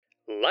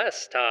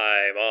Last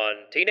time on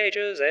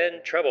Teenagers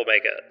and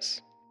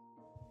Troublemakers.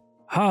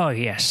 Oh,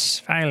 yes,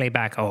 finally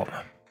back home.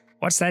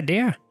 What's that,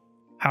 dear?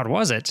 How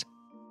was it?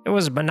 It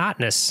was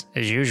monotonous,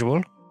 as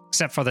usual,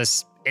 except for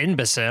this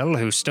imbecile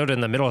who stood in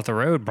the middle of the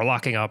road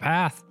blocking our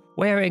path,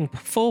 wearing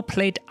full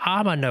plate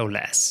armor no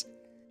less.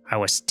 I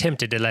was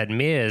tempted to let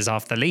Mears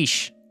off the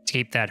leash to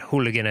keep that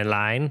hooligan in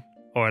line,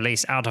 or at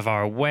least out of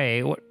our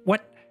way.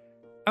 What?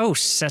 Oh,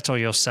 settle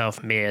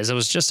yourself, Mears. It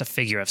was just a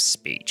figure of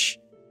speech.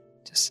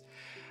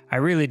 I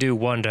really do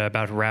wonder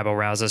about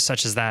rabble-rousers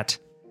such as that.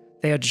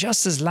 They are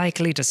just as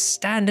likely to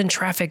stand in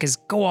traffic as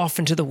go off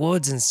into the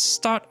woods and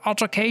start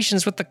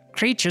altercations with the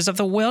creatures of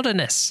the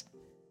wilderness.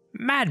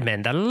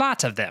 Madmen, the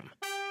lot of them.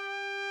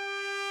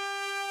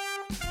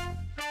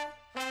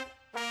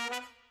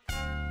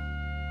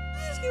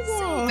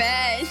 So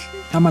bad.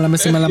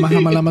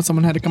 Hamalama,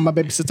 someone had to come my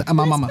babysitter and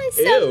my mama.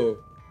 Ew.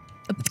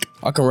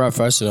 I can rap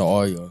faster than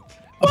all y'all.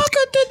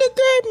 Welcome to the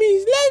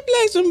Grammys. Let's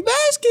play some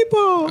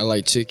basketball. I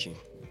like chicken.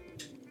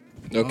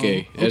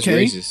 Okay, that's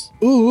okay. racist.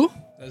 Ooh.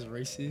 That's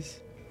racist.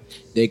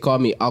 They call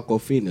me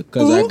Aquafina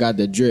because I got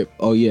the drip.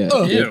 Oh, yeah.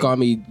 They Ew. call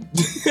me...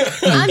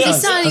 I'm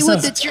deciding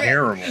with the drip.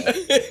 Terrible.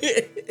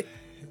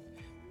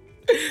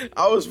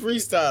 I was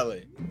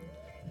freestyling.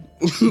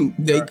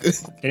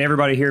 Can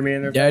everybody hear me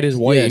in there? Dad is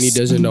white and he Yes.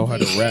 doesn't know how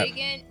to Say it rap.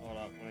 again.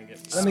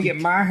 Let me get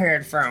my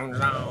headphones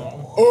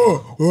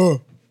on.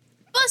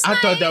 Bust I my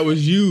thought that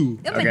was you.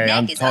 Your Okay, neck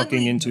I'm is talking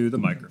ugly. into the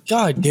microphone.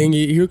 God dang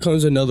it, here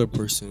comes another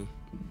person.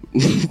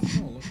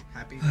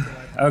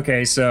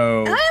 Okay,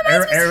 so How am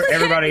I supposed to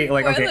everybody, happy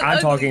like, for? I okay, look I'm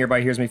ugly. talking,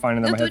 everybody hears me fine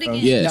in my No, do it headphones.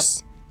 again.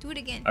 Yes. Do it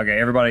again. Okay,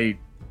 everybody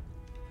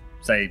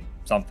say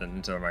something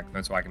into the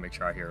microphone so I can make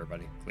sure I hear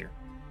everybody clear.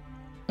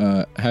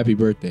 Happy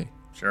birthday.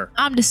 Sure,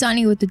 I'm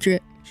deciding with the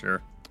drip.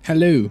 sure.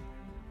 Hello.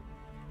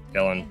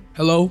 Dylan.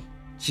 Hello?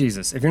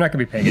 Jesus, if you're not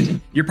gonna be paying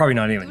attention, you're probably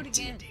not Do even. it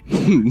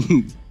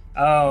again.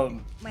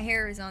 My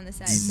hair is on the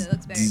side, so it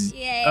looks better.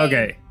 Yay.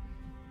 Okay,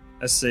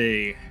 let's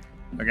see.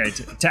 Okay,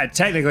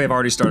 technically I've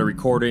already started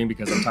recording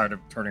because I'm tired of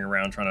turning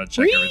around trying to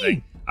check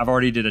everything. I've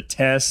already did a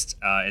test.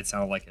 It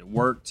sounded like it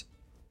worked,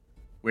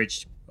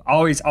 which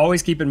always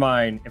keep in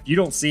mind, if you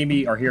don't see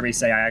me or hear me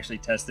say I actually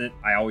tested,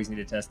 I always need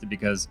to test it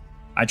because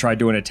I tried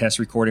doing a test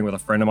recording with a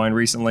friend of mine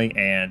recently,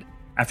 and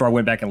after I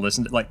went back and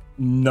listened, like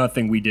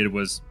nothing we did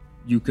was,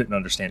 you couldn't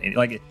understand any,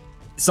 like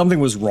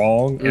something was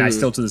wrong, and I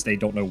still to this day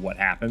don't know what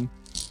happened.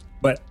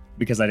 But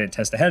because I didn't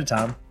test ahead of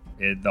time,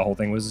 the whole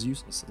thing was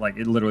useless. Like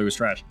it literally was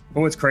trash. But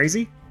what's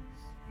crazy?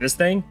 This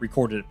thing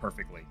recorded it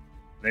perfectly.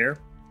 There,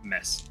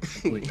 mess,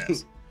 complete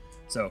mess.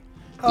 So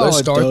Let's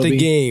start the Adobe.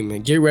 game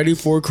and get ready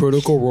for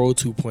Critical Role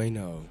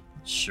 2.0.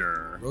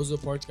 sure. Rosa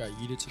Parks got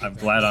yeeted to the I'm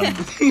back. glad I'm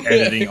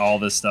editing all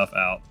this stuff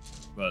out.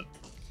 But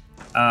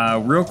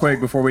real quick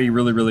before we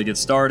really get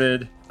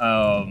started,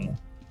 and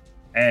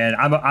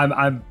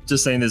I'm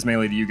just saying this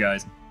mainly to you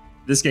guys.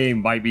 This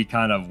game might be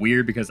kind of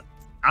weird because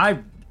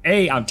I'm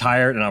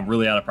tired and I'm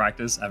really out of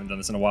practice. I haven't done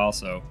this in a while,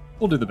 so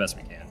we'll do the best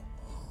we can.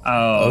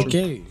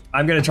 Okay.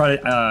 I'm gonna try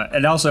to,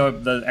 and also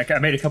I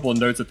made a couple of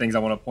notes of things I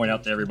want to point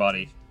out to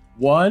everybody.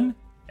 One,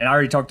 and I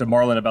already talked to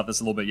Marlon about this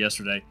a little bit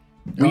yesterday.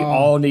 We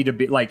all need to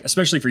be like,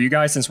 especially for you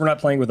guys, since we're not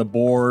playing with a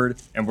board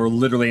and we're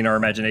literally in our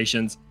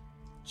imaginations.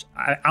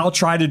 I'll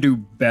try to do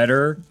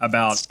better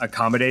about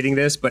accommodating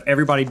this, but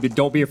everybody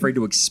don't be afraid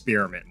to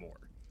experiment more.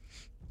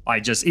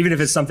 Like just even if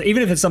it's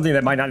something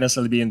that might not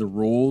necessarily be in the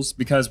rules,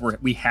 because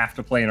we have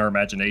to play in our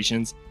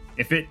imaginations.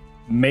 If it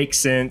makes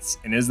sense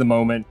and is the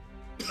moment,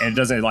 and it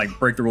doesn't like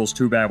break the rules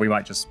too bad, we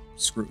might just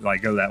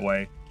go that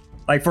way.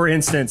 Like for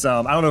instance,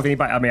 I don't know if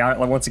anybody. I mean, I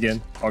once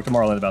again talked to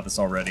Marlon about this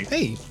already.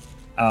 Hey.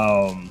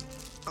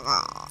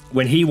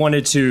 When he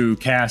wanted to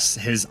cast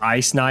his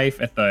ice knife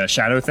at the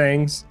shadow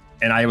things,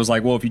 and I was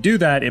like, well, if you do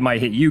that, it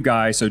might hit you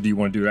guys. So do you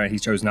want to do that? And he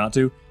chose not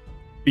to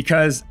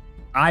because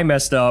I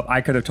messed up.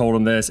 I could have told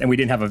him this, and we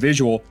didn't have a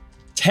visual.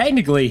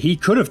 Technically, he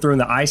could have thrown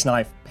the ice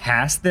knife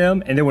past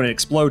them, and then when it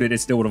exploded, it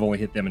still would have only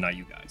hit them and not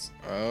you guys.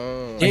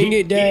 Oh. He Dang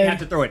it, didn't have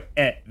Dad. to throw it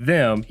at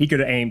them. He could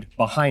have aimed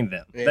behind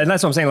them. And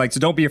that's what I'm saying. Like, so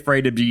don't be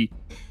afraid to be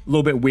a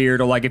little bit weird,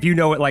 or like if you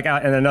know it, like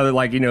and another,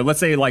 like, you know, let's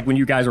say like when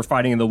you guys were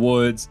fighting in the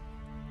woods,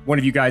 one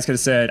of you guys could have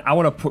said, I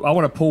want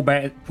to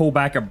pull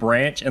back a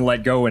branch and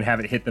let go and have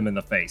it hit them in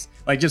the face.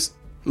 Like just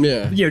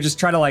just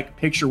try to like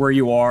picture where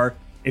you are.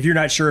 If you're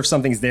not sure if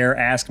something's there,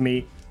 ask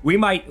me.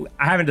 I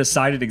haven't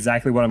decided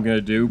exactly what I'm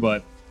gonna do,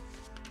 but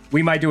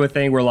we might do a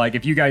thing where like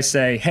if you guys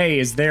say, hey,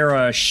 is there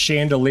a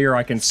chandelier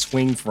I can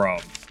swing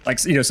from?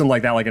 Like, you know, something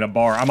like that, like in a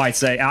bar. I might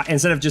say,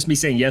 instead of just me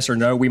saying yes or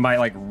no, we might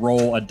like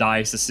roll a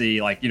dice to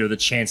see like, you know, the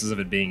chances of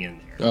it being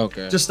in there.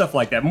 Okay. Just stuff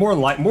like that. More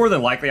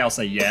than likely, I'll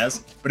say yes.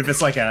 But if it's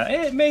like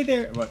it may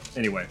there. But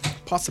anyway.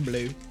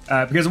 Possibly.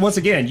 Because once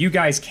again, you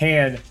guys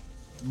can,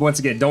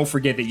 don't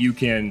forget that you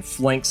can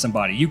flank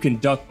somebody. You can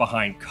duck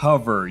behind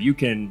cover. You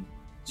can,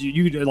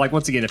 like,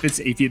 once again, if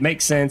it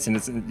makes sense and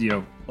it's, you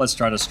know, let's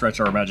try to stretch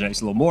our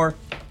imagination a little more.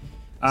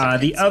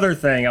 The other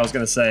thing I was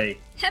going to say,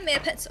 Hand me a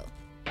pencil.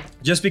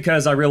 just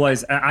because I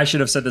realized I should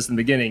have said this in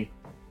the beginning,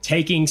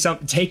 taking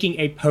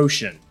a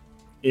potion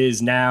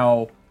is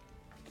now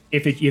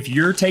if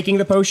you're taking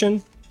the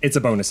potion, it's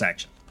a bonus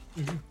action.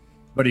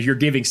 But if you're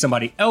giving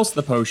somebody else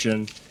the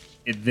potion,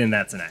 then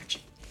that's an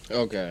action.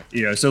 Okay.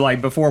 You know, so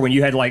like before when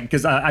you had like,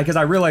 because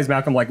I realized,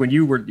 Malcolm, like when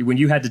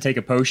you had to take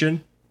a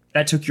potion,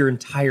 that took your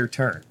entire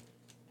turn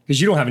because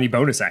you don't have any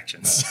bonus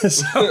actions.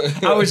 So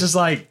I was just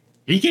like,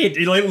 he can't,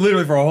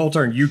 literally for a whole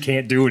turn, you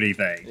can't do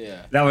anything.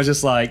 Yeah. That was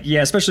just like,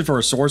 yeah, especially for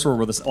a sorcerer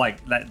where this, like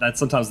that's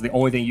sometimes the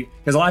only thing you,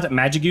 because a lot of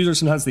magic users,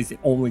 sometimes the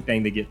only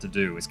thing they get to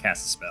do is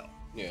cast a spell.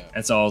 Yeah.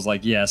 And so I was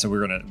like, yeah, so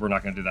we're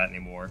not gonna do that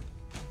anymore.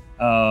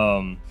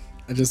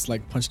 I just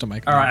like punched a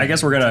mic. All right, I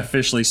guess we're gonna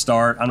officially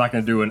start. I'm not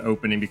gonna do an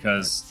opening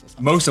because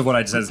most of what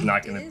I said is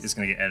not gonna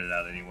get edited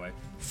out anyway.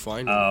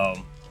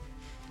 Finally.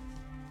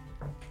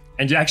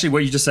 And actually,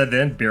 what you just said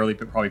then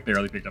probably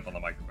barely picked up on the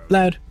microphone.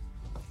 Loud.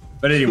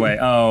 But anyway,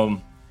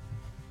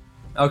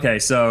 okay,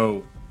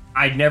 so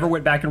I never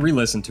went back and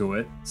re-listened to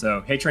it.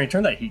 So hey, Train,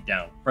 turn that heat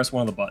down. Press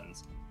one of the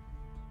buttons.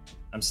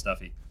 I'm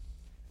stuffy.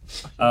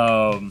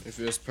 It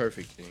feels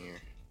perfect in here.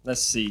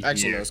 Let's see.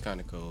 Actually, here. no, it's kind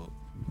of cold.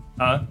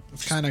 Huh?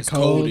 It's kind of It's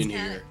cold cold. in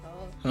here.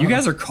 You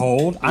guys are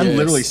cold. I'm Yes.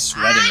 literally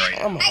sweating right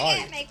now. I'm I hot.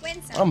 can't make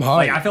wind sound. I'm hot.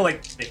 Like I feel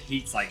like the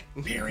heat's like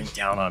bearing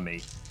down on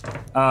me.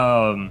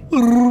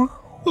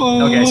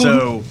 Okay,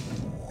 so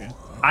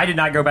I did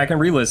not go back and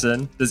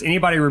re-listen. Does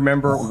anybody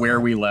remember where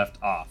we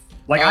left off?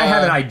 Like I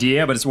have an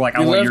idea, but it's like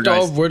I We want your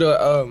left guys. off where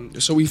the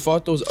so we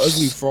fought those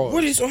ugly frogs.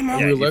 What is on my?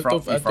 Yeah, we you, left fought,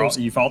 off you, at fought, those,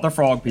 you fought the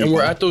frog people. and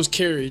we're at those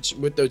carriage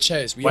with the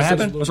chest. We What have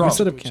happened? those What's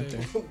little- wrong?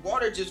 Sit up, Camp.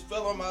 Water just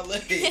fell on my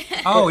leg.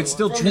 Oh, it's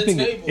still From the dripping.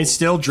 table. It's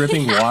still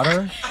dripping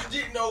water. I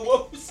didn't know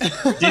what was.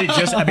 Did it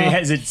just? I mean,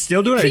 is it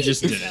still doing it? Or it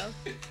just did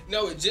it.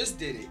 No, it just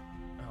did it.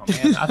 Oh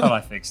man, I thought I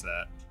fixed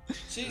that.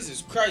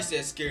 Jesus Christ,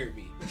 that scared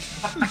me.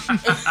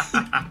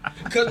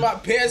 Because my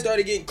pants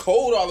started getting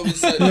cold all of a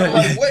sudden. I'm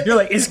like, what? You're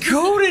like, it's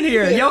cold in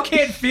here. Y'all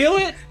can't feel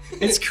it.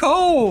 It's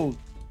cold.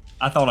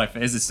 I thought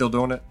is it still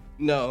doing it?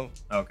 No,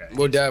 Okay.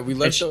 Well, Dad, we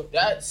left.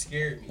 that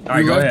scared me. All right,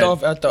 We go left ahead.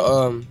 off at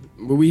the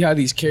where we had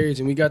these carriages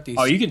and we got these.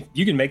 Oh, you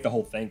can make the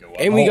whole thing go up.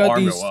 And the we whole got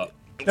arm these- go up.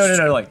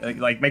 No,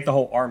 like make the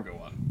whole arm go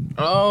up.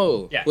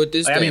 Oh, Yeah. with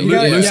this I mean, thing.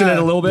 gotta- loosen yeah, it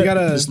a little you bit.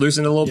 gotta- Just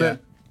loosen it a little yeah.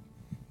 bit.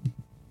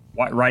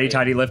 Righty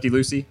tighty, lefty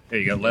loosey. There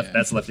you go.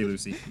 That's lefty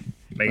loosey.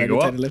 Make it Righty go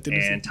up tighty, lefty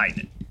loosey. and tighten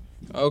it.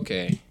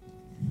 Okay.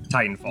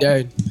 Tighten fall.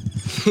 Dad.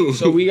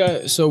 we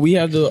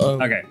had the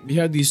Okay. we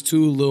had these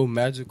two little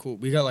magical.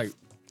 We got like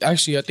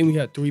actually I think we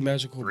had 3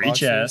 magical. Three boxes.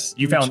 chests.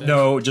 You 3 found chests.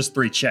 no, just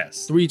 3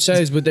 chests. 3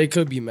 chests, but they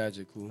could be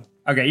magical.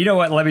 Okay, you know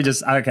what? Let me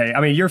just. Okay,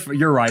 I mean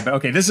you're right, but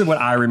okay, this is what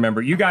I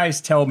remember. You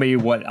guys tell me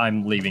what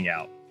I'm leaving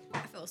out. I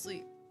fell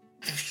asleep.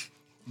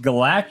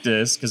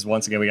 Galactus, because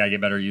once again we gotta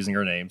get better at using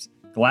our names.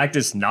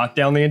 Galactus knocked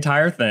down the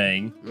entire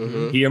thing.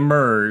 He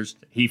emerged.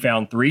 He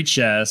found 3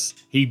 chests.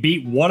 He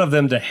beat one of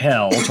them to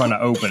hell trying to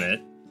open it.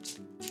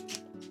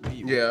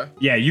 Yeah.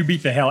 Yeah, you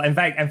beat the hell. In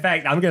fact,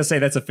 I'm gonna say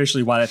that's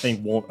officially why that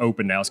thing won't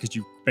open now. Is because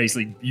you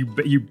basically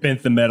you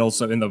bent the metal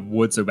so in the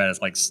wood so bad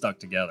it's like stuck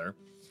together.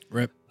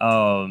 Rip.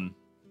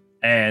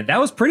 And that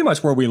was pretty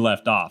much where we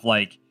left off.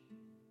 Like,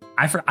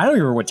 I don't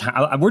remember what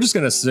time. We're just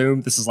gonna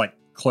assume this is like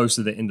close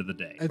to the end of the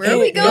day. Where are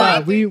we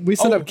Yeah, going? we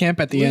set up camp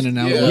at the end and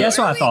now. Yeah. Yeah, that's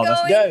what I Where thought.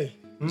 are we That's- going?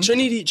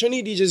 Dad,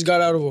 Trinity just got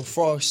out of a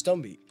frog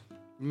stomach.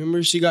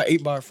 Remember she got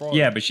ate by a frog.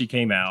 yeah, but she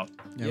came out.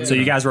 Yeah. So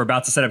you guys were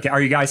about to set up.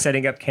 Are you guys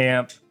setting up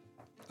camp?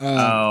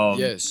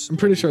 Yes. I'm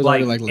pretty sure it's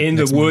Like, already like in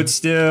the next morning. woods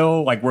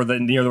still, like where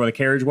near where the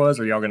carriage was,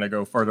 or y'all gonna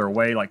go further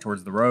away, like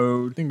towards the I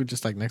road? think we're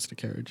just like next to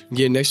carriage.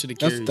 Yeah, next to the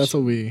carriage. That's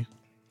what we.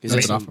 That's,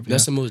 that's it off of,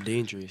 that's yeah. the most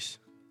dangerous.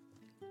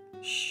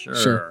 Sure.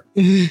 Sure.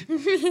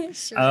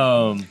 Sure.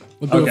 We'll do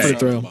it Okay. for the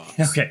thrill.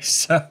 Okay,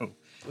 so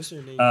What's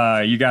her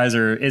name? you guys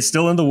are. It's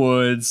still in the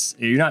woods.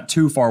 You're not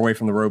too far away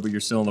from the road, but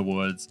you're still in the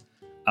woods.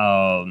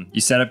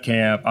 You set up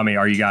camp. I mean,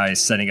 are you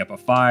guys setting up a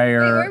Wait, fire?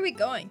 where are we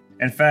going?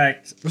 In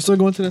fact, We're still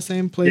going to the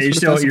same place. yeah, for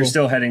the festival. you're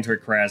still heading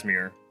toward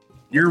Krasmir.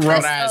 You're Krasmir.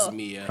 rough.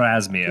 Krasmia.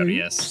 Krasmir,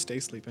 yes. Stay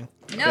sleeping.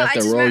 No, have I to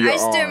just roll remember, I your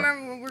still R.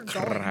 remember where we're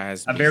going.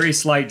 A very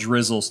slight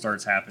drizzle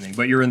starts happening,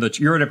 but you're in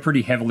a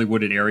pretty heavily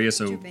wooded area,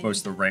 so Dripping. most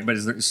of the rain, but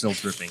it's still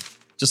dripping,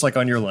 just like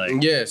on your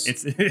leg. Yes.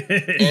 It's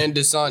And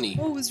Dasani.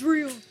 Oh, it's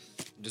real.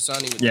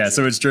 Dasani with yeah, the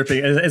so it's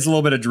dripping. It's a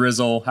little bit of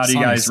drizzle. How do you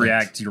guys Honestly.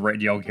 react to your?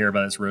 Do y'all care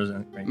about this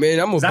drizzle? Man,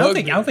 I'm a 'Cause I don't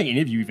think bugbear.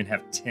 any of you even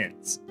have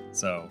tents.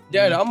 So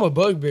Dad, I'm a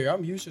bugbear.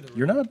 I'm used to the.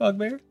 you're not a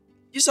bugbear.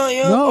 Yes, I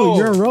am. No, Oh,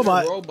 you're a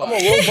robot. I'm a robot.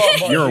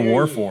 Barbarian. You're a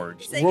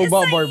warforged. Like, Robot yes,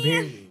 I am.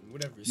 barbarian.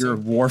 Whatever. You're a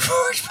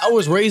warforged. I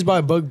was raised by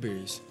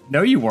bugbears.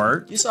 No, you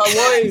weren't. Yes, I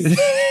was.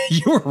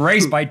 You were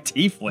raised by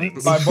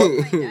tieflings. by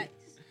Nice.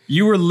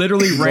 You were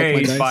literally my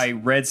raised dice. by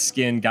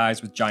red-skinned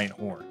guys with giant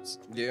horns.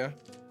 Yeah.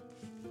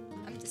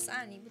 I'm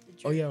Dasani with the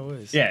drip. Oh yeah, I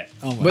was. Yeah.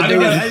 Oh my But I they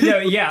mean,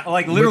 were- yeah,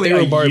 like literally they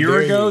were a year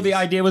ago, barbarians. the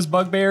idea was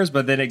bugbears,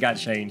 but then it got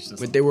changed.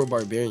 But they were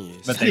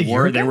barbarians. But a they year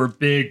were ago?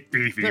 big,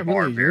 beefy Is that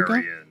really a year ago?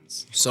 barbarians.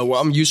 So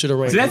I'm used to the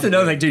rain. See, that's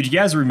another thing, dude. You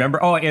guys remember?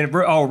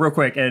 Real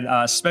quick, and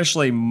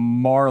especially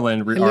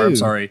Marlon. Or Hello. I'm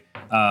sorry,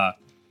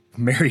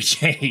 Mary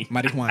Jane.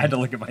 Mighty Juan. I had to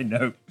look at my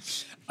note.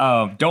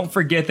 Don't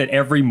forget that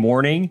every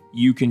morning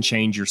you can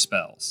change your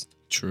spells.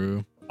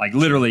 True. Like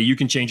literally, you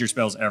can change your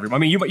spells every. I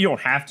mean, you don't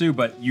have to,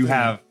 but you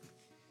have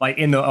like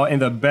in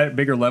the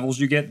bigger levels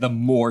you get, the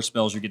more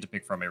spells you get to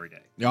pick from every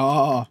day.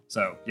 Yeah.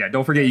 So yeah,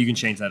 don't forget you can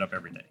change that up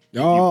every day.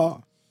 Yeah.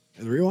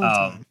 The real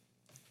time.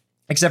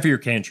 Except for your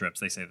cantrips,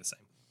 they say the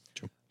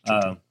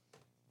same.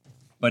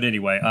 But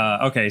anyway,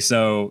 okay,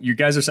 so you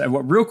guys are saying,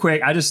 well, real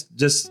quick, I just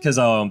because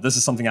this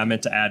is something I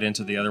meant to add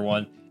into the other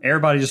one.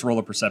 Everybody just roll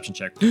a perception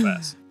check real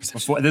fast. This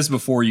is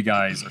before you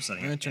guys are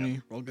setting it.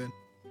 Anthony, roll good.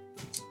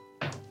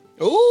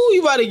 Ooh,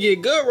 you about to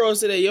get good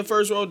rolls today. Your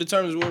first roll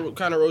determines what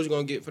kind of rolls you're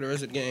gonna get for the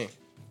rest of the game.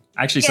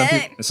 Actually,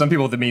 some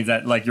people that means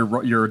that like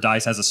your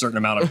dice has a certain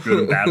amount of good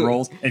and bad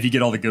rolls. If you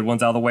get all the good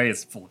ones out of the way,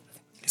 it's full.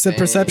 Is it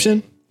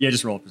perception? Yeah,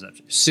 just roll a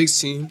perception.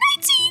 16.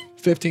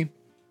 15.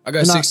 I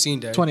got Not 16,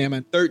 Dad. 20, I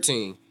meant.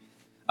 13.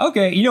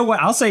 Okay, you know what?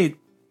 I'll say,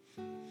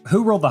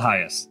 who rolled the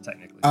highest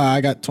technically?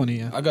 I got 20,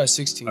 yeah. I got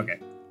 16. Okay.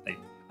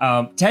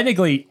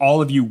 Technically,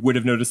 all of you would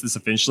have noticed this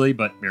eventually,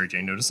 but Mary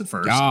Jane noticed it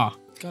first. Ah.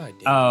 God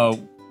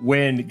damn.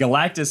 When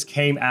Galactus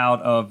came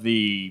out of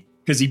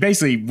because he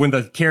basically, when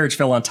the carriage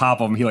fell on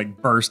top of him, he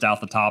like burst out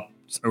the top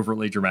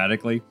overtly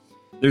dramatically.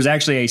 There's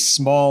actually a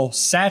small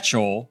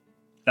satchel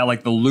that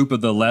like the loop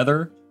of the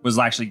leather was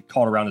actually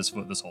caught around his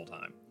foot this whole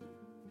time.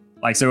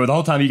 Like, so the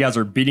whole time you guys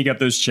are beating up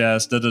those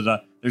chests,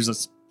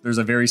 there's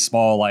a very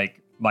small,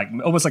 like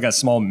almost like a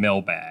small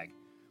mail bag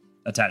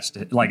attached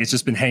to it. Like, it's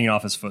just been hanging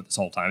off his foot this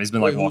whole time. He's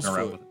been like Wait, walking whose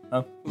around foot? with it.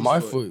 Huh? My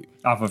foot.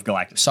 Off of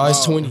Galactus.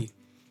 Size 20.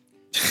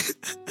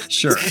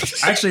 Sure.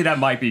 Actually, that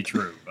might be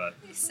true, but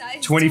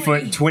Size 20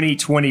 foot,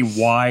 20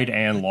 wide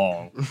and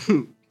long.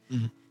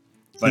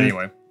 But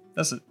anyway,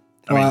 that's it.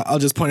 I mean, I'll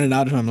just point it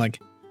out to him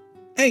like,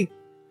 hey,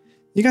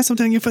 you got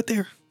something on your foot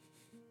there.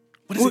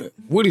 What is it?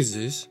 What is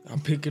this? I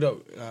pick it up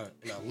and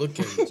I look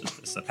at it.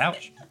 it's a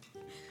pouch.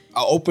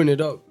 I open it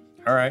up.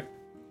 All right.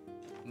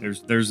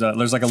 There's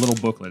like a little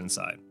booklet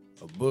inside.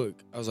 A book.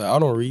 I was like, I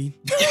don't read.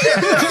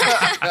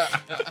 I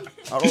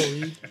don't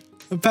read.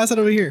 Pass it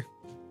over here.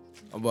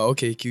 I'm like,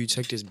 okay, can you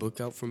check this book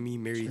out for me,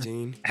 Mary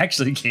Jane?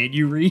 Actually, can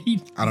you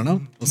read? I don't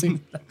know. We'll see.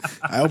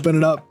 I open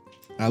it up.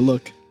 I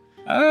look.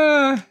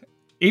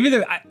 Even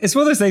though it's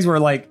one of those things where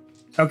like,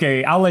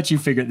 okay, I'll let you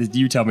figure this.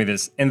 You tell me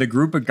this. In the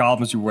group of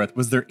goblins you were with,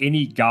 was there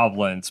any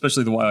goblin,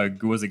 especially the one,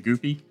 was it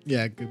Goopy?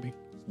 Yeah, Goopy.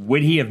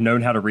 Would he have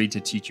known how to read to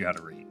teach you how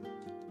to read?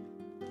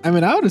 I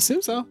mean, I would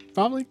assume so.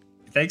 Probably.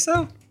 You think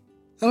so?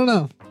 I don't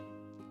know.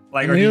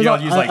 Like, I or mean, did he y'all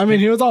was use all, like? I mean,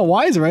 he was all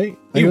wise, right?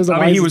 Like, he the was.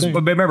 wisest thing.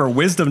 But remember,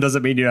 wisdom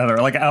doesn't mean you know how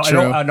to. Like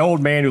an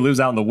old man who lives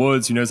out in the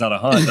woods who knows how to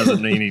hunt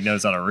doesn't mean he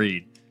knows how to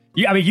read.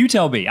 I mean, you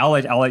tell me. I'll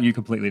let you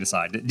completely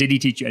decide. Did he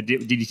teach you?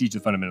 Did he teach the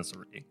fundamentals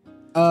of reading?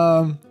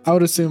 I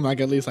would assume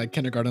like at least like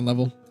kindergarten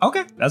level.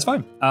 Okay, that's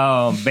fine.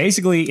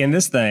 Basically, in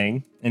this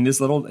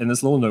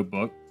little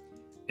notebook,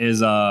 is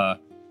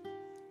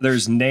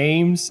there's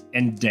names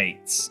and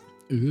dates,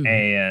 Ooh.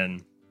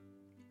 and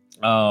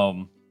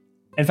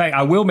in fact,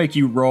 I will make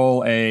you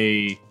roll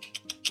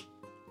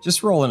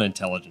roll an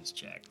intelligence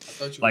check.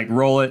 Like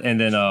roll it and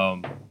then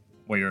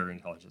what your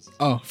intelligence is.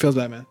 Oh, feels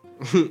bad, man.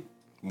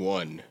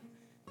 1.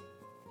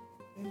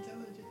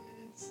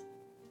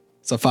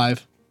 It's a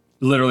 5.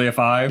 Literally a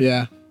 5.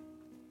 Yeah.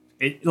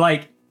 It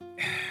like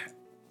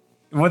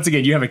once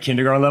again, you have a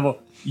kindergarten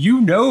level.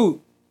 You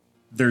know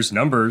there's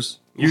numbers.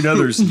 You know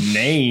there's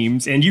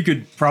names, and you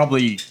could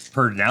probably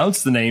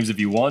pronounce the names if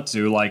you want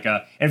to. Like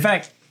in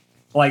fact,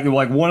 like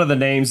one of the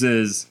names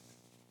is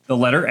the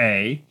letter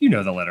A. You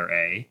know the letter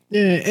A.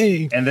 Yeah,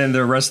 hey. And then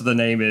the rest of the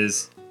name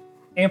is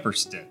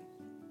ampersand.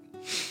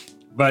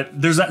 But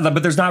there's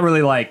not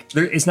really like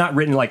it's not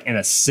written like in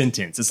a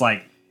sentence. It's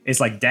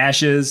like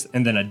dashes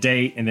and then a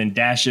date and then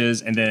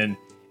dashes and then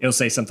it'll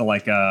say something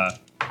like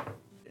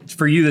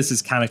for you this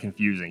is kind of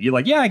confusing. You're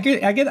like, yeah,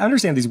 I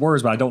understand these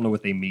words, but I don't know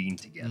what they mean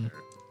together.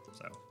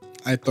 So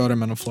I thought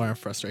him on the floor in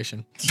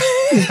frustration.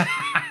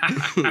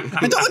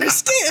 I don't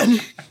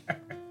understand.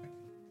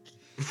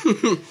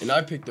 And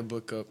I picked the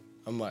book up.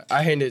 I'm like,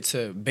 I hand it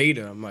to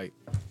Beta. I'm like,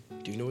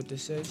 do you know what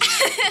this says?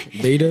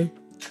 Beta?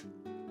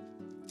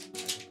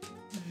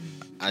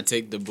 I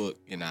take the book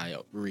and I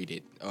read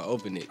it or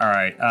open it. all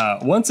right.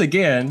 Once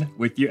again,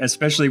 with you,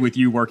 especially with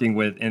you working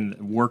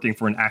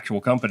for an actual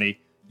company,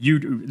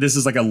 this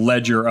is like a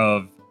ledger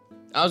of.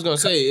 I was gonna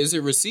say, is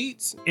it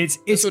receipts? It's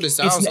what it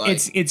sounds like.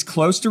 It's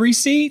close to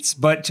receipts,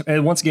 but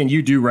once again,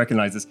 you do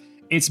recognize this.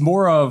 It's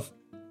more of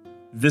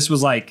this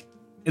was like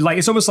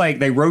it's almost like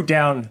they wrote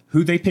down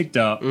who they picked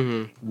up,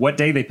 what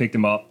day they picked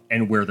them up,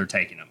 and where they're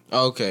taking them.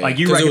 Okay, Like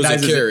you 'cause recognize it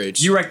was a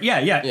carriage. You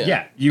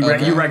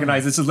Okay.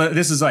 recognize this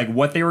is like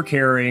what they were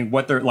carrying,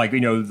 what they're like,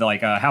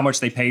 like how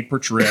much they paid per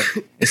trip.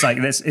 It's like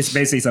this. It's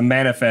basically it's a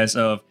manifest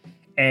of,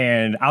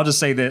 and I'll just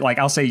say that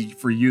I'll say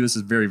for you this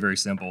is very very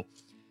simple.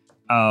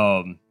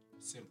 All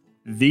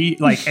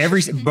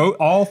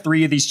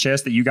 3 of these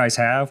chests that you guys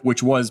have,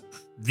 which was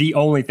the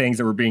only things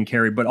that were being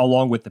carried, but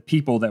along with the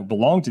people that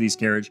belonged to these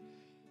carriage,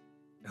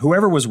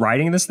 whoever was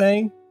riding this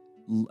thing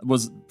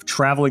was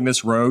traveling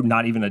this road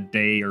not even a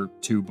day or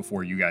 2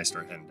 before you guys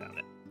started heading down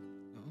it.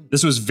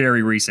 This was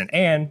very recent,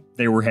 and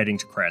they were heading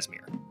to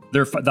Krasmir.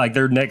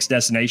 Their next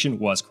destination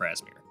was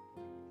Krasmir.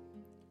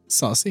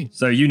 Saucy.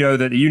 So you know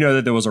that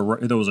there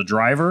was a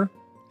driver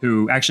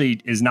who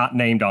actually is not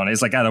named on it.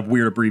 It's like got a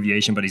weird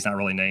abbreviation, but he's not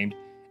really named.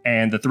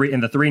 And the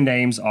three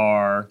names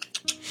are,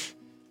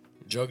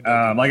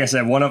 like I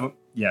said, one of them,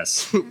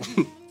 yes,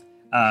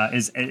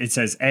 it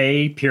says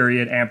A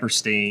period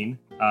Amperstein.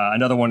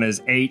 Another one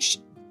is H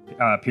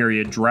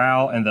period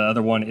Drow, and the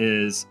other one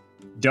is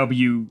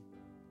W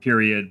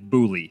period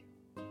Bouley.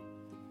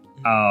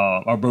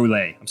 Or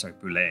Boulay. I'm sorry,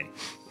 Boulay.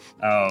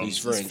 He's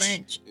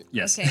French.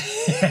 Yes.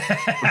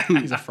 Okay.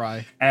 He's a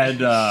fry. And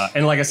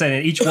like I said,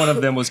 and each one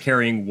of them was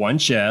carrying one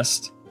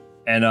chest,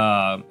 and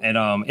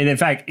in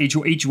fact,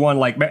 each one,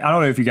 like, I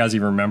don't know if you guys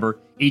even remember,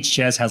 each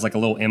chest has like a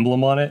little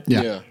emblem on it.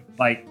 Yeah.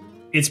 Like,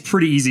 it's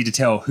pretty easy to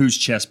tell whose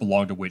chest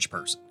belonged to which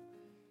person.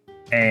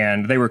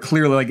 And they were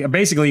clearly, like,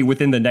 basically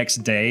within the next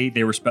day,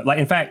 they were like,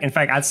 in fact,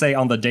 I'd say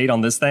on the date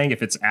on this thing,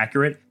 if it's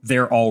accurate,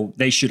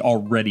 they should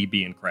already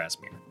be in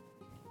Krasmir,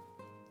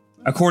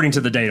 according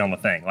to the date on the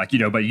thing. Like,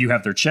 but you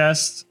have their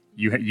chests,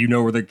 you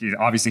know where the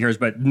obviously here's,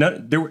 but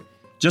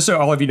just so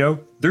all of you know,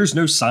 there's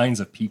no signs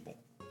of people.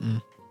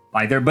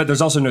 But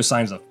there's also no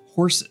signs of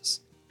horses.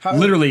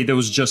 Literally, there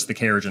was just the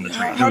carriage and the tree.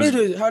 How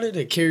did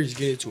the carriage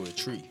get into a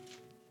tree?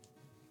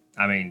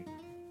 I mean,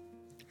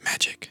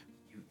 Magic.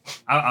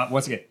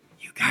 once again,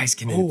 you guys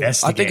can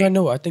investigate. I think I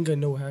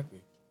know what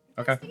happened.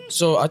 Okay.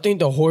 So I think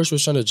the horse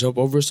was trying to jump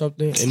over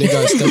something, and it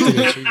got stuck in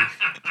the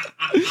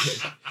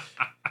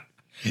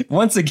tree.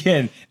 Once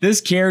again,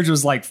 this carriage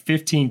was like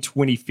 15,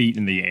 20 feet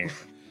in the air.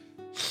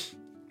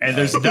 And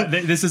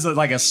this is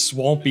like a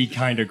swampy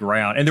kind of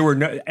ground. And there were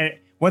no,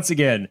 once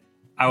again,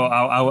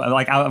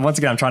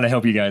 I'm trying to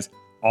help you guys.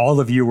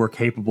 All of you were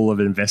capable of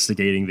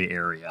investigating the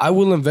area. I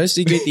will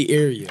investigate the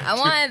area. I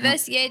want to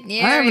investigate the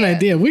area. I have an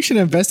idea. We should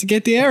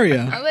investigate the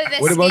area. I want to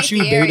investigate What about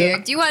you, the area.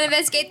 Beta? Do you want to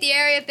investigate the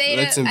area,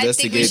 Beta? Let's I think we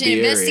investigate should the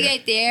area.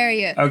 investigate the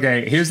area.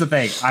 Okay, here's the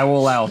thing. I will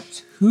allow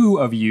 2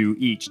 of you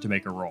each to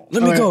make a roll.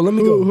 Let me go.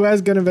 Who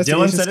has good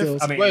investigation Dylan said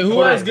skills? it. Wait, who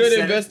Galactus has good said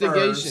it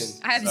investigation?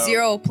 first, I have so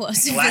 0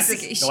 plus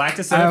investigation. Galactus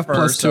I said it have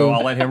first, +2. so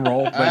I'll let him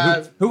roll.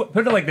 But who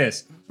put it like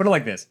this?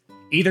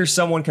 Either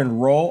someone can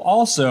roll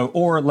also,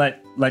 or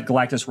let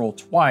Galactus roll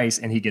twice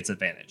and he gets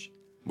advantage.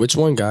 Which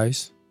one,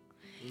 guys?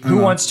 Who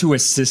wants to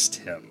assist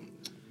him?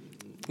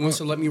 Who wants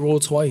to let me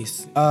roll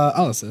twice?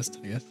 I'll assist,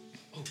 I guess.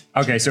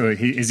 Okay, so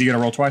is he going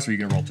to roll twice or are you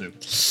going to roll 2?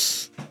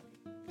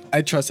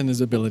 I trust in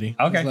his ability.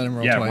 Okay. Just let him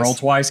roll yeah, twice. roll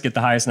twice, get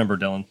the highest number,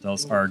 Dylan. Tell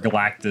us, or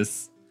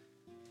Galactus.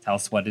 Tell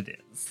us what it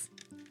is.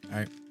 All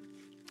right.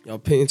 Y'all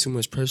putting too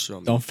much pressure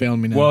on me. Don't fail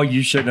me now. Well,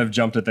 you shouldn't have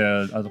jumped at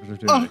the other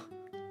opportunity.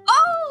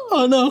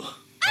 oh no.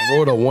 I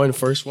rolled a 1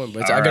 first one,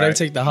 but I All gotta right.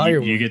 take the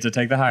higher You one. get to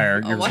take the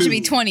higher. Oh, watch it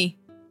be 20.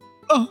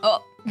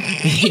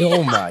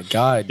 Oh my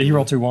god. Did you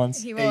roll 2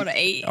 ones? He rolled an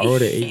 8. I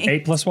rolled an 8.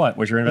 8 plus what?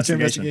 What's your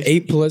investigation?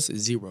 8 plus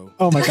 0.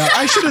 Oh my god.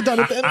 I should have done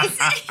it then.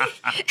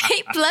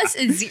 8 plus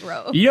is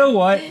 0. You know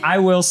what? I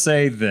will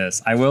say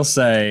this. Even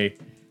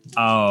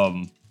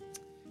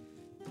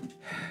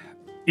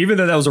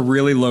though that was a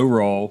really low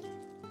roll,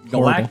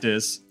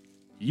 Galactus,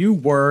 you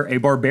were a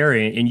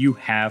barbarian and you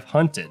have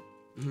hunted.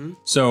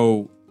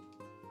 So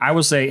I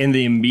will say in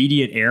the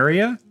immediate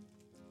area,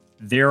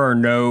 there are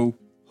no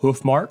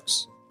hoof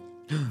marks.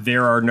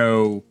 There are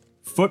no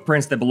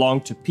footprints that belong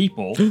to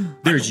people.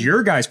 There's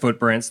your guys'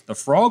 footprints, the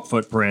frog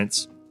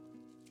footprints.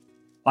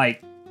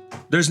 Like,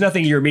 there's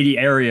nothing in your immediate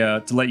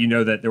area to let you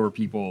know that there were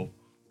people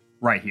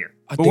right here.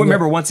 But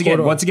remember, once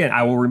again,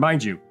 I will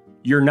remind you,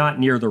 you're not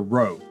near the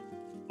road.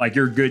 Like,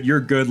 you're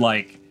good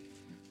like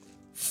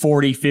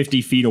 40,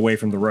 50 feet away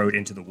from the road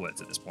into the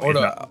woods at this point. Hold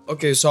up.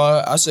 Okay, so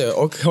I said,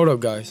 okay, hold up,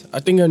 guys.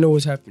 I think I know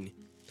what's happening.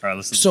 All right,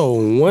 listen. So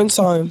one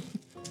time,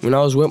 when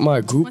I was with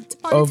my group Once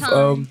upon a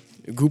time.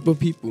 of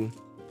people,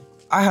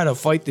 I had to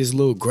fight this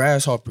little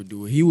grasshopper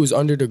dude. He was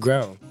under the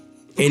ground,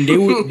 and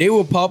they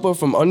would pop up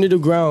from under the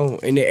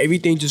ground, and then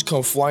everything just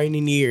come flying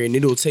in the air, and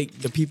it'll take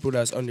the people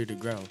that's under the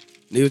ground.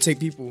 They will take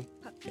people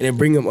and then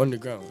bring them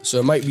underground. So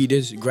it might be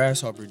this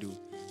grasshopper dude,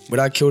 but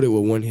I killed it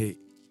with 1 hit.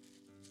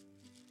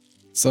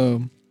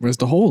 So where's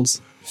the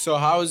holes? So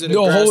how is it?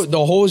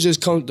 The holes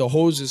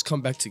just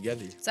come back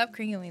together. Stop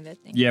crinkling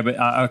that thing. Yeah, but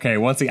okay.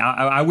 Once again,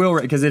 I will,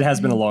 because it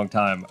has been a long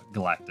time,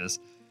 Galactus.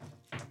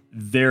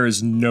 There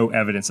is no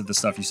evidence of the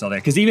stuff you saw there,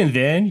 because even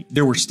then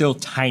there were still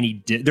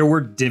tiny. There were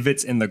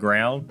divots in the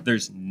ground.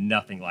 There's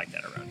nothing like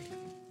that around here.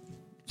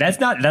 That's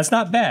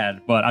not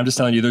bad, but I'm just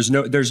telling you, there's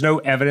no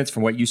evidence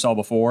from what you saw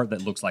before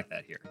that looks like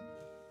that here.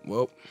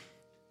 Well,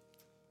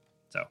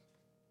 So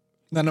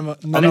None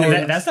of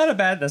that's not a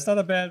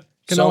bad.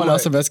 Can no one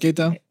else investigate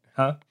though?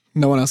 Huh?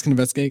 No one else can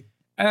investigate.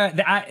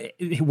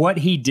 What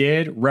he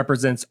did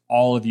represents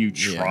all of you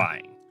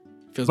trying.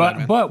 Feels bad,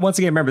 man. But once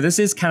again, remember, this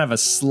is kind of a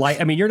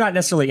slight. I mean, you're not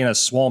necessarily in a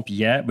swamp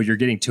yet, but you're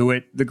getting to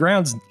it. The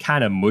ground's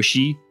kind of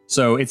mushy,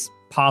 so it's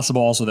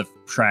possible also that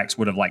tracks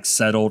would have like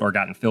settled or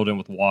gotten filled in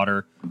with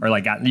water, or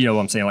like gotten, you know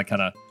what I'm saying, like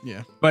kind of.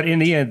 Yeah. But in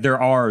the end, there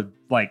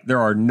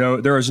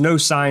is no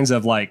signs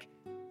of like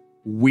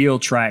wheel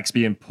tracks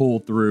being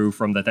pulled through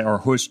from or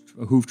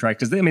hoof tracks.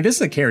 Because I mean, this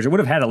is a carriage. It would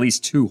have had at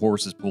least 2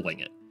 horses pulling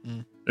it.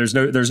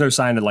 There's no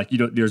sign that like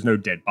there's no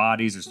dead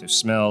bodies. There's no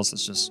smells.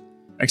 It's just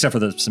except for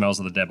the smells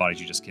of the dead bodies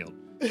you just killed.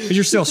 Because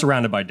you're still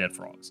surrounded by dead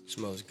frogs.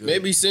 Smells good.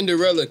 Maybe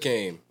Cinderella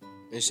came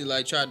and she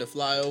like tried to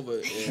fly over.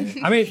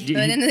 And I mean,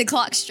 And then the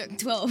clock struck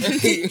 12. and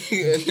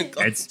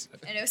it's.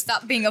 it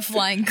stopped being a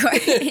flying car.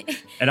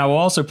 And I will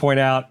also point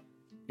out,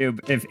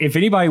 if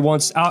anybody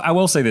wants, I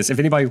will say this: if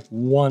anybody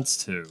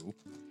wants to,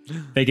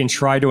 they can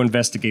try to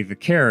investigate the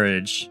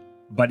carriage,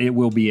 but it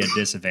will be a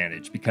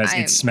disadvantage because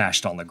it's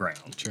smashed on the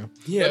ground. True.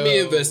 Yeah. let me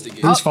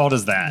investigate. Whose fault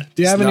is that?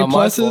 Do you have any Not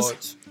my pluses?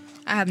 fault.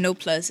 I have no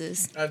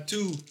pluses. I have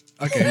 2.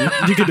 Okay,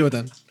 you can do it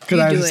then. Because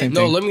I have do the it. same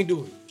No, thing. let me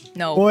do it.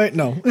 No. Wait,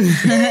 no.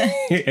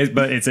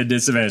 But it's a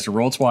disadvantage.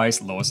 Roll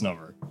twice, lowest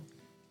number.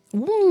 It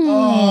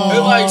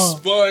like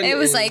spun. It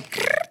was and-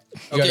 like,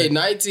 okay,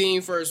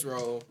 19 first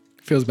roll.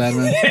 Feels bad,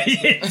 man.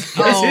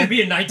 It'd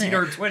be a 19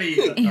 or a 20.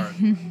 All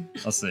right.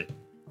 Let's see.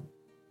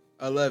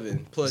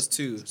 11 plus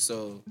 2,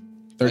 so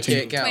 13. I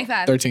can't count.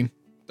 25. 13.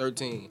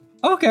 13.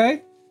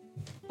 Okay.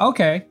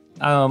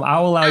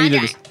 I'll allow you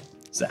to.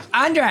 So,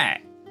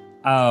 Andre.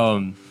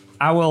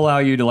 I will allow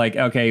you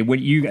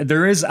to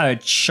there is a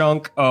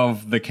chunk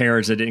of the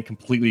carriage that didn't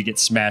completely get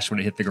smashed when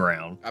it hit the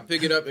ground. I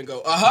pick it up and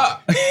go,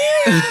 aha!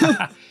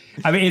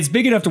 I mean, it's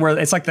big enough to where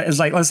it's like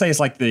let's say it's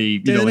like the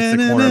like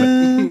the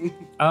corner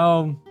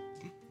of it.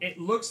 It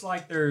looks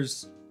like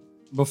there's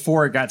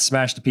before it got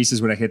smashed to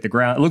pieces when it hit the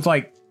ground. It looked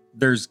like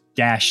there's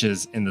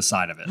gashes in the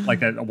side of it, like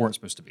that weren't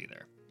supposed to be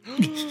there.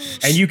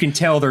 And you can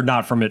tell they're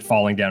not from it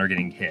falling down or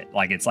getting hit.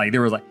 Like it's like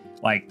there was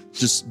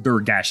there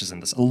were gashes in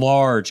this,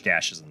 large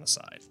gashes in the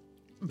side.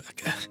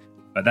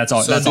 But that's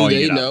all. So that's do all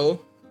they you get out.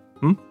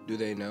 know? Do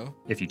they know?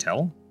 If you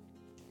tell.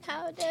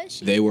 how does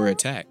she? They were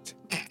attacked.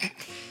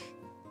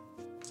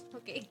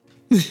 Okay.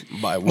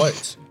 By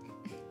what?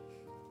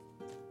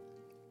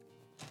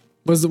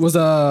 Was what's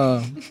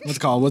it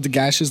called? Was the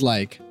gashes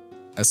like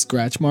a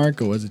scratch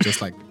mark or was it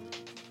just like?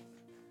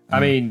 I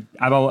mean,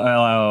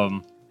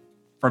 I'm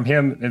from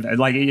him.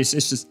 Like it's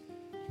just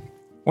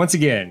once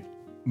again,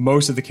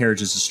 most of the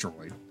carriage is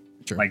destroyed,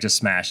 like just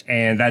smashed,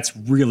 and that's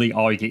really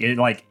all you get.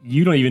 Like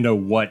you don't even know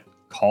what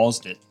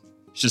caused it.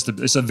 It's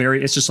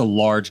just a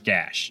large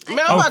gash. Man,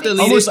 I'm about to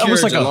leave this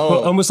carriage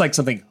alone. almost like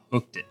something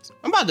hooked it.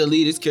 I'm about to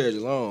leave this carriage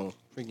alone.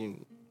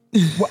 Freaking.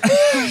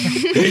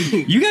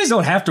 You guys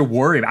don't have to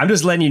worry. I'm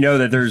just letting you know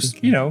that there's,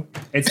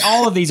 it's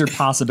all of these are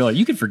possibilities.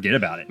 You can forget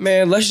about it.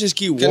 Man, let's just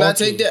keep walking. Can I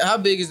take that? How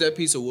big is that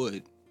piece of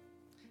wood?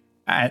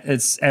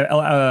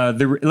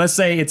 Let's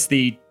say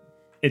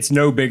it's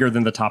no bigger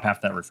than the top half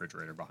of that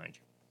refrigerator behind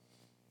you.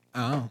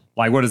 Oh.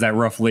 Like what is that?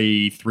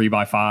 Roughly 3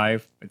 by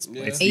 5. It's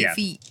 8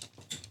 feet.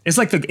 It's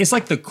like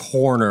the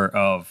corner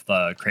of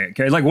the crate,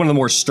 like one of the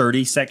more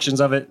sturdy sections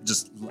of it.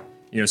 Just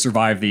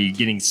survive the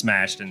getting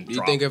smashed and. Do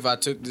you think if I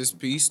took this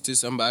piece to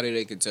somebody,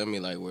 they could tell me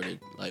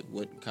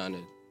what kind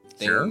of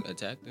thing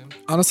attacked them?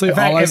 Honestly,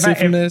 all I see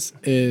from this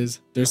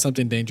is there's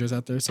something dangerous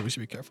out there, so we should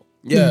be careful.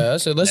 Yeah, I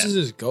said let's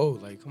just go.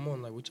 Like, come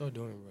on, like what y'all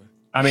doing, bro?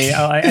 I mean,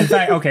 in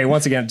fact, okay.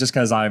 Once again, just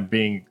because I'm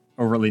being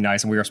overly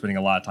nice and we are spending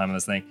a lot of time on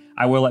this thing,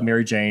 I will let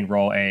Mary Jane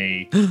roll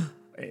a.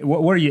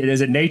 What are you?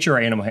 Is it nature or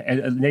animal?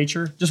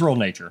 Nature. Just roll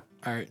nature.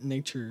 All right,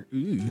 nature.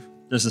 Ooh.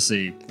 Just to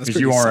see, because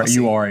pretty you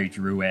saucy. are a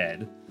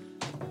druid.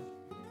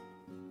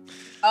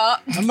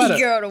 I'm about to-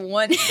 You're at a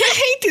 1. I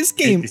hate this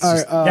game. It's All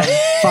just-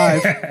 right,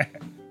 5.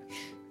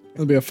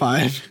 It'll be a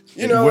 5.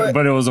 You know what?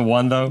 But it was a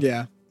 1 though. Yeah.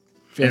 Yeah,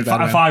 Feels bad,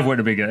 man. 5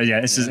 wouldn't be good. Yeah,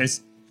 it's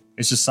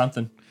just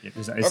something.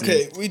 It's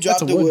Okay, we drop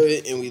That's a the wood.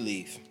 wood and we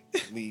leave.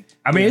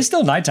 I mean, it's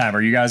still nighttime.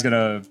 Are you guys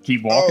gonna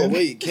keep walking? Oh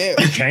wait, camp.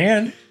 You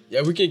can.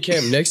 Yeah, we can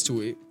camp next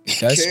to it.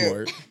 That's Camp.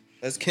 smart.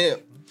 Let's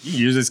camp. You can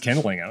use this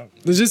kindling. I don't.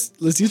 Let's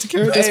use the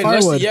carrot as Hey,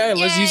 firewood.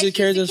 let's use the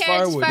carriage use as the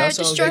carriage as firewood. fire, That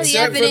sounds destroy good. the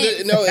Except for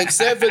evidence.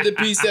 except for the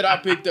piece that I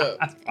picked up.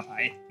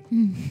 Fine.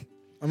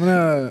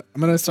 I'm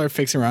gonna start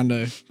fixing around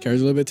the carriage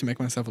a little bit to make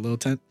myself a little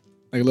tent,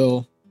 like a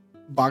little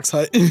box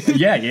hut.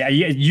 Yeah.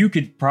 You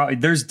could probably.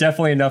 There's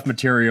definitely enough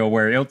material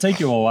where it'll take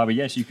you a while, but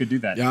yes, you could do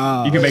that.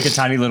 Yeah. You could make a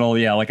tiny little,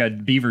 like a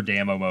beaver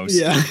dam almost.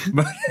 Yeah.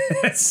 But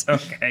it's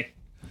okay.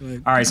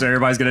 Like- All right, so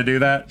everybody's gonna do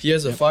that. He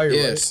has a fire.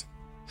 Yes.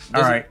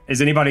 All right.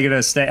 Is anybody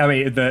gonna stay? I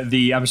mean,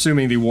 I'm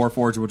assuming the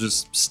Warforged will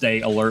just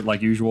stay alert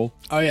like usual.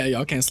 Oh yeah,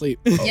 y'all can't sleep.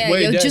 Yeah,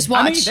 Wait, yo, Dad. just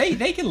I watch. mean,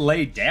 they can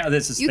lay down.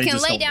 This is You they can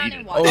just lay don't down need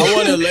and it. watch. I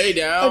want to lay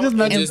down just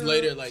and imagine- just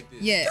lay there like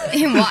this. Yeah,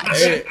 and watch.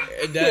 Hey,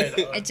 Dad.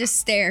 And just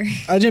stare.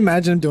 I just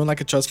imagine him doing like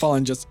a trust fall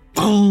and just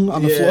boom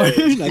on the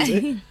floor. That's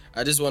it.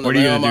 I just want to What are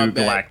lay you on my gonna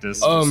do, back.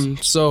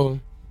 Galactus? So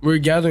we're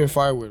gathering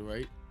firewood,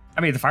 right?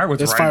 I mean, the firewood's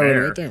There's right firewood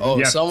there. right there. Oh,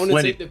 You have so I want to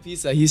plenty. take the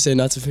piece that he said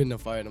not to fit in the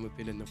fire, and I'm gonna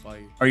put it in the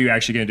fire. Are you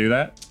actually gonna do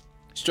that?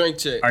 Strength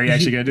check. Are you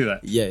actually gonna do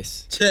that?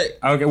 Yes. Check.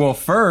 Okay. Well,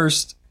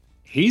 first,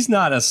 he's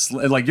not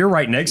like you're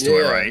right next to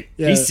it, Yeah. right?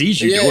 Yeah. He sees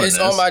you Yeah, doing it's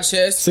this. on my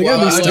chest. So you gotta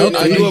while be I'm stealthy.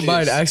 laying I do like it by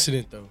an this.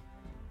 accident though.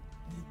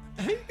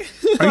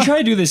 Are you trying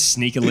to do this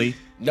sneakily?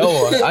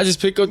 No, I just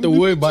pick up the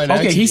wood by an Okay,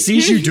 accident. he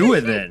sees you do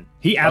it. Then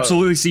he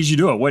absolutely sees you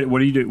do it. What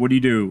do you do? What do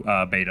you do,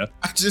 Beta?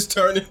 I just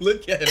turn and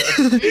look at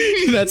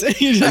him. That's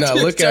it. And I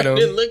look at Turn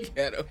him, and look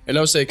at him. and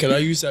I'll say, "Can I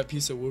use that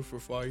piece of wood for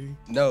fire?"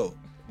 No.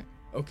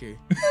 Okay.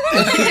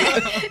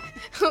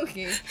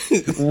 Okay.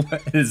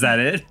 What, is that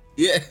it?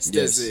 Yes,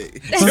 that's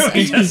it.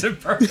 He does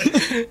it perfect.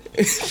 Okay.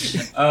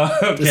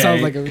 This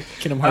sounds like a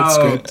Kingdom Hearts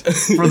script.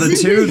 For the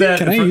two that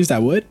Can I use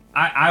that wood?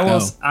 I will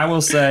No. I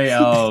will say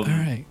All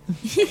right.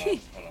 hold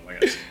on, I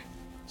gotta-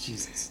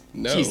 Jesus.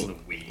 No. Jeez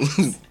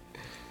Louise.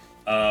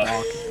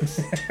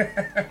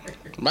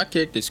 My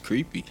character's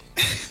creepy.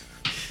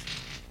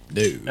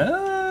 Dude.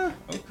 I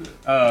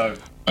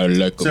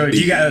like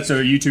So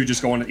you two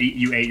just going to eat?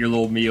 You ate your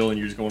little meal and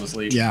you're just going to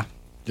sleep. Yeah.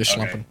 Just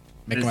Okay. slumping.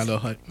 Making my This- little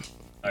hut.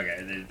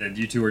 Okay. Then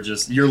you two are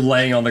you're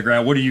laying on the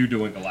ground. What are you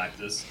doing,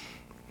 Galactus?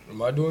 What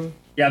am I doing?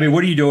 Yeah, I mean,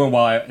 what are you doing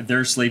while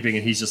they're sleeping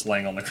and he's just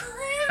laying on the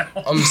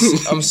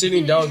ground? I'm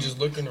sitting down, just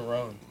looking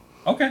around.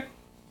 Okay.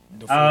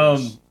 The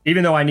forest.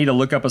 Even though I need to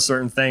look up a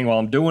certain thing while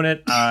I'm doing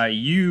it,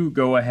 you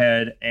go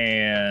ahead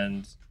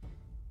and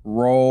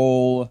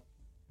roll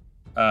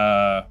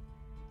a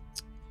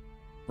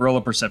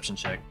perception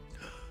check,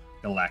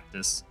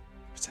 Galactus.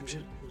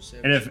 Perception.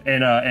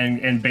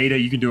 And Beta,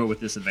 you can do it with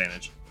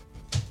disadvantage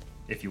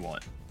if you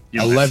want.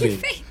 11.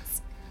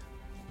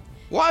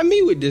 Why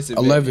me with this?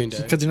 11.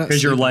 Because you're not.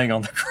 Because you're sleeping. laying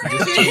on the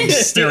ground,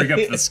 staring up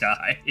at the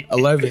sky.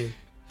 11.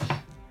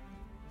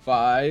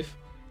 5.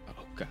 Oh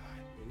God.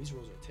 Man, these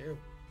rolls are terrible.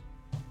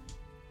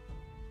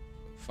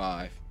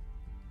 5.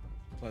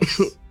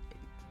 Plus,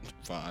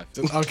 5.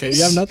 Okay,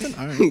 you have nothing?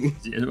 All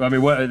right. I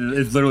mean, what?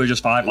 It's literally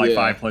just 5, like Yeah.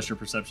 5 plus your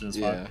perception is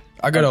 5. Yeah.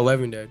 I got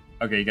 11, Dad.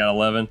 Okay, you got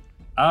 11.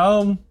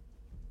 Don't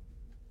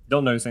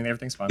notice anything.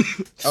 Everything's fine.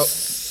 Oh.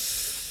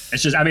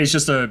 It's just, I mean, it's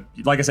just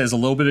like I said, it's a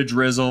little bit of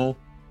drizzle.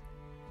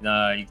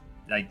 Like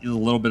a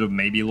little bit of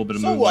maybe a little bit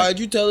of So moonlight. why'd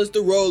you tell us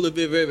to roll if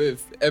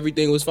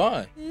everything was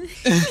fine?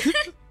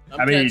 I'm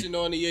I mean, catching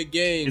on to your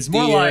game. It's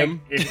more DM. like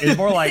it's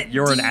more like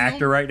you're an DM.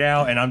 actor right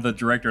now, and I'm the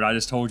director, and I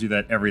just told you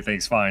that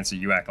everything's fine, so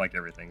you act like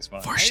everything's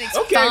fine. Everything's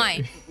Okay.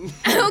 fine.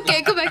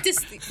 Okay, go back to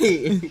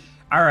sleep.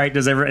 All right,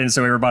 and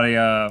so everybody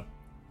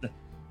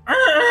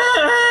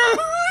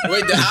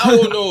Wait, the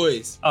owl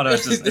noise. oh no,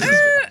 it's just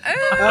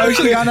I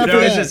actually got no, up for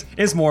it's that. just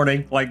it's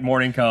morning. Like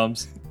morning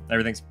comes,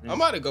 everything's I'm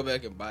about to go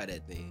back and buy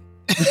that thing.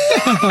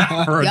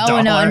 for a Y'all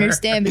will not $1.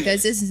 understand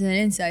because this is an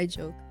inside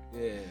joke.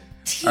 Yeah.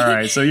 All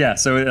right, so yeah,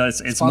 so it's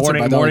Sponsored by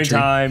morning Dollar morning Tree.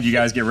 time. You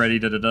guys get ready.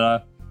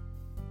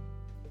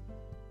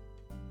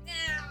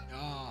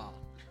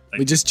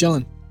 We just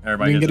chilling.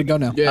 Everybody We can gets get to go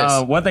now.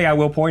 Yes. One thing I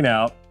will point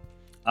out,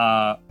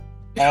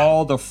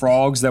 all the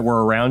frogs that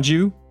were around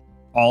you,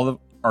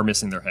 are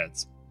missing their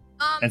heads,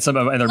 and they're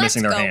let's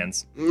missing their go.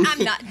 hands.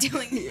 I'm not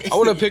doing this. I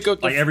want to pick up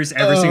the Like every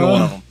single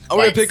one of them. I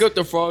want to That's- pick up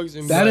the frogs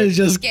and That be like- is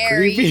just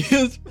Scary. creepy.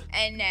 as-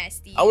 And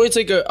nasty. I want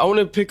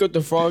to pick up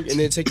the frog and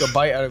then take a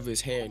bite out of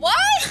his hand. What?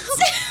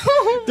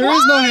 There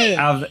is no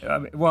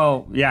head.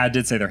 Well, yeah, I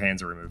did say their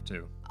hands are removed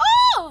too.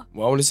 Oh!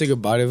 Well, I want to take a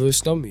bite of his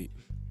stomach.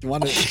 You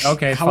want to?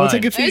 Okay, How about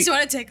fine. take a I feet? just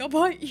want to take a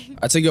bite.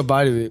 I take a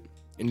bite of it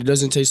and it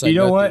doesn't taste like You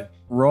know nothing. what?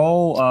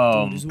 Roll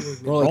Roll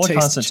roll a a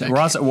taste check.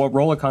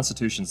 roll a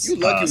Constitution's. You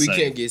lucky we save.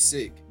 can't get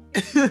sick.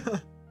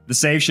 The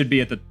save should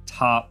be at the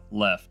top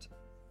left.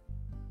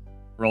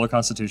 Roll a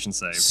Constitution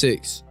save.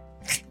 6.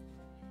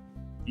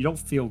 You don't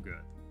feel good.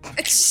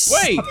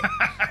 Wait.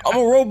 I'm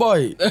a robot.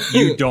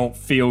 You don't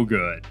feel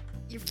good.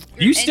 Your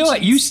You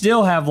engines.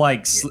 still have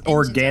like Your engines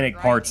organic are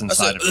right. parts I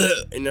inside said, of it.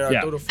 "Ugh," and then I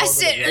Yeah. throw the I frog.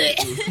 said,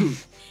 in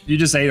the You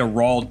just ate a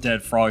raw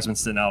dead frog that's been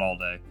sitting out all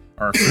day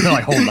or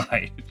like whole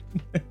night.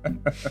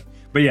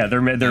 But yeah,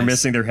 they're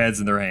missing their heads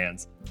and their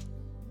hands.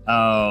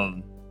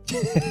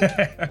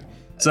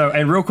 So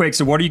and real quick,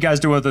 so what are you guys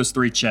doing with those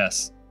 3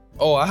 chests?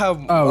 Oh, I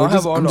have. Oh, I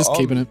have on I'm the just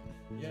keeping it.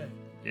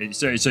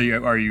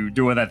 Are you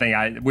doing that thing?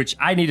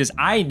 I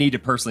need to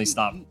personally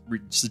stop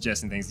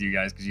suggesting things to you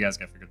guys because you guys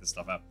gotta figure this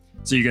stuff out.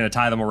 So you're gonna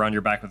tie them around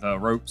your back with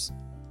ropes?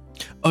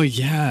 Oh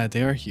yeah,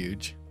 they are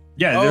huge.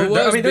 Yeah, Oh, it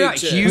was they're big not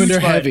chest. huge. I mean,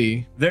 they're but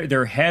heavy.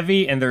 They're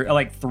heavy and they're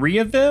like 3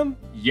 of them.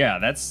 Yeah,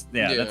 that's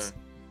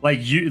like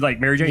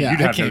Mary Jane. Yeah,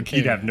 you'd I have can't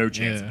you'd carry have no it.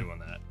 chance Yeah. of doing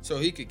that. So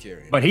he could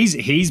carry it. But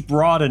he's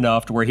broad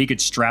enough to where he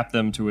could strap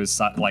them to his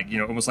side, like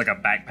almost like a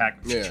backpack.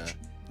 Yeah.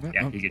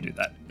 Yeah, he could do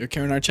that. You're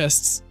carrying our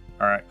chests.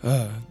 All right,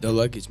 The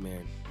luggage,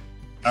 man.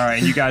 all right.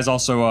 And you guys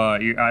also,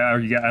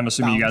 I'm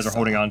assuming you guys are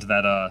holding on to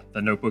that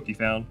the notebook you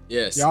found,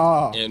 Yes.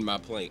 Yeah. And my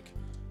plank.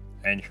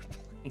 and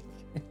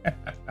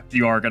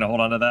you are gonna hold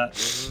on to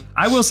that.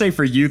 I will say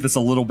for you, that's a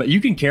little bit.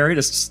 You can carry it.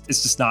 It's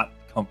just not.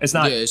 It's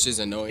not. Yeah, it's just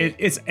annoying.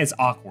 It's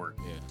awkward.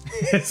 Yeah.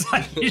 It's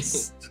like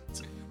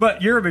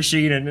but you're a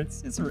machine, and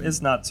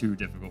it's not too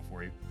difficult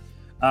for you.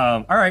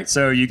 All right,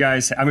 so you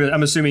guys,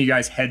 I'm assuming you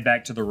guys head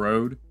back to the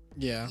road.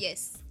 Yeah.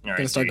 Yes. All right,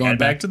 Gonna so start you going head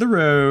back back. to the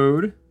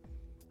road,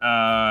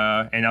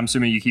 and I'm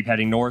assuming you keep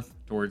heading north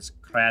towards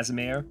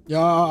Krasimir.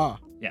 Yeah.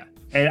 Yeah,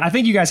 and I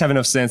think you guys have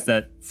enough sense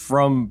that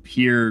from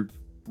here,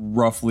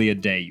 roughly a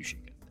day, you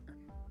should get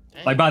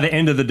there. Like by the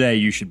end of the day,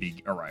 you should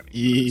be arriving.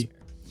 Yeah.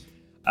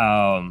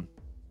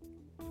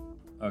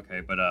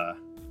 Okay, but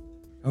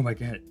oh my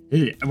god,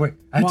 wait,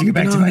 I have to get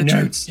back to my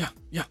notes. Yeah.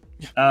 Yeah.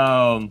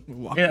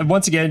 Yeah,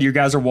 once again, you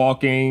guys are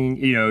walking.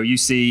 You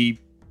see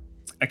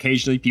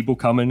occasionally people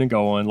coming and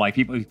going, like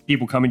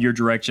people coming your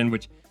direction,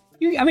 which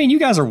you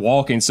guys are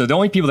walking, so the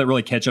only people that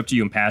really catch up to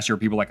you and pass you are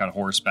people like on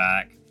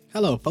horseback.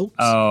 Hello, folks.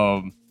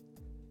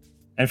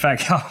 In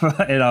fact,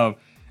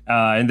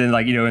 and then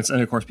like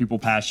and of course people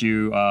pass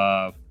you.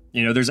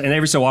 There's and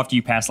every so often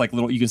you pass like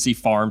you can see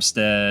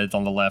farmsteads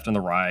on the left and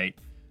the right.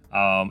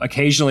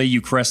 Occasionally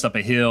you crest up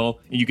a hill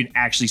and you can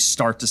actually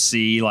start to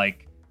see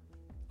like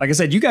I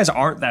said, you guys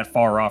aren't that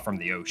far off from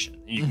the ocean.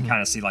 You can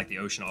kind of see like the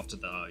ocean off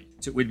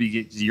would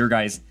be your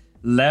guys'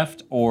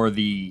 left or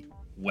the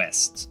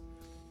west.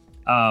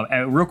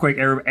 And real quick,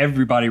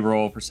 everybody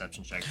roll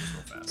perception check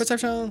real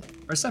fast.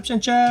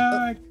 Perception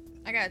check.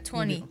 I got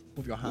 20.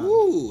 Move your hand.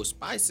 Ooh,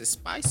 spicy.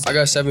 I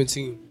got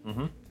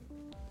 17.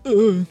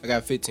 I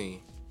got 15.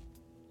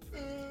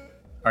 All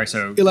right,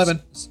 so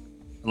 11.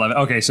 11.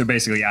 Okay, so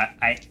basically,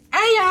 I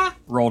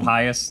rolled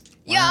highest.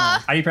 Yeah.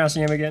 How do you pronounce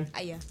your name again?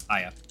 Aya.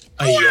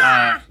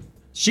 Aya.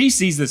 She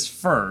sees this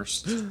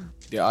first.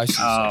 Yeah, I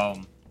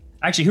see.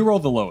 Actually, who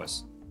rolled the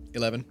lowest?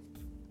 11.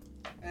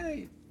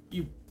 Hey,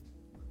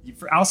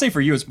 I'll say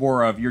for you, it's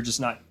more of you're just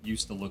not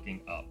used to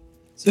looking up.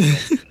 So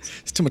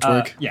It's too much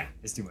work. Yeah,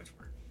 it's too much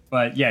work.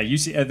 But yeah, you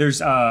see,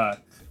 there's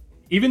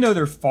even though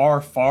they're far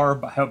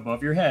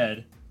above your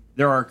head,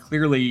 there are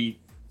clearly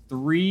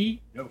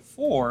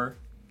 4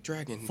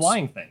 Dragons.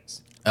 flying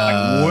things,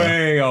 like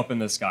way up in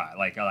the sky,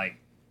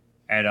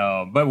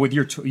 but with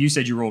your you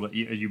said you rolled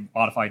you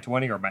modified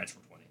 20 or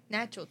natural 20?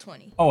 Natural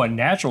 20. Oh, a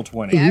natural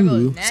 20. Yeah, I rolled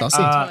Ooh, natural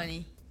saucy.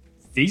 20.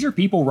 These are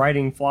people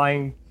riding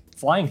flying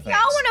things. Y'all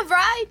want to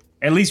ride?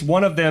 At least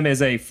one of them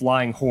is a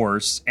flying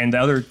horse, and the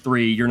other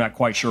 3 you're not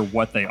quite sure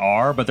what they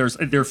are, but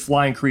they're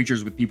flying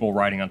creatures with people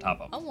riding on top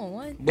of I them. want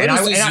one. What And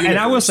is this I will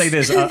universe? say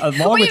this,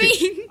 What do you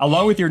mean?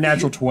 along with your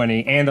natural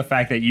 20 and the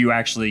fact that you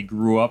actually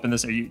grew up in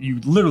this, you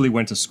literally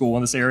went to school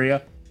in this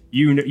area.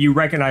 You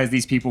recognize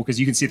these people because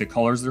you can see the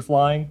colors they're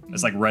flying.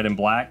 It's like red and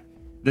black.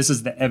 This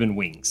is the Ebon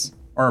Wings,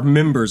 or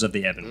members of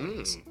the Ebon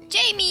Wings.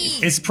 Jamie!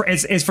 It's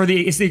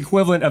the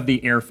equivalent of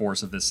the Air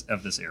Force of this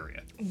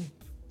area,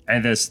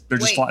 and they're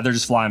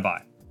just flying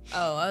by.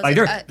 Oh, I was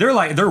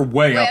Like they're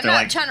way wait, up I'm there. not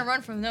Like trying to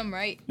run from them,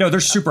 right? no, they're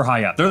super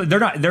high up. They're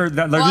not. They're I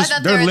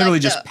thought they were literally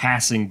like just the-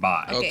 passing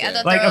by. Okay, I Okay.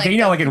 thought Like they were okay, you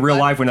know, like in real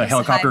life when a the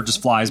helicopter high-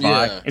 just flies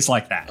by, Yeah. it's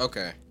like that.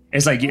 Okay.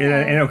 It's like,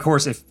 and of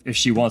course, if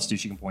she wants to,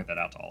 she can point that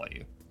out to all of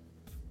you.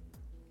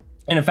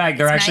 And in fact,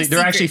 they're It's my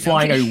actually secret,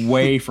 flying okay.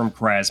 away from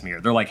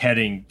Krasmir. They're like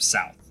heading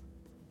south.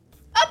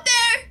 Up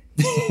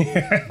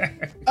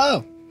there!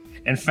 Oh.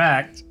 In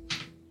fact,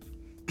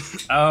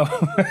 hold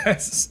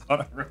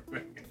on real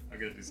quick. I'm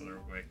gonna do something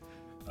real quick.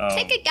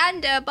 Take a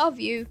gander above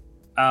you.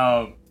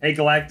 Hey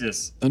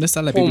Galactus, ¿Dónde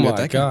está la Oh my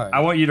biblioteca? god. I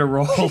want you to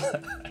roll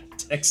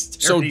dexterity.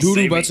 So Doodoo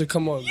saving. about to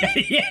come on.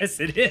 Yes,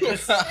 it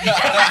is.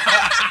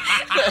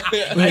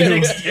 Wait,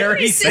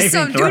 Dexterity This is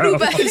some saving throw.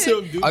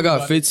 doodoo bag. I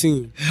got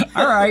 15.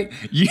 All right,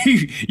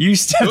 you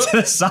step to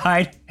the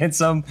side and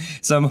some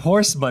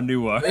horse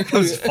manure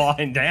comes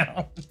falling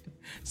down.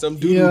 Some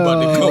dude about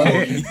to go.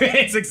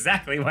 It's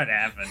exactly what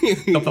happened.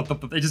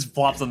 It just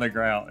flops on the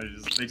ground.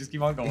 They just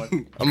keep on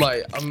going.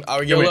 I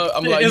yell up.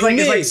 I'm like, it's you like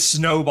miss.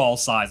 snowball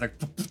size. Like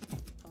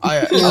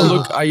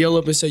I yell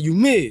up and say, you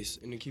miss.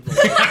 And they keep on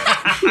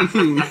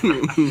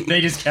going.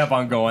 they just kept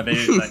on going.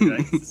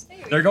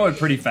 They're going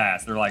pretty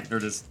fast. They're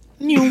just.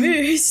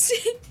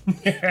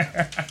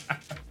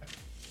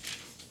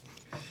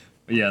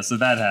 But yeah, so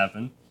that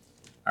happened.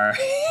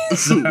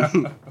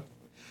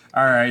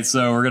 All right,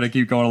 so we're gonna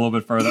keep going a little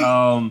bit further.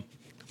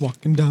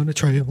 Walking down a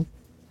trail.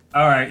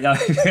 All right,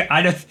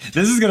 I know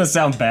this is gonna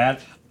sound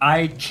bad.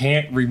 I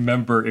can't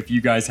remember if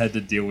you guys had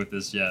to deal with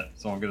this yet,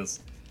 so I'm gonna.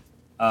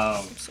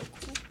 I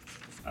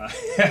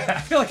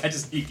feel like I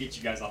just need to get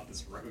you guys off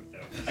this road, though.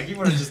 I keep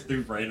wanting to just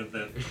do random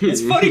things.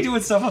 It's funny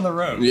doing stuff on the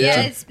road.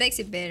 Yeah, it makes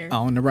it better.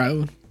 On the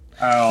road.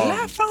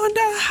 Life on the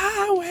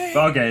highway.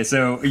 Okay,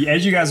 so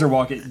as you guys are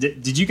walking,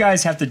 did you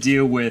guys have to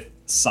deal with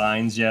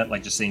signs yet?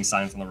 Like just seeing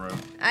signs on the road?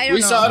 I don't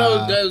We know.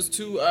 saw those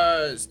 2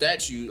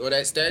 statues, or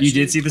that statue. You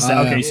did see the sign?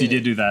 Okay, yeah. so you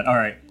did do that. All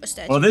right. A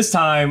statue. Well, this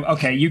time,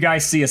 okay, you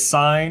guys see a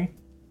sign.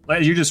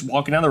 Like, you're just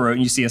walking down the road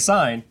and you see a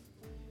sign.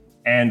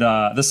 And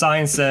the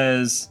sign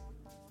says,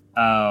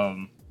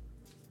 like,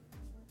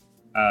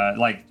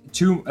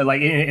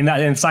 and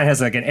the sign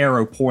has like an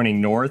arrow pointing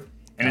north.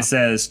 And it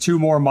says 2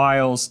 more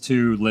miles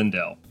to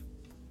Lindell.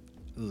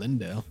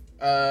 Lindell.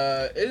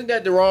 Isn't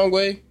that the wrong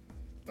way?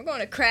 We're going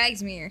to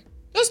Cragsmere.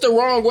 That's the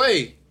wrong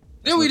way.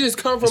 Didn't we just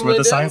come That's from what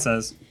the Lindell? sign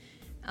says.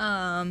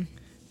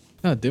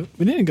 Oh, dude.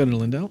 We didn't go to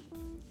Lindell.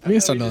 We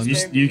didn't start we on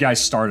just- You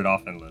guys started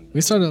off in Lindell.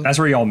 We started. That's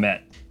where y'all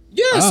met.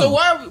 Yeah, so Oh.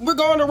 why we're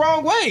going the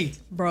wrong way?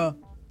 Bruh.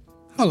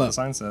 Hold The up.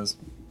 sign says.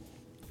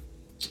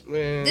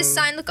 Man. This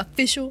sign look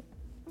official.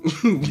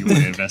 You want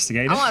to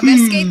investigate I it? want to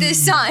investigate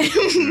this sign.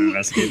 You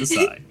investigate the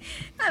sign.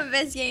 I'm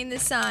investigating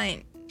this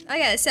sign. I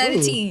got a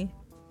 17.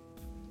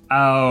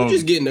 Oh, You're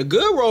just getting a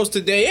good roast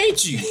today,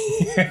 ain't you?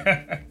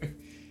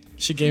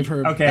 She gave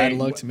her okay. bad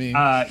luck to me.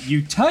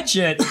 You touch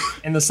it,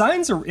 and the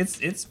signs are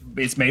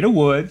it's made of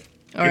wood.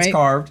 All It's right.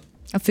 carved.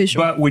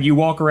 Official. But when you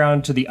walk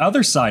around to the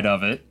other side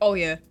of it, Oh,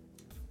 yeah.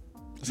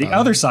 the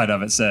other side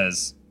of it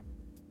says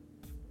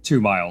 2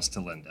 miles to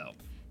Lindell.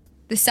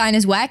 The sign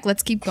is whack.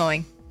 Let's keep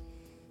going.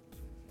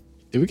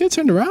 Did we get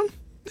turned around?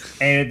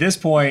 And at this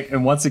point,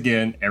 and once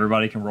again,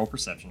 everybody can roll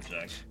perception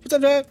check. What's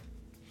up, Dad?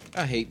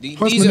 I hate these.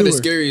 Horse These are the manure.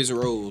 scariest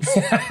rolls.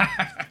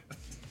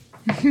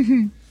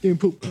 Getting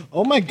poop.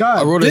 Oh my god.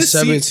 I rolled a This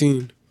seat-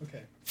 17.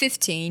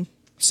 15.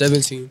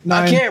 17. I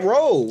 9. can't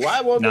roll. Why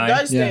won't the 9?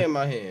 dice stay Yeah. in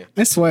my hand?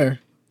 I swear.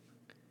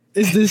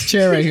 It's this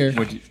chair right here.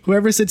 Would you-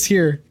 Whoever sits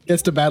here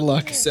gets the bad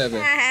luck. 7.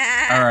 All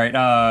right.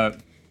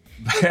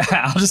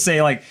 I'll just say,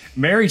 like,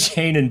 Mary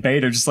Jane and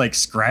Beta are just, like,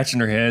 scratching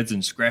their heads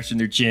and scratching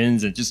their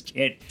chins and just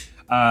can't.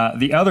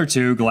 The other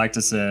two,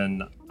 Galactus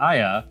and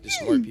Aya, The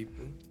smart people.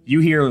 you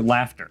hear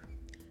laughter.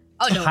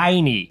 Oh no.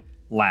 Tiny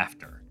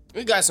laughter.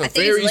 We got some I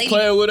think it's fairies lady.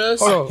 playing with us.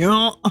 Hold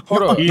on.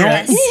 Hold on.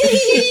 Yes.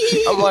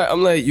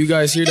 I'm like, you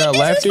guys hear that This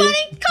laughter? is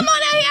funny. Come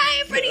on, I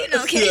ain't pretty.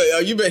 No, okay. Yeah,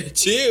 you better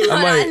chill.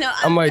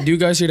 I'm like, do you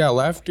guys hear that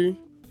laughter?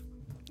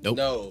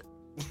 No.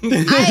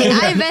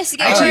 I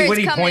investigate Actually, where when it's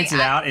he coming. points it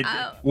out,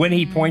 when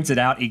he points it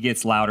out, it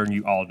gets louder, and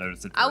you all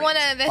notice it. I want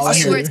to Oh, investigate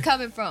sure. where it's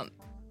coming from.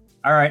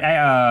 All right.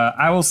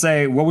 I will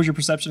say, what was your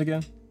perception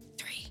again?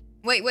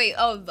 Wait.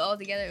 Oh, all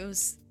together it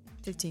was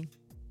 15.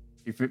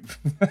 If it-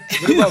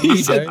 What about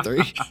me, Dad? 3.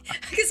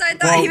 Because I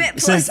thought well, he meant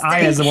plus since I,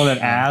 3. as the one that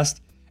asked,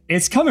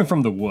 it's coming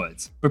from the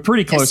woods, but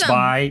pretty There's close some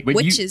by. But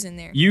witches in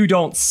there. You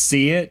don't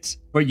see it,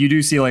 but you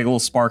do see like little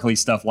sparkly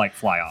stuff like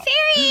fly off.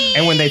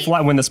 And when they fly,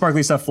 when the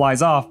sparkly stuff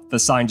flies off, the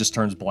sign just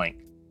turns blank.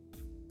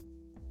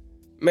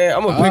 Man,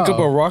 I'm gonna pick up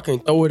Oh. a rock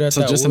and throw it at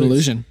So that just an woods.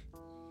 illusion.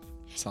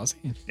 Saucy.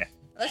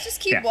 Let's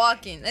just keep Yeah.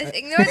 walking. Let's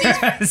ignore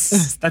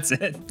these. That's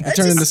it. I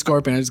turn into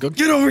Scorpion. I just go,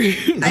 get over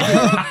here.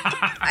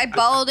 I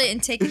balled it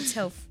and take its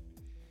health.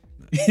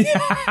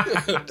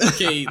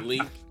 Okay,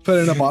 Link. Put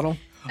it in a bottle.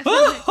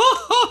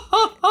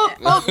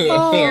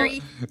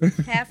 Fairy.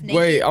 Half naked.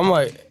 Wait, I'm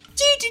like,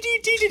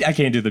 I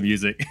can't do the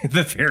music,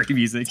 the fairy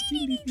music.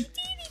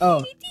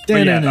 Oh.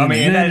 But yeah, I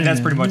mean, that's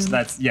pretty much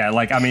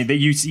like I mean,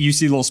 you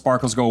see little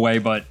sparkles go away,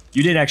 but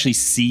you didn't actually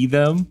see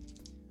them.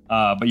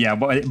 But yeah,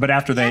 but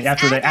after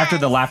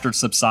the laughter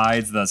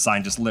subsides, the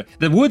sign just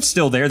the wood's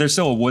still there. There's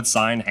still a wood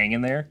sign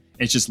hanging there.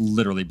 It's just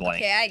literally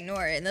blank. Okay, I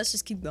ignore it. Let's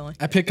just keep going.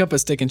 I pick up a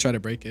stick and try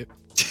to break it.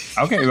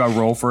 Okay, well,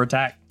 roll for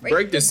attack.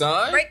 Break the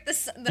sign? Break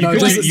the. No, You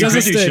just- could just do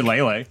a stick.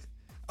 shillelagh.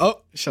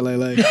 Oh,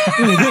 Shalele. You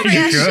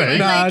could. Shillelagh.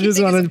 Nah, I You just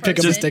think wanted it's to pick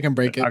up a person? stick and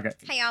break it. Okay,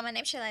 Hey, y'all, my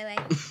name's Shillelagh.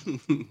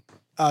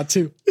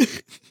 2.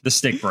 the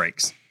stick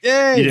breaks.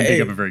 Yay. You didn't Hey.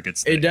 pick up a very good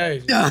hey, stick.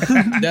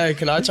 Dad, Dad,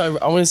 can I try?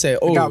 I want to say,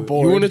 oh, got you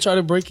bored. want to try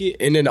to break it,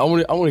 and then I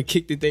want to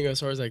kick the thing as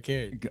hard as I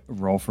can.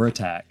 Roll for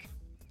attack.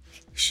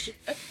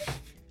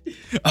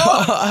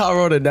 I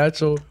rolled a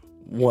natural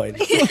 1.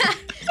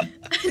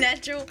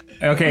 Natural.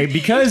 Okay,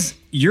 because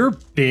you're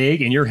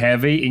big and you're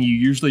heavy and you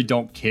usually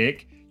don't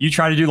kick, you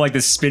try to do like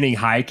this spinning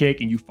high kick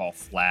and you fall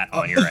flat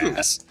on your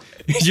ass.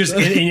 Just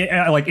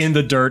like in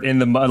the dirt, in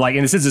the mud. Like,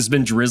 and since it's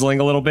been drizzling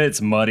a little bit,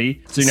 it's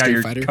muddy. So now Street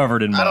you're Fighter.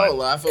 covered in I don't mud.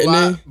 laugh a And lot,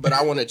 then- but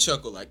I want to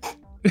chuckle like.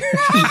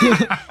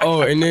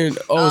 Oh, and then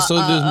so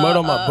there's mud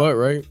on my butt,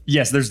 right?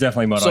 Yes, there's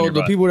definitely mud on So your the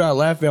butt. people that are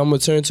laughing, I'm gonna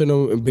turn to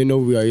them and bend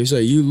over. You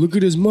say, "You look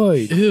at this mud."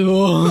 Yeah,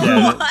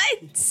 What?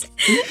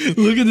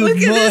 Look at this Look at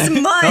this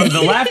mud.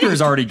 the laughter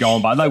is already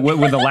gone by. Like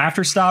when the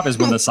laughter stopped is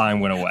when the sign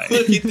went away.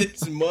 Look at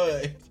this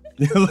mud.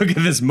 Look at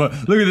this mud.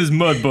 Look at this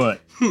mud butt.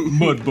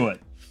 Mud butt.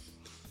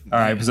 All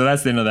right, so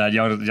that's the end of that.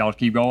 Y'all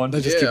keep going.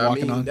 Let's just keep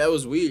walking on. That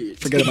was weird.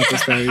 Forget about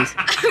those fairies.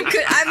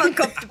 I'm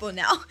uncomfortable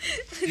now.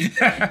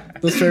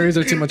 Those fairies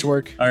are too much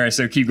work. All right,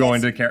 so keep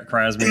going to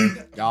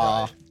Krasmir. Yeah.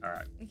 All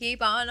right.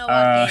 Keep on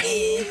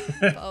walking.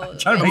 Oh, Trying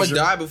to I'm make gonna sure-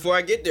 die before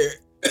I get there.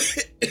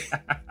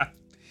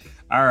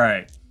 All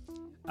right.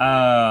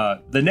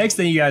 The next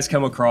thing you guys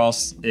come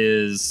across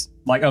is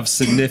like of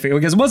significant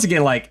because once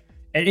again, like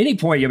at any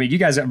point, I mean, you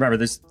guys remember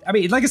this. I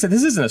mean, like I said,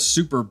 this isn't a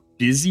super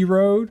busy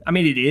road. I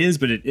mean, it is,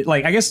 but it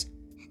like I guess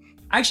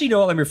actually, you know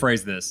what? Let me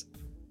rephrase this.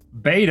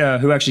 Beta,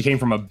 who actually came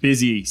from a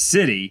busy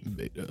city,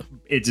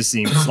 it just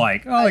seems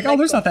like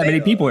there's not that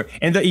many people here.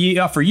 And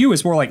for you,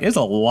 it's more like there's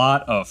a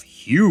lot of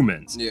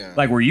humans. Yeah.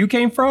 Like where you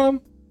came from,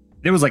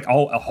 there was like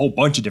a whole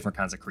bunch of different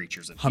kinds of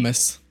creatures. And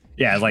Hummus.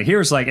 yeah, like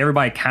here's like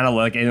everybody kind of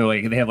like,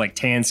 they have like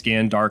tan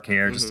skin, dark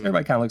hair, just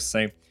everybody kind of looks the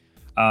same.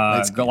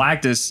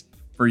 Galactus,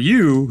 for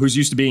you, who's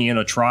used to being in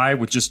a tribe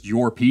with just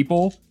your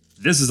people,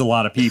 this is a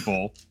lot of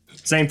people.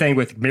 Same thing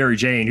with Mary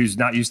Jane, who's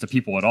not used to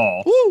people at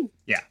all. Woo!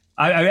 Yeah.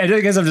 I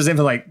guess I'm just saying,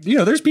 like,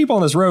 there's people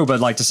on this road, but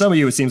like to some of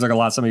you, it seems like a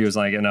lot. Some of you is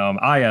like,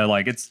 Aya,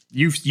 like it's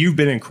you've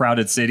been in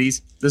crowded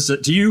cities. This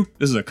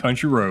is a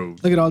country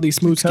road. Look at all these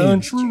smooth skins.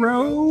 Country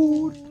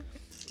road.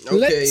 Okay.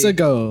 Let's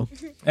go.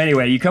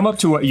 Anyway, you come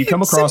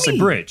across a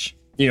bridge.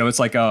 It's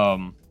like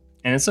and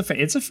it's a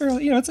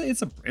fairly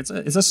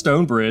it's a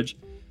stone bridge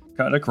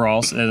cut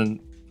across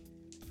and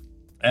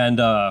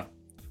right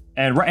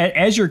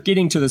as you're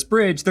getting to this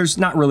bridge, there's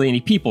not really any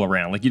people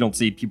around. Like you don't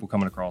see people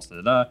coming across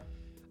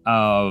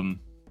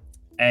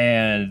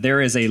and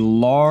there is a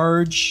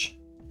large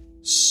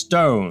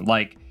stone.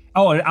 Like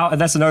and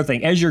that's another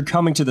thing. As you're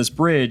coming to this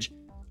bridge,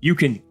 you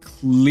can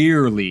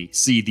clearly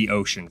see the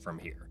ocean from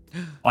here.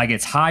 Like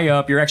it's high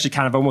up. You're actually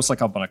kind of almost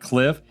like up on a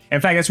cliff.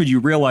 In fact, that's what you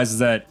realize is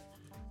that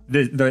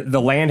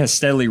the land has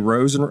steadily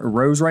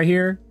rose right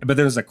here, but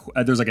there's like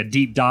a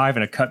deep dive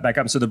and a cut back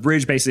up. So the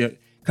bridge basically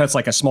cuts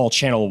like a small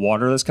channel of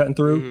water that's cutting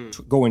through,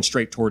 going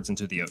straight towards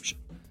into the ocean.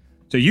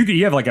 So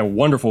you have like a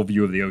wonderful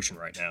view of the ocean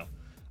right now.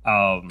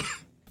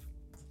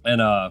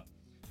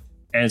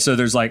 And so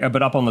there's like,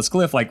 but up on this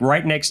cliff, like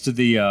right next to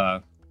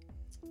the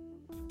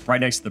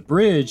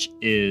bridge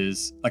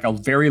is like a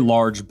very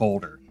large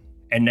boulder.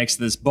 And next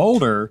to this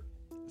boulder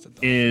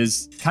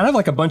is kind of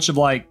like a bunch of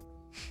like,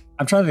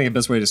 I'm trying to think of the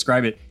best way to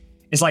describe it.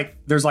 It's like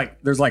there's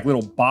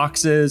little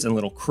boxes and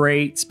little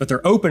crates, but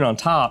they're open on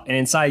top, and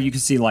inside you can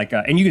see like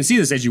and you can see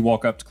this as you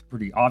walk up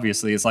pretty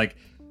obviously. It's like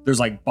there's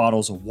like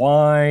bottles of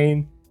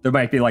wine. There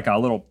might be like a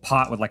little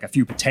pot with like a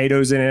few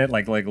potatoes in it,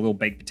 like little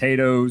baked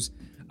potatoes.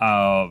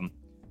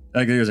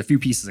 Like there's a few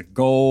pieces of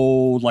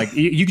gold. Like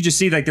you could just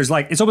see like there's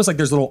like it's almost like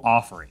there's little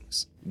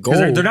offerings. Gold.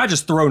 They're not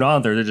just thrown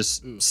on there. They're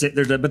just sit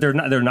there, but they're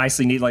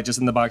nicely neat, like just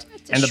in the box.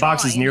 And the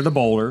box is near the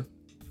boulder.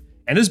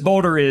 And this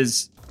boulder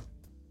is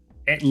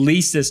at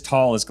least as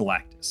tall as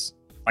Galactus.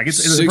 Like it's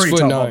a pretty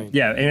tall boulder.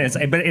 Yeah,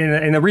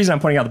 and the reason I'm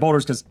pointing out the boulder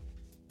is because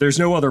there's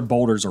no other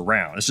boulders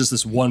around. It's just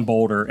this one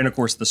boulder, and of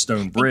course the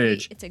stone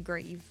bridge. It's a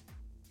grave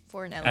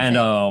for an elephant.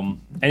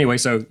 And anyway,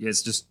 so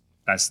it's just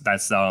that's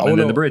and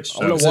then the bridge.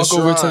 So. I want to walk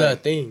over to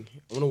that thing.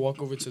 I want to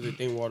walk over to the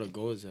thing where the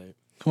gold is at.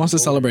 Who wants to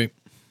celebrate?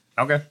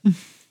 Okay.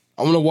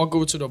 I want to walk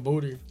over to the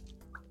boulder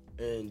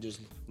and just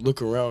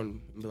look around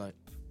and be like,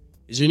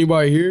 "Is there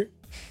anybody here?"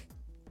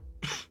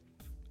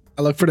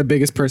 I look for the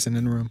biggest person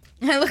in the room.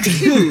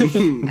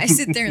 I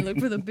sit there and look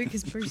for the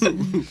biggest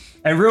person.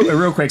 And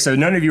real quick, so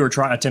none of you are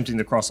attempting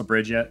to cross the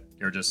bridge yet?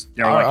 You're just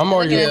like, I'm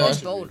already at at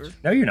this boulder.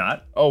 No, you're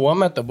not. Oh, well,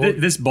 I'm at the boulder.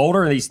 This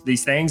boulder and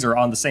these things are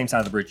on the same side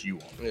of the bridge you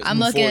are. I'm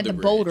looking at the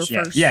boulder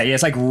Yeah, first. yeah,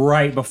 it's like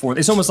right before.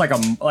 It's almost like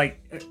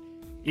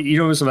you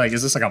know, it's like,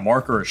 is this like a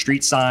marker or a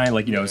street sign?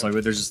 Like, you know, it's like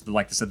there's just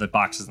like I said, the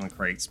boxes and the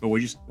crates.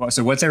 But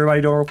so what's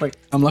everybody doing real quick?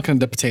 I'm looking at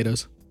the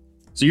potatoes.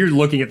 So you're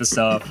looking at the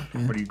stuff.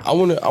 What do you? I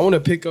want to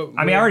pick up.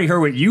 I mean, I already heard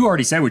what you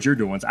already said. What you're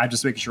doing. So I'm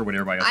just making sure what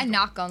everybody else. I is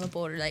knock on the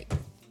boulder like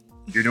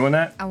You're doing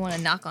that? I want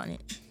to knock on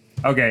it.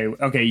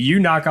 Okay. You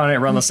knock on it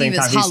around the same See if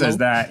time it's he hollow. says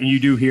that, and you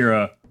do hear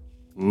a,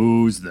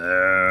 "Who's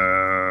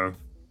there?"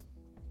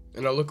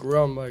 And I look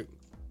around like,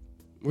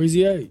 "Where's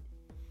he at?"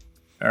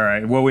 All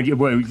right. Well,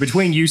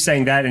 between you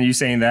saying that and you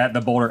saying that,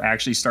 the boulder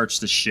actually starts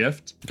to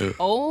shift.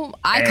 Oh,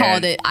 I And-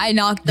 called it. I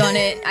knocked on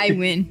it. I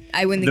win.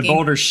 I win the The game.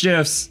 boulder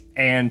shifts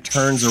and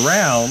turns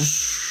around,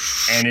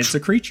 and it's a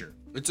creature.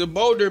 It's a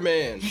boulder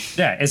man.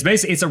 Yeah, it's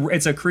basically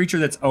it's a creature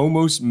that's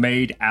almost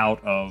made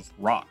out of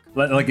rock.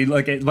 But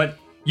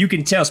you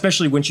can tell,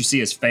 especially once you see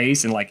his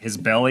face and like his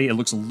belly, it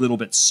looks a little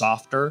bit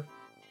softer.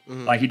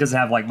 Like he doesn't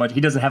have like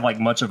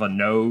much of a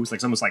nose. Like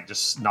it's almost like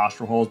just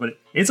nostril holes. But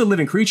it's a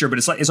living creature. But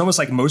it's almost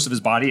like most of his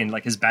body and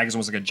like his back is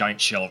almost like a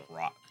giant shell of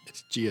rock.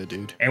 It's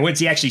Geodude. And once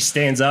he actually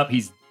stands up,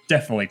 he's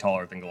definitely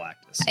taller than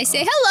Galactus. I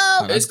say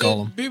hello. That's It's the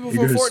Gollum. people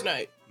from goes-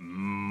 Fortnite.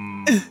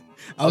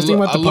 I was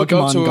thinking about the look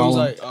up Pokemon to him,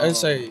 Gollum. I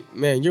say,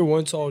 "Man, you're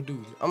one tall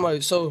dude." I'm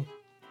like, "So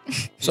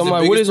He's I'm the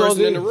like, what biggest is all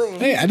person in this?" the room.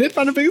 Hey, I did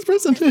find the biggest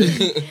person.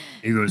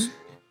 He goes,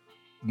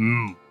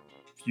 you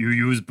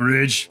use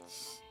bridge,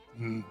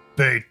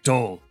 pay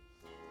toll.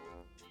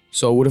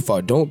 So what if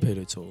I don't pay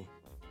the toll?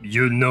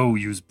 You know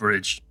use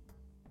bridge.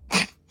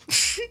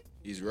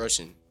 He's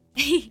Russian.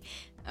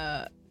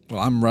 well,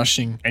 I'm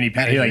rushing. And he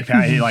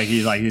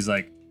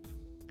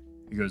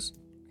goes,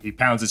 he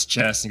pounds his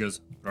chest and he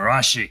goes,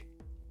 Rashi,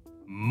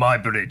 my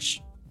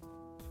bridge.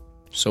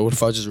 So what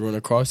if I just run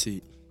across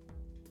it?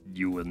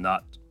 You will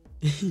not.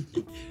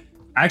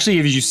 Actually,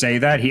 if you say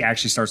that, he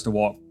actually starts to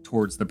walk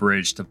towards the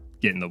bridge to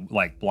get in the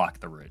block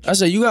the bridge. I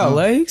said, "You got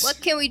legs?" What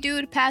can we do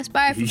to pass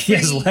by for He free?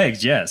 has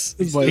legs, yes.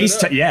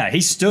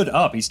 He stood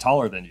up. He's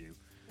taller than you.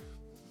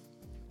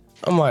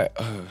 I'm like,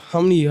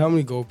 how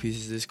many gold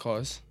pieces this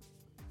cost?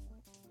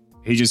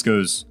 He just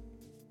goes,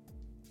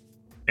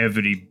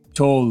 every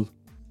toll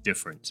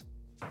different.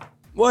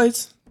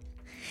 What?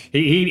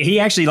 He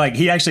actually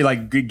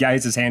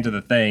guides his hand to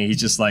the thing. He's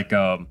just like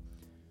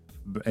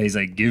he's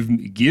like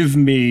give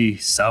me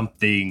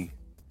something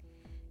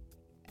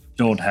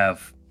don't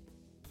have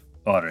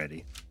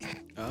already.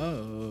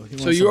 Oh.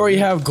 So you already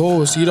have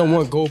gold, so you don't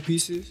want gold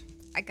pieces?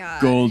 I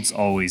got Gold's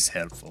always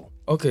helpful.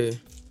 Okay.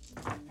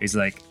 He's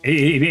like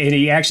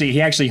he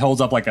actually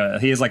holds up like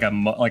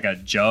a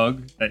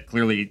jug that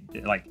clearly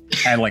like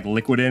had like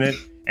liquid in it,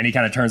 and he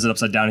kind of turns it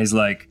upside down. He's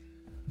like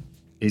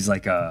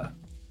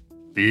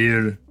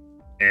beer,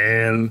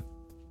 ale,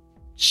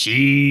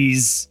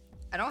 cheese.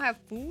 I don't have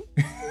food.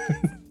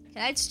 Can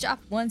I just drop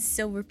one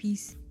silver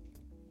piece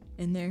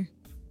in there?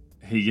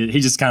 He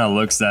just kind of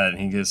looks at it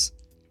and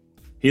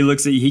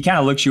he kind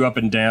of looks you up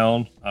and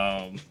down.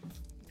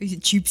 He's a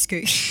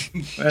cheapskate.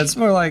 It's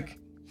more like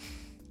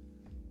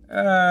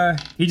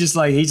he just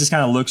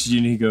kind of looks at you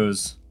and he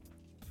goes,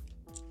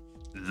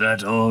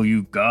 "That all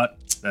you got?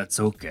 That's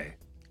okay."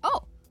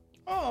 Oh,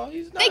 Oh,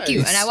 he's nice. Thank you.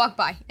 And I walk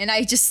by, and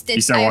I just stand.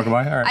 You start walking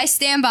by? All right. I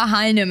stand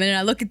behind him, and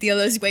I look at the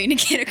others waiting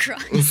to get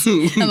across.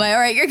 I'm like, all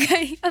right, you're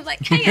good. I'm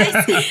like, hey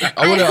guys,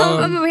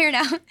 I'm over here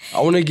now.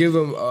 I want to give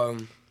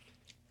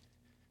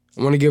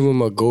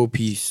him a gold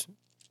piece.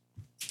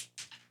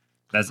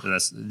 That's.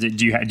 Do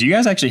you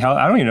guys actually?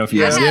 I don't even know if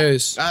you guys.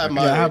 Yes. I have,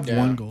 Yeah, I have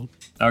 1 gold.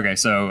 Okay,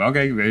 so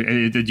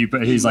did you?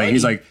 He's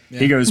like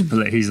he goes.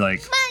 He's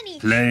like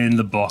play in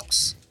the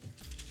box.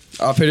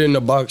 I'll put it in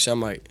the box. I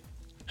might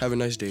have a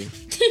nice day.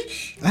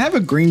 I have a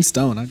green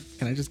stone.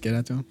 Can I just get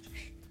that to him?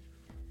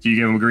 Do you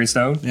give him a green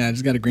stone? Yeah, I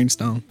just got a green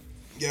stone.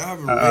 Yeah, I have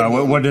a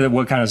red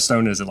what kind of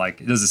stone is it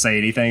like? Does it say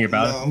anything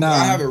about it? No,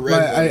 I have a red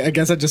but one. I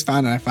guess I just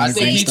found it. I I found a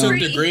think green he stone.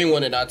 took the green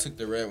one and I took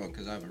the red one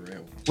because I have a red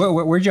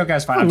one. Where'd you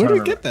guys find? Oh, I'm where trying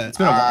did to you get remember. that? It's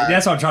been a while.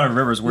 That's what I'm trying to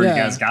remember is where Yeah.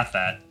 you guys got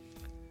that.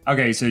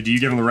 Okay, so do you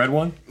give him the red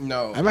one?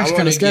 No, I'm actually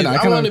kinda scared. I I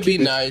kinda want to be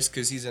keep it. nice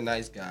because he's a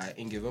nice guy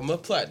and give him a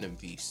platinum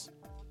piece.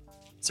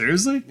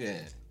 Seriously? Yeah.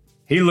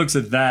 He looks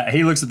at that.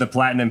 He looks at the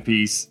platinum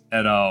piece,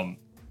 and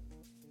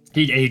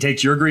he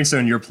takes your green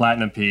stone, your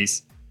platinum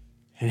piece,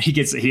 and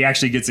he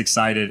actually gets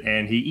excited,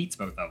 and he eats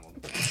both of them.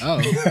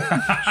 Oh,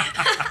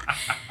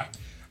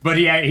 But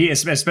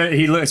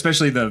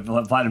especially the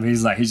platinum.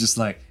 He's just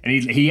like, and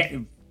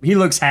he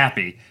looks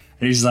happy,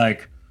 and he's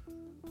like,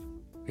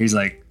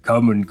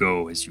 come and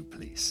go as you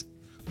please.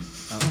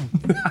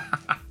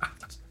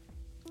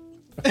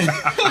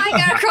 I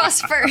got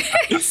across first,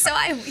 so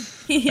I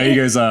win. And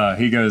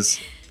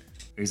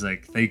he's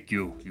like, thank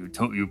you.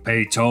 You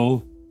pay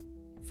toll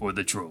for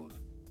the troll.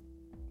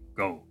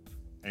 Go.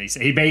 And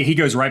he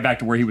goes right back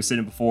to where he was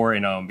sitting before,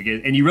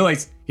 and you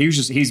realize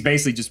he's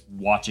basically just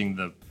watching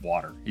the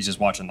water. He's just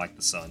watching like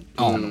the sun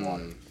in the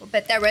water. I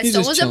bet that red He's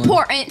stone just was chilling.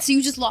 important, so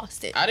you just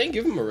lost it. I didn't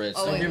give him a red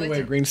stone. wait, give wait. away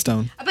a green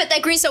stone. I bet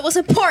that green stone was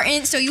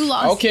important, so you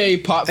lost. Okay,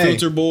 pop Hey.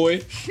 filter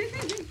boy.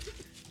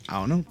 I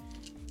don't know.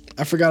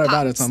 I forgot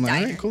about it, so I'm like, all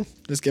Steiner. right, cool.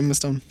 Just give him a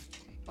stone.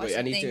 Watch Wait, I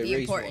the need thing to be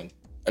erase important. one.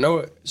 I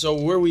know. So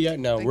where we at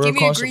now? We're Give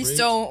me a across the green bridge?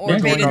 stone or Yeah,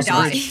 go Beta across the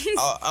die. bridge.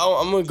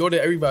 I'm gonna go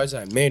to everybody's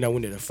like, man, I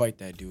wanted to fight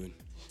that dude.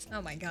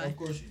 Oh my god.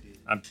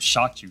 I'm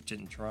shocked you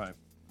didn't try.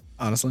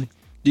 Honestly,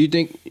 Do you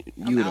think you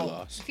I'm would have out.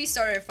 lost? If he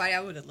started a fight, I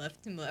would have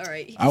left him. All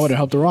right. I would have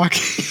helped the rock.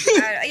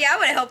 Yeah, I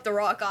would have helped the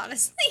Rock,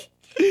 honestly.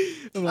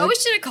 I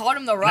wish should have called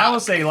him the Rock. And I will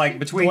say, like,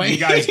 between you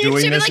guys You doing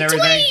should be this and like,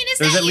 everything, "Dwayne, is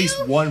there's that at least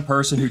you?" one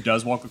person who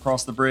does walk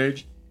across the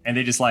bridge, and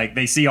they just like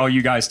they see all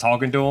you guys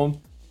talking to him,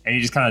 and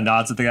he just kind of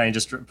nods at the guy and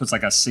just puts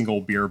like a single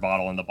beer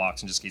bottle in the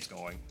box and just keeps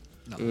going.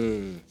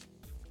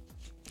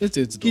 This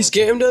dude's He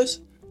adorable. scammed us.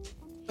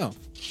 Oh,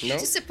 No.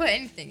 Just to put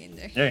anything in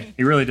there. Yeah,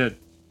 he really did.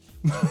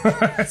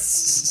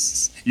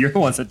 You're the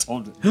ones that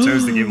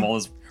chose to give him all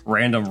this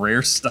random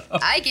rare stuff.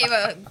 I gave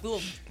a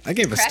little I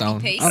gave a crappy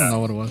stone. paste. I don't know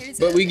what it was. Here's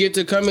But a- we get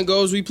to come and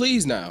go as we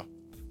please now.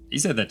 He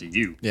said that to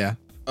you. Yeah.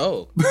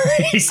 Oh,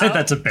 He said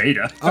that to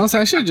Beta. Honestly,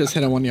 I should have just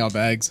hit on one of y'all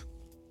bags.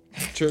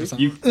 true.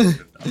 You.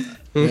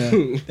 Yeah.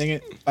 Dang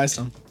it. Buy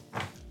stone.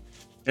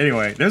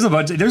 Anyway,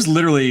 there's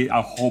literally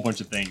a whole bunch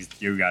of things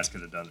you guys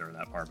could have done during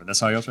that part, but that's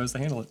how y'all chose to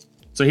handle it.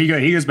 So he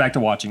goes back to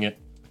watching it.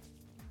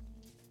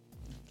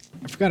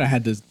 I forgot I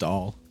had this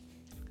doll.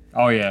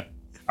 Oh yeah.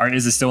 All right,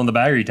 is it still in the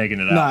bag or are you taking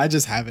it out? No, I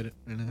just have it.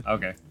 Right now.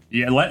 Okay.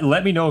 Yeah,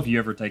 let me know if you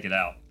ever take it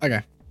out.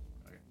 Okay.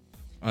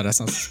 Oh, that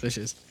sounds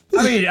suspicious.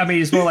 I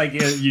mean, it's more like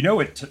you know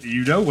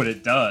what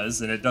it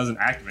does, and it doesn't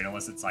activate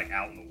unless it's like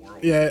out in the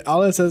world. Yeah,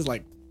 all it says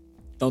like,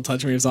 "Don't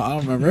touch me" or something. I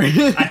don't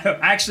remember. I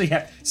actually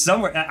have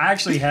somewhere.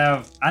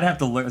 I'd have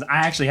to look. I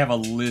actually have a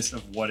list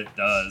of what it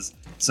does,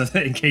 so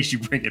that in case you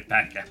bring it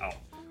back out,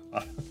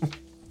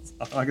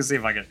 I can see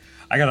if I can.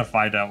 I gotta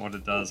find out what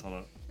it does. Hold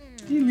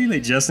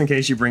on. Just in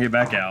case you bring it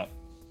back out.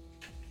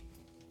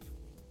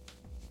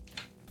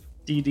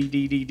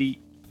 D.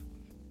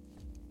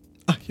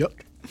 Yup.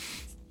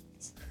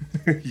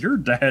 Your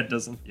dad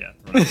doesn't. Yeah.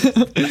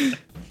 Right.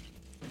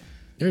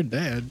 Your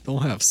dad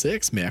don't have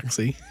sex,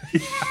 Maxie.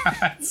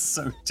 That's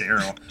so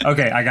terrible.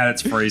 Okay, I got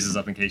its phrases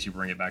up in case you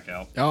bring it back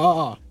out. Oh.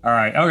 All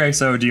right. Okay.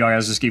 So do you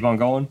guys just keep on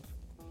going?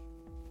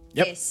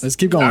 Yep. Yes. Let's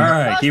keep going. All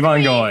right. Keep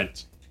on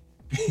Cross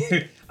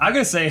going. I'm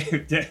gonna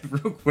say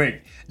real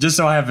quick, just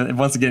so I have it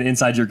once again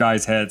inside your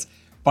guys' heads.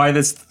 By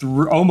this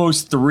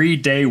almost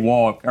 3-day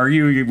walk, are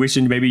you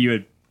wishing maybe you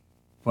had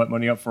put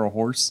money up for a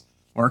horse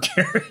or a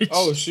carriage?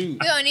 Oh shoot.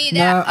 We don't need Nah,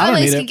 that. I Our don't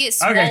legs need can it. get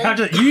swole.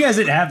 Okay. You guys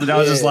didn't have to. I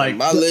was just Yeah, like,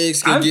 my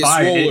legs can I'm get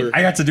fine. swoller.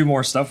 I got to do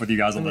more stuff with you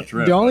guys on the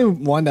trip. The only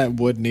one that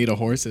would need a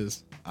horse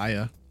is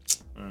Aya.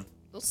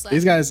 We'll slap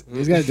These you. guys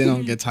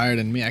didn't get tired,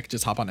 and me, I could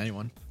just hop on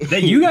anyone.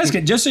 That you guys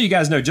can, just so you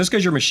guys know, just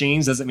because you're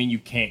machines doesn't mean you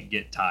can't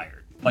get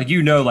tired. Like,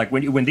 like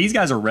when these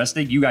guys are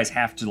resting, you guys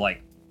have to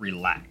like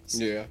relax.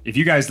 Yeah. If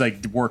you guys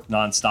like work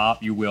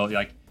nonstop, you will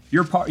like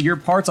your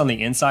parts on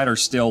the inside are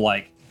still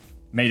like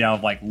made out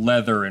of like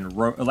leather and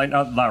rope, like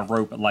not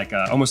rope, but like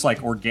almost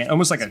like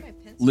almost like a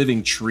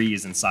living tree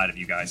is inside of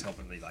you guys,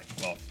 helping me like,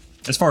 well,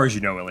 as far as you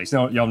know at least.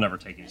 No, y'all never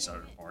take each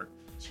other apart.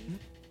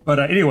 But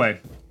anyway.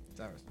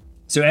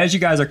 So as you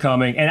guys are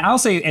coming, and I'll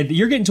say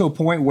you're getting to a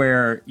point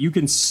where you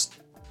can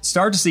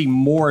start to see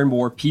more and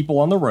more people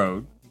on the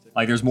road.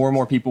 Like there's more and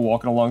more people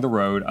walking along the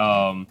road.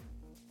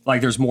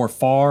 Like there's more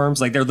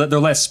farms. Like they're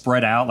less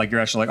spread out. Like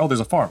you're actually like, oh, there's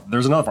a farm.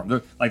 There's another farm.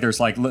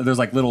 There's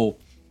little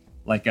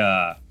like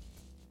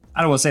I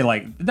don't want to say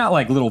like not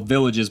like little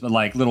villages, but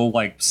like little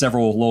like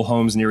several little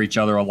homes near each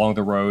other along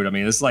the road. I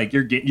mean, it's like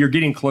you're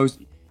getting close.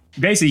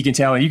 Basically, you can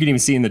tell, and you can even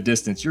see in the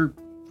distance.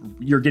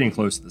 You're getting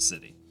close to the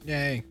city.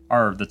 Yay.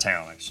 Or the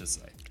town, I should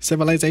say.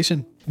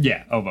 Civilization.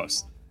 Yeah,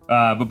 almost.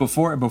 But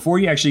before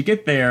you actually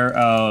get there,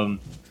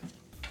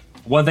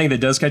 one thing that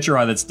does catch your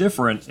eye that's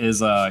different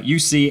is you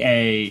see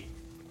a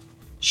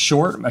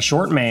short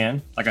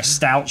man, like a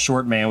stout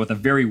short man with a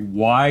very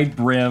wide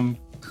brim,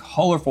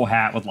 colorful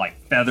hat with like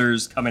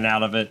feathers coming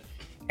out of it,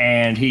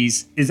 and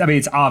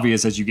it's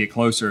obvious as you get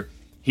closer.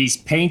 He's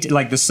painted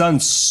like the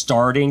sun's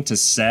starting to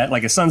set.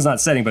 Like the sun's not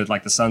setting, but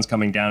like the sun's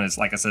coming down. It's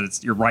like I said,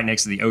 you're right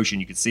next to the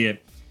ocean. You can see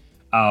it.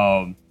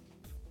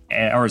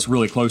 Or it's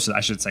really close to,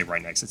 I should say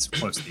right next, it's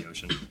close to the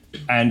ocean.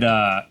 And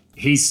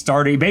he's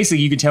starting,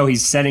 basically you can tell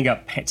he's setting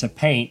up to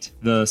paint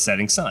the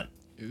setting sun.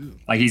 Ooh.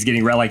 Like he's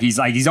getting ready,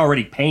 like he's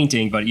already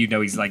painting, but you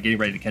know he's like getting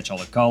ready to catch all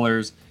the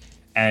colors.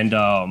 And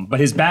but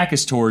his back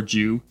is towards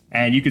you,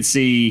 and you can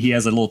see he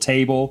has a little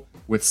table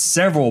with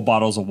several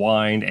bottles of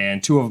wine,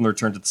 and 2 of them are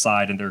turned to the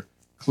side, and they're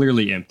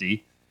clearly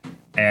empty.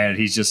 And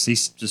he's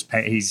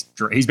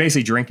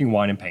basically drinking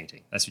wine and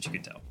painting. That's what you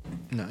can tell.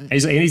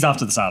 Nice. He's off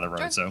to the side of the road,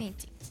 Drunk so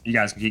painting. you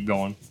guys can keep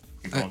going.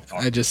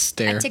 I just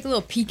stare. I take a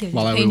little peek at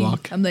While his I painting.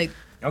 walk. I'm like,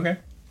 Okay.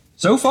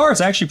 So far,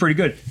 it's actually pretty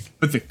good,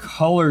 but the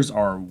colors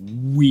are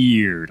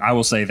weird. I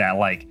will say that,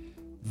 like,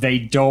 they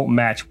don't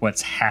match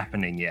what's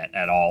happening yet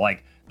at all.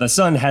 Like, the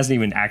sun hasn't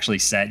even actually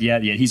set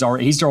yet. He's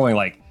throwing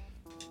like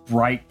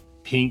bright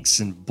pinks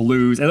and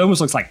blues. It almost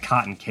looks like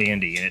cotton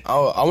candy. And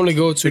I want to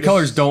go to the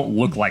colors don't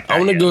look like that. I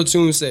want to yet. go to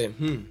and say,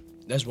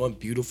 that's one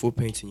beautiful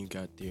painting you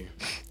got there.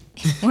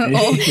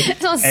 that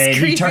sounds And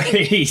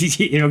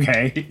creepy.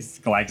 okay,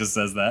 Galactus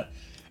says that.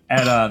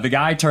 And the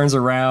guy turns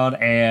around,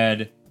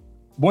 and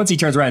once he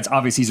turns around, it's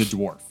obvious he's a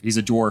dwarf. He's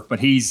a dwarf, but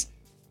he's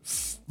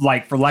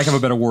like, for lack of a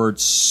better word,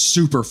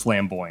 super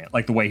flamboyant.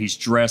 Like the way he's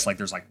dressed, like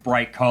there's like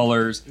bright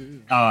colors.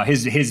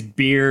 His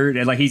beard,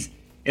 and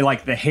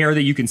like the hair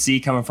that you can see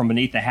coming from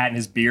beneath the hat and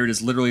his beard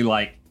is literally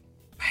like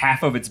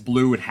half of it's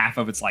blue and half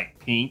of it's like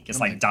pink. It's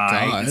like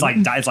dyed. God.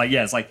 It's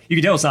like you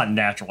can tell it's not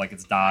natural, like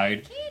it's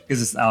dyed.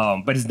 Because it's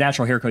but his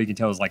natural hair color you can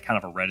tell is like kind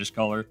of a reddish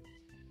color.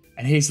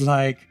 And he's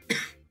like,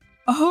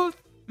 "Oh,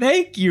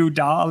 thank you,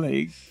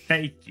 darling.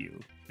 Thank you."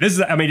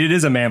 It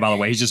is a man, by the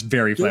way. He's just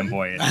very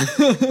flamboyant.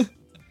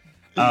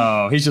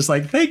 Oh, he's just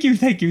like, thank you.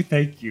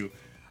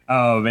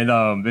 And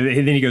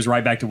then he goes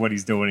right back to what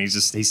he's doing.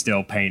 He's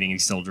still painting.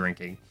 He's still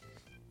drinking.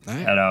 All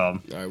right. And All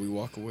right, we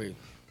walk away.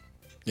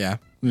 Yeah.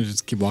 We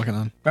just keep walking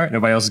on. all right,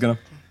 nobody else is gonna.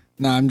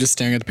 Nah, I'm just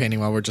staring at the painting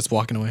while we're just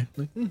walking away.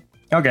 Like,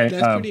 Okay,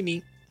 that's pretty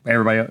neat.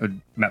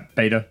 everybody,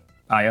 Beta,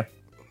 Aya,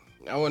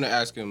 I want to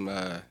ask him.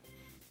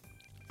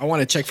 I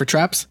want to check for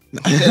traps.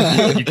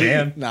 you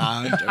can. Nah,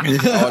 I'm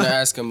joking. I want to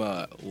ask him.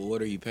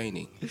 What are you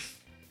painting?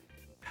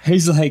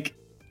 He's like,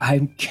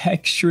 I'm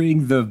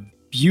capturing the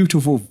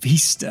beautiful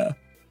vista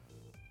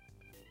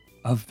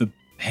of the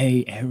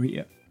Bay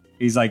Area.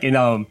 He's like,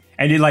 and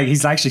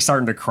he's actually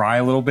starting to cry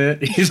a little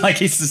bit. He's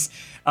just,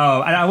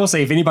 and I will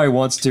say, if anybody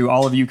wants to,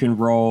 all of you can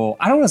roll.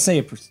 I don't want to say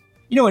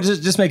you know what?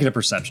 Just make it a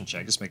perception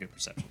check. Just make it a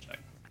perception check.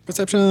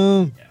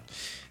 Perception.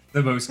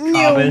 The most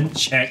common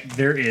check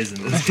there is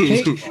in this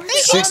game.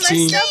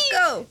 16.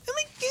 Go.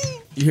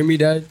 You hear me,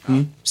 Dad?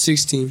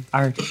 16.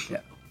 All right. Yeah.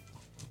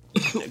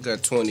 I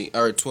got 20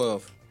 or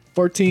 12.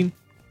 14.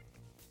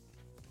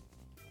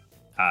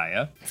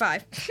 Aya.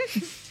 5.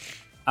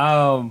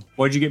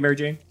 What'd you get, Mary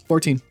Jane?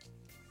 14.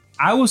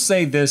 I will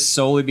say this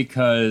solely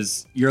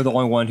because you're the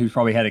only one who's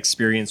probably had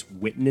experience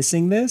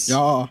witnessing this.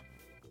 Yeah.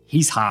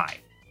 He's high.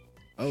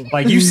 Oh.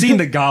 Like, you've seen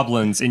the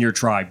goblins in your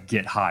tribe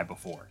get high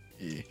before.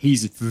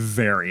 He's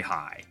very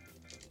high.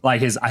 Like,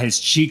 his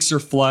cheeks are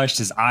flushed,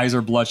 his eyes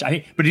are bloodshot.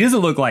 But he doesn't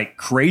look like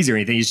crazy or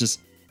anything. He's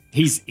just,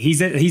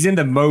 he's in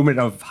the moment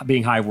of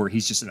being high where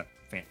he's just in a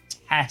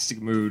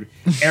fantastic mood.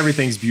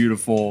 Everything's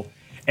beautiful.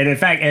 And in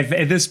fact,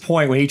 at this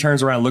point, when he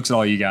turns around and looks at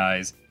all you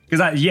guys,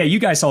 because you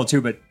guys saw it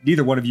too, but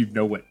neither one of you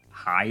know what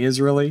high is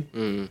really.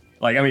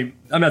 Like, I mean,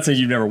 I'm not saying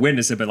you've never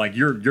witnessed it, but like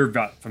you're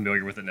not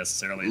familiar with it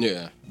necessarily.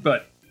 Yeah.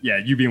 But yeah,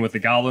 you being with the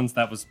goblins,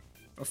 that was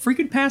a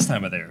freaking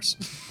pastime of theirs.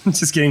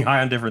 Just getting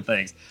high on different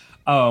things.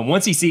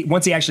 Once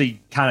he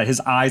actually kind of his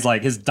eyes,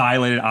 like his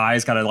dilated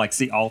eyes, kind of like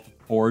see all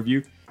 4 of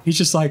you, he's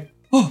just like,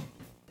 oh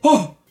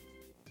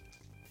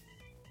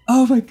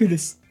my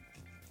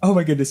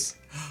goodness,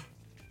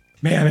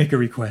 may I make a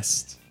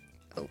request?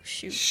 Oh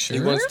shoot. He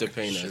wants to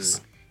paint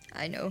us.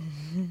 I know.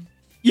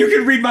 You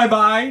can read my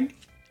mind.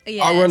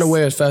 Yes. I'll run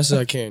away as fast as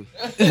I can.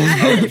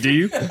 Oh, do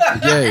you?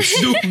 Yes.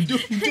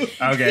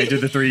 Okay, do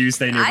the 3 of you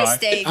stay nearby? I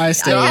stay. I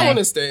Yeah. want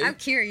to stay. I'm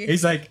curious.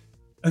 He's like,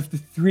 if the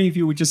 3 of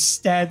you would just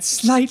stand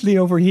slightly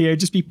over here,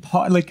 just be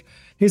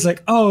he's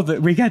like, oh,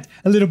 we got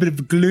a little bit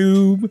of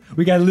gloom,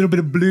 we got a little bit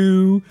of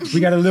blue, we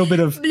got a little bit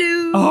of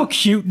Blue. oh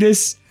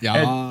cuteness.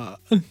 Yeah.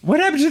 What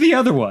happened to the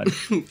other one?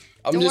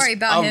 I'm Don't worry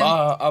about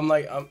him.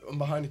 I'm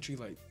behind the tree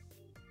like.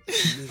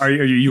 Are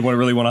you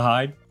really want to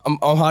hide? I'm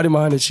hiding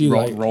behind the tree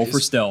like. Roll for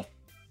stealth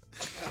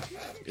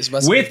It's my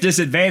with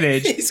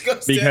disadvantage He's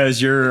gonna stand-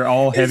 because you're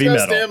all heavy He's gonna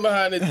metal. stand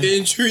behind a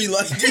thin tree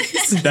like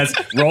this. That's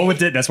roll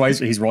with it. That's why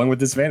he's rolling with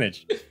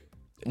disadvantage.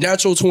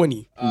 natural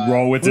 20.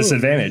 Roll with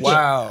disadvantage.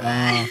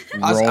 Wow.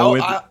 Roll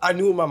with. I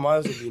knew my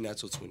mind would be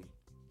natural 20.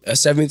 At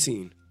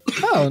 17.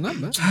 Oh, not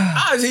bad.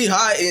 How is he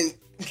hiding?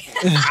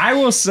 I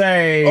will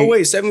say. Oh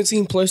wait,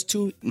 17 plus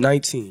 2,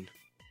 19.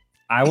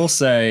 I will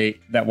say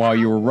that while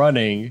you were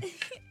running,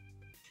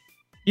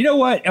 you know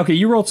what? Okay,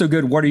 you rolled so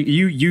good. What are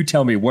you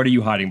tell me? What are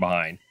you hiding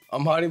behind?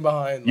 I'm hiding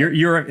behind. You're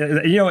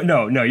you know what?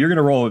 No. You're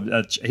gonna roll.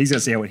 He's gonna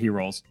see what he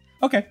rolls.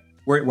 Okay.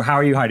 How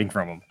are you hiding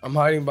from him? I'm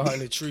hiding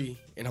behind a tree,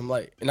 and I'm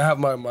like, and I have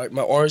my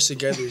arms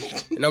together,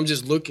 and I'm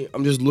just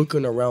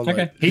looking around.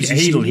 Okay. Like,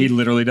 He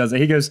literally does it.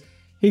 He goes.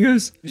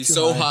 He's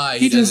so high.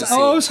 He just. doesn't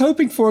Oh, I see was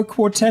hoping for a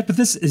quartet, but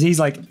this is. He's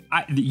like,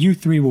 you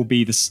three will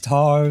be the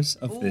stars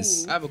of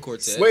this. it. I have a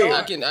quartet. Wait.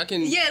 I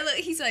can. Yeah, look,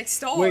 he's like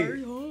stars. Wait,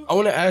 I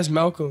want to ask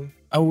Malcolm.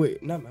 Oh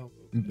wait, not Malcolm.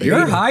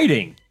 You're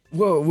hiding.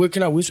 Well, where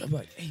can I whisper? I'm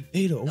like, hey,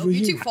 Beta, over You're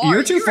here. too far.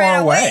 You're too You far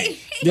ran away.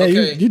 Yeah,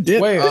 Okay. you did.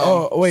 Wait,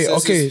 wait, so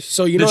okay.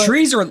 So you The know,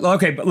 trees are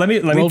okay, but let me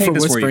Roll paint for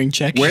this for you. whispering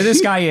check. Where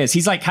this guy is,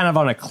 he's like kind of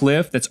on a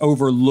cliff that's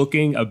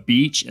overlooking a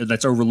beach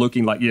that's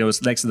overlooking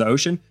it's next to the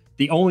ocean.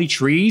 The only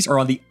trees are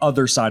on the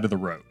other side of the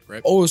road.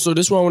 oh, so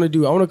this is what I want to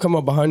do. I want to come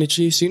up behind the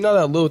tree. See, you know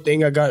that little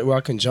thing I got where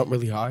I can jump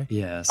really high?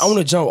 Yes. I want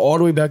to jump all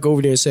the way back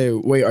over there and say,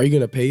 wait, are you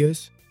gonna pay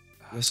us?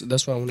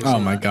 That's what I want to say. Oh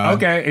my god.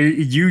 Okay,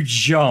 you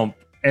jump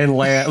and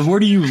land. Where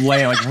do you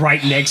land? Like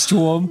right next to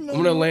him? I'm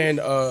gonna land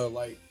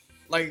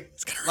like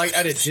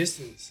at a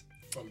distance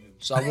from him.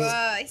 So I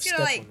won't He's step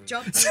gonna on like him.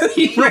 jump.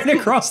 He ran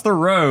across the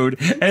road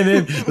and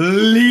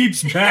then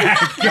leaps back.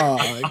 Oh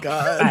my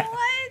god.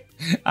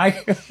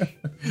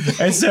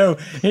 And so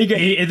and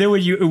then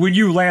when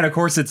you land, of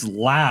course it's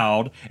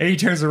loud, and he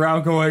turns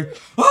around going,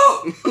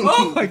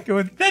 oh my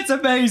god, that's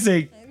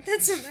amazing.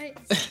 That's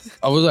amazing.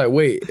 I was like,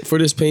 wait, for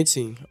this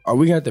painting, are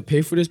we gonna have to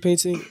pay for this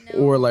painting,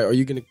 or like, are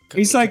you gonna?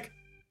 He's like,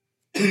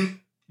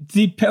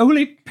 the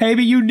only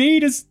payment you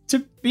need is to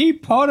be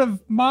part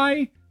of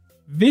my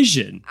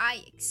vision.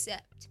 I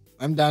accept.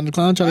 I'm down to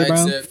clown Charlie I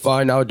Brown. accept.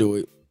 Fine, I'll do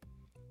it.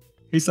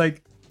 He's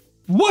like,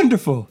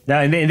 wonderful.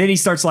 Now and then he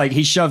starts like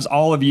he shoves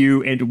all of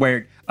you into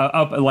where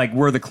up like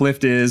where the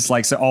cliff is,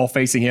 like so all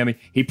facing him.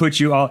 He puts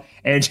you all,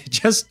 and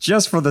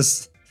just for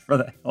the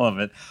hell of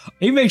it,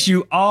 he makes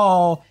you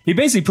all. He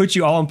basically puts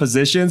you all in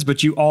positions,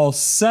 but you all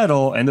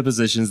settle in the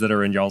positions that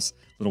are in y'all's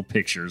little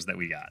pictures that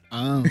we got.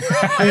 Oh.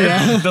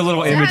 The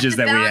little images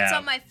that we balance have.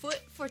 on my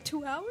foot for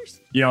 2 hours.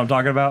 You know what I'm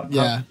talking about?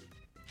 Yeah.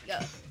 Go.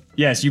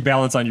 Yes, you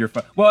balance on your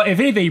foot. Well, if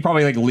anything, you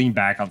probably like lean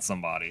back on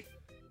somebody.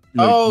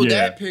 Like, Oh, yeah.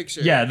 that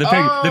picture. Yeah,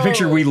 the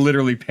picture we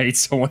literally paid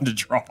someone to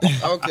draw.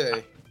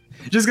 Okay.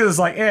 Just because it's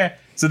like,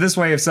 So this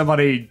way, if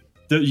somebody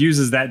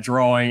uses that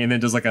drawing and then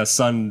does like a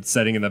sun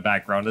setting in the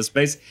background, it's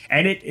base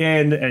and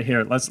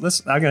here. Let's.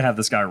 I'm gonna have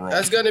this guy roll.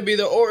 That's gonna be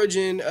the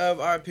origin of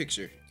our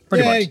picture.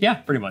 Pretty Yay. much. Yeah,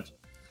 pretty much.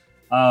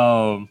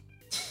 So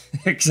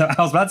I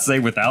was about to say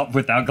without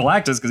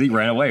Galactus because he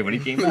ran away when he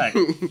came back.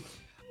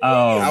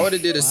 I would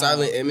have did a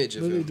silent image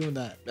of What are we him. doing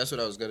that? That's what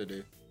I was gonna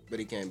do, but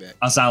he came back.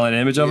 A silent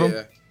image of Yeah.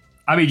 him.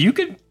 I mean, you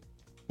could.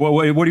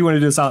 What do you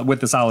want to do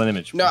with the silent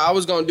image? No, I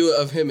was gonna do it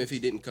of him if he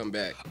didn't come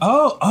back.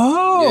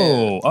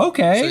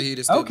 Okay. So he'd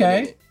have still been in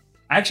Okay. it.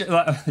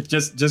 Actually,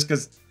 just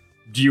because.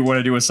 Do you want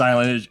to do a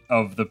silent image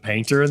of the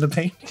painter in the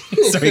painting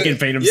so he can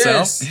paint himself?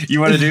 Yes. You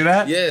want to do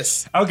that?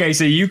 Yes. Okay,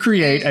 so you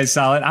create a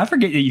silent. I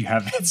forget that you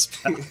have that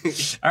spell.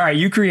 All right,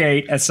 you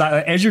create a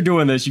silent. As you're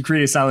doing this, you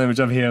create a silent image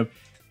of him,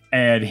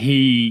 and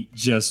he's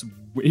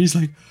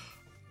like,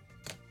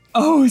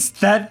 "Oh, is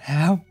that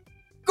how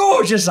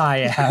gorgeous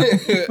I am?"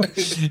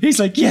 He's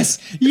like, "Yes,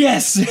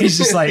 yes." He's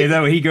just like, and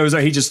then he goes,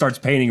 he just starts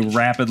painting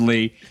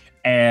rapidly,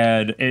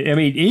 and I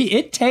mean,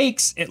 it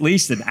takes at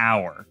least an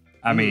hour.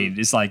 I mean,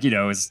 it's like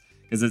it's.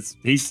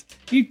 Because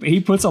he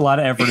puts a lot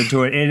of effort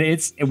into it, and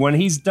it's when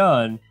he's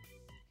done.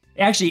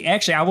 Actually,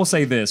 I will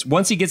say this: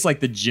 once he gets like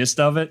the gist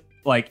of it,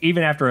 like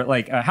even after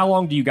like, how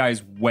long do you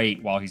guys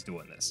wait while he's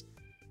doing this?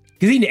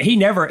 Because he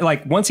never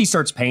like once he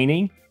starts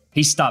painting,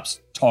 he stops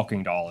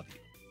talking to all of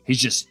you. He's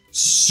just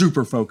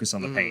super focused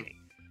on the painting,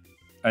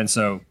 and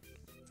so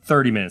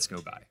 30 minutes go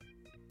by,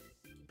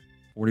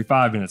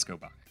 45 minutes go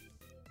by,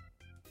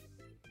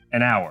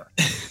 an hour,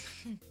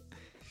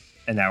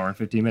 an hour and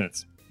 15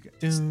 minutes.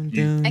 Dun,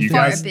 I You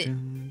fart guys- a bit.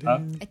 Huh?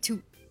 I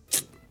toot.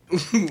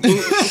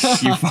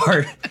 You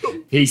fart.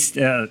 He's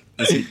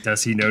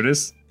does he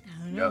notice?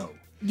 No.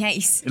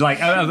 Nice. Like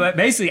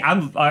basically,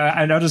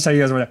 I'll just tell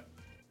you guys what.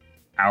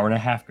 Hour and a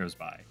half goes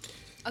by.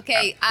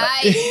 Okay,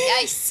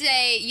 I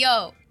say,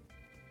 yo,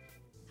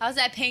 how's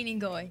that painting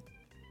going?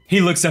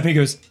 He looks up and he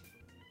goes,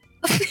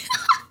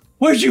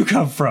 "Where'd you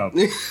come from?"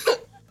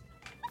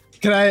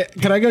 Can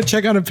I go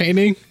check on a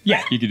painting?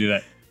 Yeah, you can do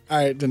that. All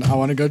right, then I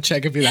want to go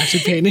check if he's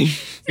actually painting.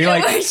 You're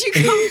like, Where'd you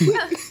come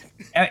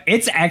from?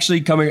 it's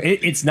actually coming.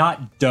 It's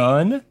not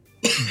done,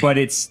 but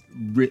it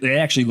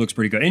actually looks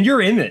pretty good. And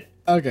you're in it.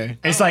 Okay.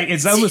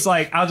 It's almost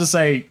like, I'll just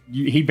say,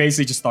 he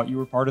basically just thought you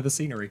were part of the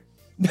scenery.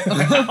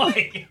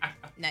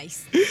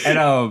 Nice. And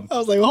I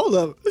was like, hold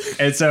up.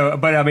 and so,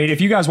 but I mean, if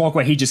you guys walk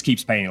away, he just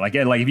keeps painting. Like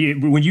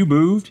when you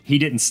moved, he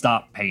didn't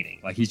stop painting.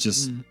 Like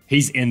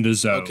he's in the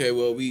zone. Okay,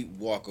 well, we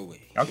walk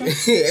away. Okay.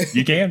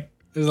 You can.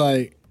 It's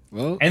like,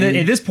 well. And then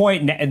at this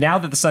point, now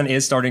that the sun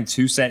is starting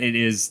to set, it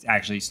is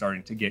actually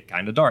starting to get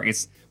kind of dark.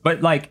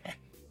 But like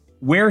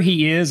where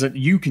he is,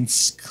 you can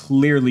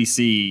clearly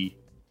see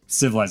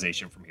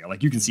civilization from here.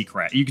 Like you can see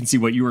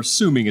what you're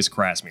assuming is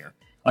Krasmir.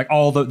 Like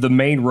all the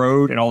main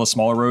road and all the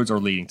smaller roads are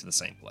leading to the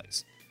same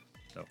place.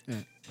 So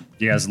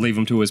you guys leave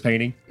him to his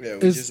painting. Yeah,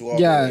 we just walk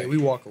away. We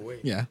walk away.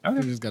 Yeah. Okay.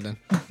 We just got done.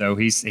 So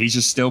he's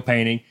just still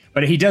painting.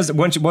 But he does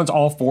once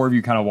all four of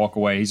you kind of walk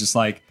away, he's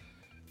like,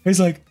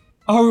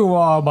 au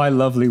revoir, my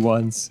lovely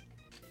ones.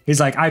 He's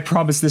like, I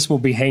promise this will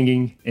be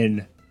hanging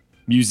in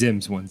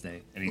museums one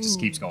day. And he just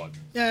keeps going.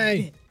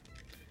 Yay.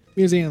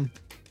 Museum.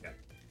 Yeah.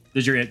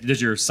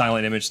 Does your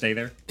silent image stay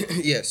there?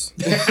 Yes.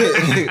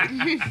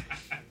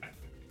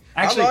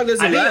 Actually, long does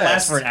it I think it last?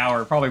 lasts for an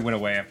hour. It probably went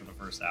away after the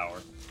first hour.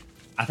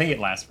 I think it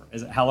lasts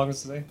how long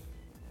does it say?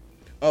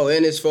 Oh,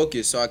 and it's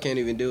focused, so I can't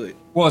even do it.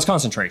 Well, it's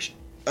concentration.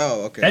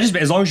 Oh, okay. That just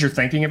as long as you're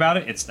thinking about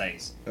it, it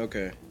stays.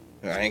 Okay.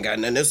 I ain't got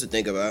nothing else to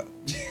think about.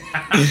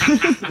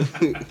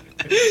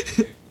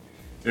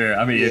 Yeah,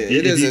 I mean,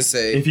 it doesn't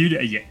say. If you,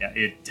 yeah,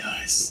 it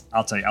does.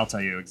 I'll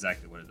tell you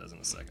exactly what it does in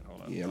a second.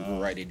 Hold on. Yeah, I'm gonna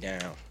write it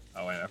down.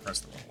 Oh wait, I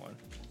pressed the wrong one.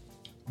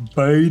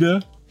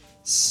 Beta,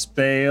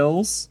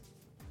 spells,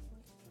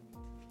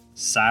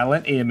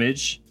 silent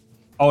image.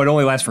 Oh, it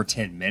only lasts for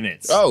 10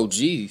 minutes. Oh,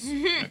 jeez.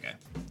 Okay.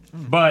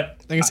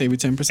 But They can save you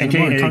 10% in,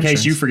 more. in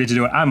case you forget to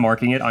do it, I'm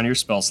marking it on your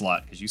spell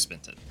slot because you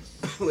spent it.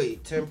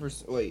 Wait,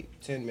 10%. Wait,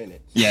 10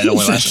 minutes. Yeah, it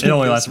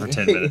only lasts for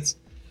 10 minutes.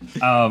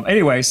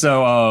 Anyway,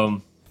 so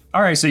all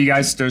right, so you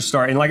guys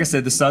start, and like I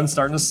said, the sun's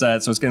starting to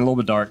set, so it's getting a little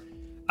bit dark.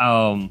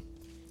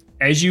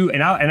 As you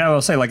and I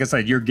will say, like I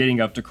said, you're getting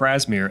up to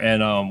Krasmir,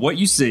 and what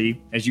you see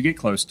as you get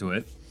close to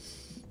it,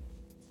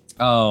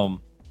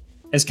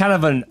 is kind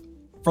of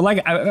for lack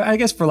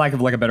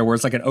of like a better word,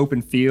 it's like an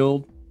open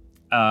field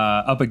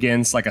up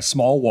against like a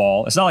small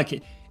wall. It's not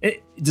like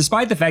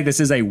despite the fact this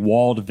is a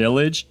walled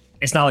village,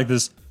 it's not like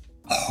this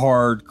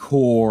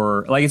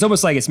hardcore. Like it's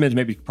almost like it's meant to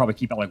maybe probably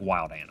keep out like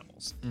wild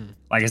animals.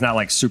 Like it's not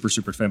like super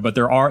thin, but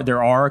there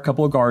are a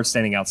couple of guards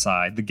standing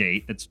outside the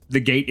gate. The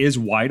gate is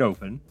wide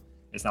open.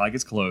 It's not like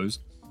it's closed.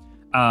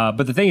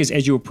 But the thing is,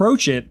 as you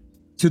approach it,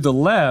 to the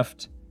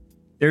left,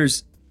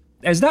 there's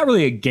not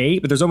really a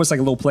gate, but there's almost like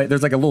a little place.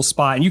 There's like a little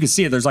spot, and you can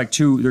see it.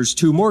 There's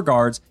two more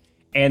guards,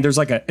 and there's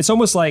it's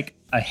almost like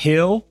a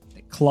hill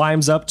that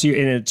climbs up to you,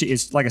 and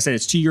it's like I said,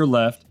 it's to your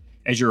left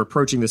as you're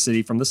approaching the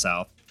city from the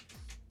south.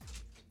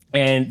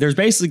 And there's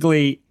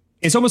basically,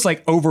 it's almost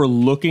like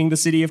overlooking the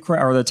city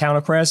or the town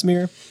of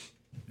Krasmir.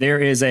 There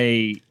is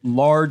a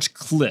large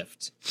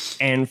cliff,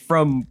 and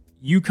from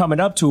you coming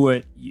up to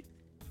it,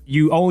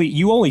 you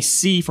only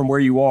see from where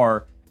you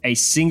are a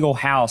single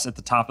house at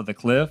the top of the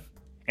cliff,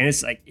 and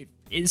it's like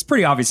it's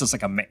pretty obvious. It's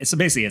like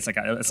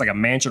a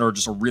mansion or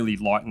just a really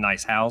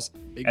nice house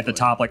at the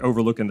top, like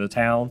overlooking the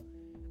town.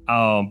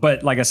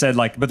 But like I said,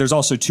 but there's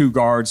also two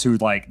guards who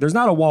there's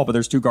not a wall, but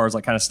there's two guards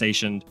kind of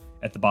stationed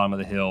at the bottom of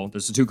the hill.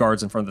 There's the two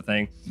guards in front of the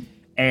thing,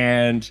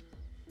 and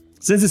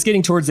since it's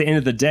getting towards the end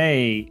of the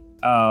day,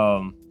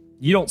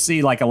 you don't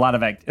see a lot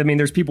of I mean,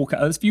 there's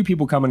a few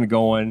people coming and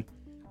going.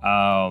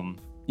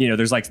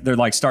 They're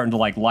starting to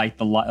light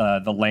the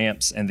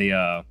lamps and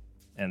the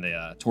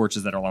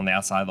torches that are on the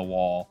outside of the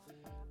wall.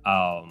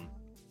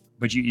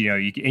 But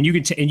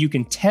you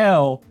can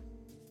tell,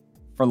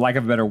 for lack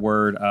of a better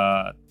word,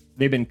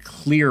 they've been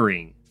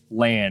clearing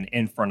land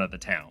in front of the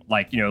town.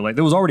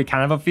 There was already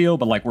kind of a field,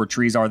 but where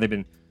trees are, they've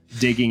been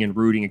digging and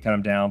rooting and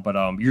cutting them down. But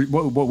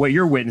what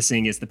you're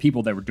witnessing is the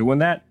people that were doing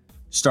that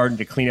starting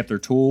to clean up their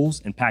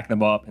tools and pack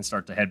them up and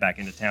start to head back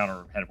into town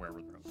or head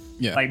wherever they're going.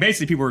 Yeah.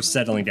 Basically people were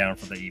settling down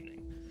for the evening.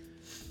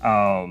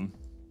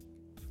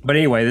 But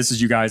anyway, this is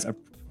you guys.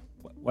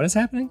 What is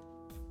happening?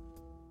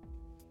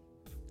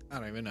 I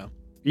don't even know.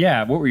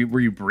 Yeah, what were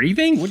you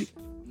breathing? No, I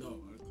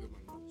cleared my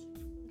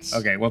nose.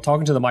 Okay, well,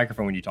 talking to the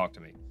microphone when you talk to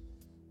me.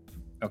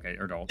 Okay,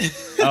 or don't.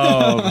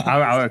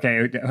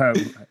 Okay.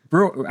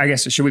 Brew, I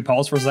guess, should we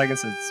pause for a second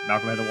since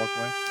Malcolm had to walk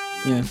away?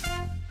 Yeah.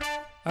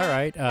 All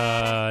right,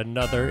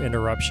 another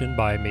interruption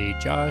by me,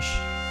 Josh.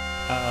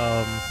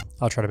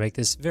 I'll try to make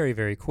this very,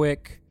 very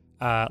quick.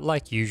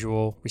 Like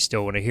usual, we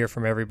still want to hear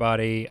from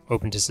everybody,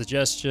 open to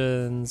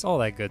suggestions, all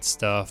that good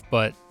stuff.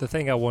 But the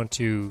thing I want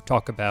to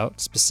talk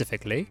about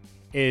specifically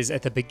is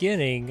at the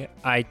beginning,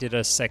 I did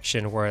a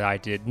section where I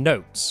did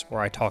notes, where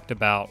I talked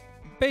about,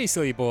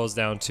 basically boils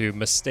down to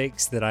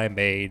mistakes that I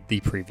made the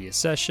previous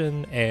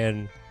session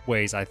and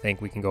ways I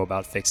think we can go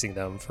about fixing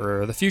them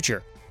for the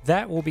future.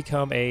 That will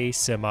become a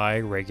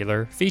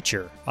semi-regular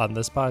feature on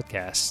this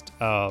podcast.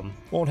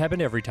 Won't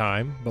happen every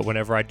time, but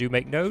whenever I do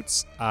make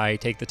notes, I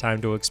take the time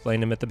to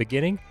explain them at the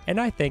beginning, and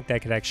I think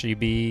that could actually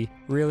be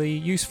really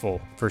useful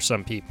for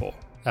some people.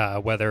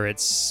 whether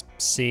it's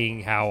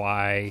seeing how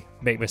I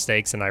make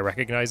mistakes and I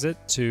recognize it,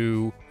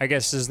 to I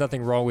guess there's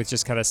nothing wrong with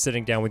just kind of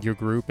sitting down with your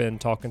group and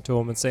talking to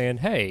them and saying,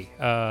 hey,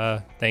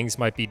 things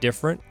might be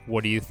different.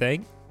 What do you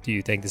think? Do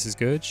you think this is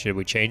good? Should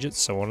we change it?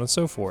 So on and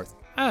so forth.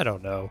 I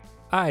don't know.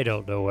 I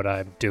don't know what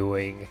I'm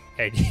doing,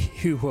 and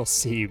you will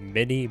see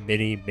many,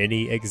 many,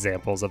 many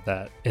examples of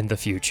that in the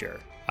future.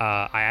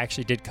 I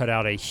actually did cut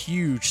out a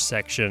huge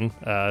section,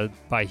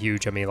 by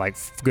huge, I mean like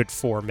good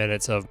 4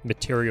 minutes of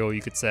material,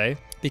 you could say,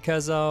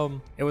 because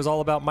it was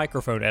all about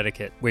microphone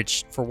etiquette,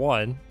 which for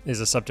one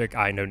is a subject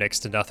I know next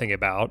to nothing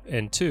about,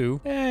 and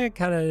two, it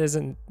kind of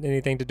isn't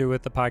anything to do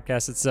with the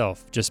podcast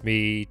itself. Just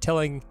me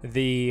telling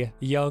the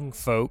young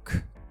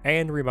folk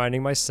and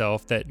reminding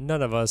myself that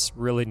none of us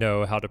really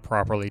know how to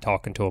properly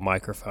talk into a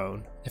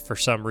microphone. If for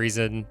some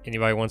reason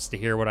anybody wants to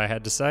hear what I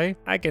had to say,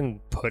 I can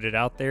put it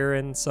out there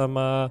in some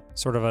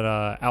sort of an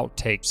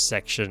outtake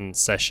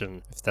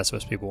session, if that's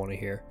what people want to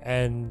hear.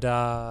 And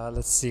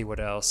let's see what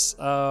else.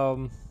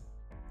 Oh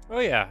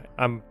yeah,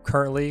 I'm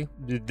currently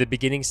the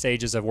beginning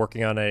stages of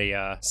working on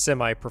a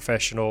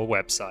semi-professional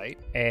website,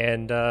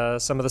 and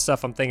some of the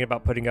stuff I'm thinking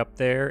about putting up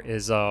there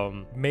is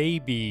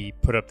maybe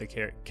put up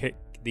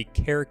the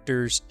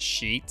characters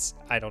sheets.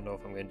 I don't know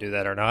if I'm going to do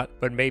that or not,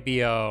 but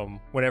maybe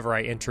whenever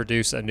I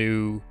introduce a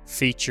new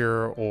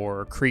feature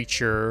or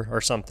creature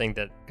or something,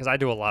 that because I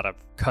do a lot of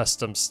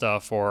custom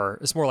stuff, or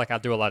it's more like I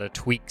do a lot of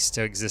tweaks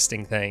to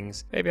existing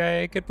things, maybe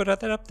I could put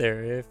that up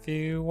there if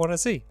you want to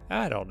see.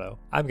 I don't know.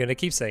 I'm going to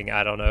keep saying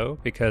I don't know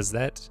because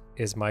that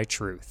is my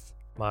truth,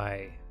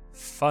 my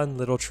fun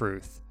little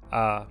truth.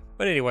 But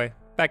anyway,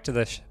 back to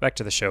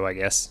the show, I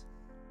guess.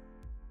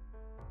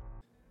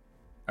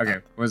 Okay.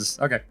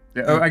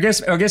 I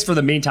guess for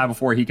the meantime,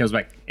 before he comes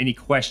back, any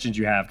questions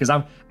you have? Because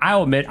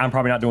I'll admit I'm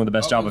probably not doing the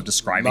best job of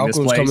describing this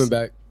place. Coming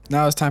back.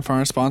 Now it's time for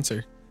our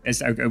sponsor.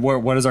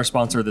 What is our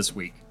sponsor this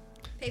week?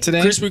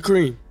 Today, Krispy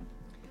Kreme.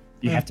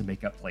 You have to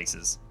make up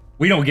places.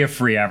 We don't give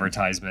free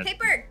advertisement.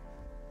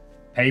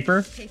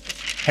 Paper.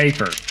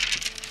 Paper.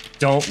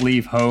 Don't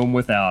leave home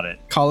without it.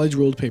 college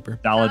ruled paper.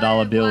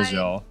 Dollar bills, Why?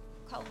 y'all.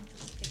 College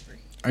paper.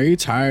 Are you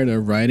tired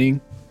of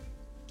writing?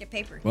 Get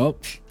paper. Well,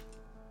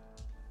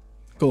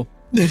 cool.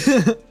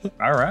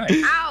 All right.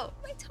 Ow,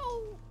 my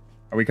toe.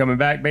 Are we coming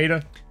back,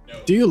 Beta?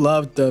 Do you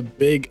love the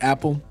Big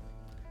Apple?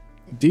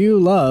 Do you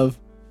love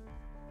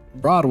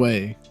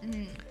Broadway?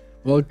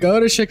 Well, go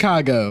to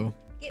Chicago,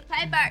 Get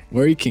paper.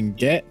 where you can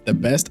get the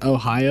best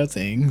Ohio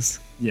things.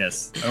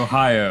 Yes.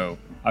 Ohio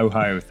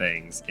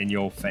things in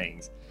your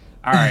fangs.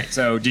 All right.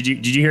 So did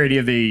you hear any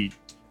of the?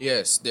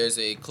 Yes, there's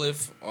a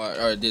cliff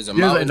or there's a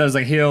mountain. There's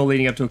a hill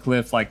leading up to a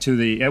cliff, like to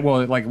the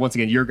like once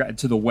again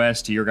to the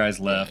west, to your guys'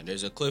 left. Yeah,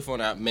 there's a cliff on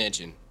that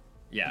mansion.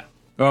 Yeah.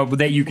 But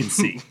that you can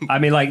see. I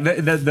mean, like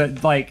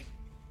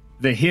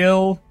the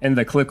hill and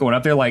the cliff going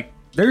up there, like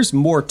there's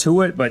more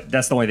to it, but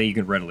that's the only thing you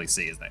can readily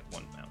see is that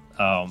one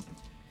mountain.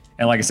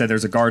 And like I said,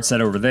 there's a guard set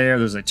over there.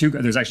 There's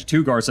actually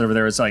two guards set over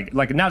there. It's like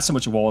not so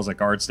much a wall as a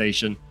guard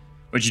station,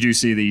 but you do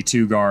see the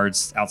two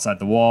guards outside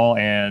the wall,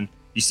 and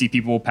you see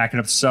people packing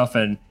up stuff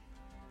and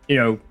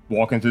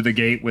walking through the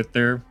gate with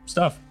their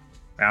stuff.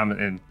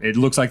 And it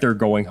looks like they're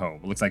going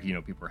home. It looks like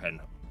people are heading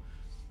home.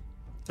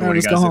 So All right,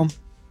 let's go home.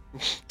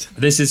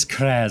 This is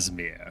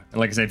Krasmir. And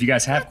like I said, if you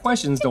guys have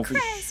questions, don't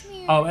forget.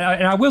 Oh,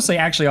 and I will say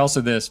actually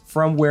also this,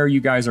 from where you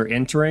guys are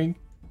entering,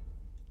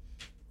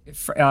 you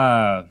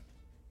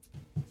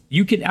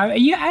can,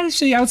 I would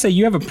say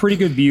you have a pretty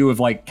good view of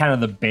like kind of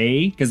the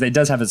bay, because it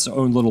does have its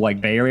own little like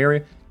bay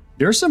area.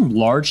 There's some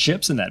large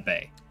ships in that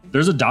bay.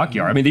 There's a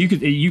dockyard. I mean,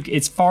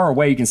 it's far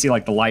away. You can see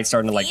like the lights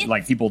starting to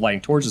like people lighting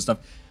torches and stuff.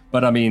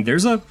 But I mean,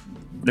 there's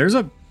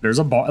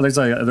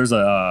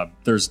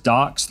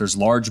docks. There's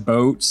large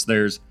boats.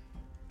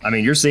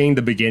 You're seeing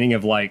the beginning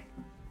of like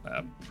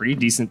a pretty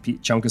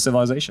decent chunk of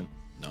civilization.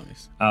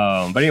 Nice.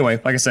 But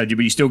anyway, like I said,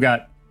 but you still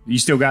got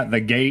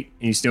the gate,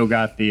 and you still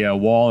got the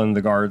wall and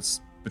the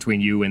guards between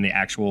you and the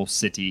actual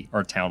city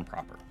or town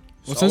proper.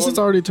 Well, since it's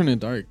already turning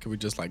dark, could we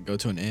just like go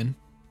to an inn?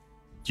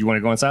 Do you want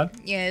to go inside?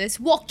 Yeah, let's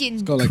walk in.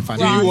 Let's go like find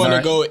Do you a want to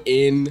Alright. go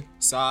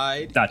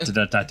inside? Da, da,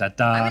 da, da, da,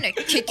 da. I'm gonna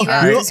kick you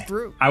out of this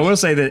group. I will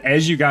say that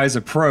as you guys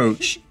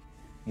approach,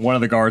 one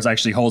of the guards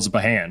actually holds up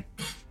a hand.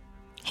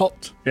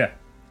 halt. Yeah.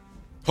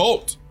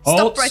 Halt!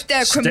 Stop right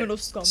there, criminal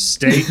scum.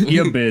 State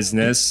your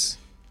business.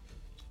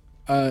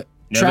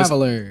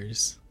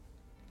 Travelers.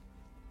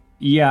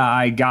 Yeah,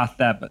 I got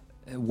that, but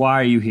why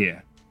are you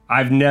here?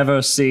 I've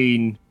never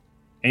seen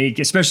any,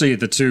 especially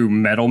the two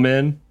metal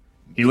men.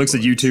 He looks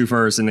at you two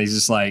first, and he's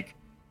just like,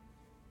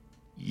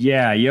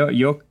 "Yeah,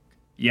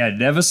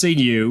 never seen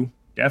you.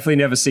 Definitely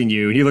never seen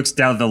you." And he looks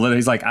down at the list.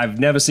 He's like, "I've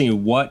never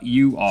seen what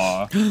you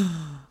are."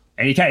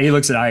 And he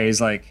looks at I.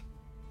 He's like,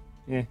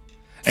 "Yeah."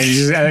 And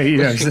he's just,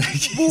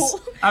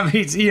 I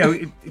mean,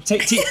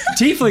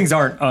 tieflings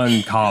aren't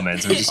uncommon.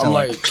 So just I'm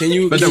like, can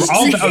you? but they're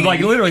all like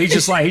literally.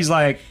 He's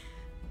like,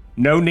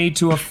 "No need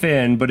to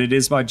offend, but it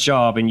is my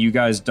job, and you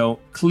guys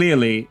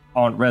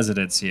aren't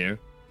residents here."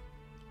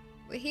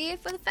 We're here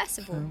for the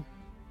festival.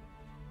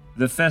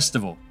 The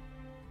festival.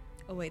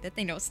 Oh wait, that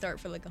thing don't start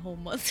for like a whole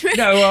month.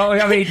 No, well,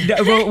 I mean,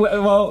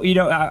 well, you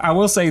know, I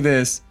will say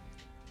this.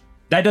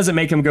 That doesn't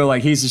make him go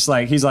like he's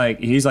like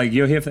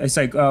you're here. It's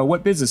like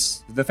what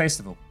business? The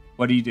festival.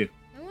 What do you do?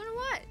 I want to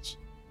watch.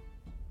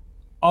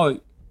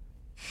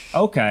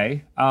 Oh,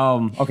 okay.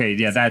 Okay,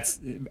 yeah, that's.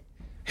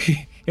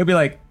 He'll be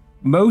like,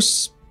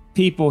 most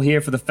people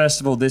here for the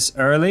festival this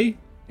early,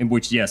 in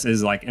which yes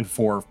is like in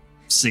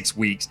 4-6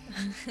 weeks.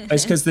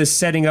 It's because they're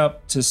setting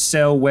up to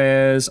sell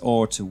wares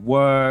or to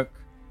work.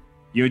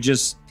 You're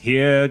just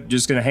here,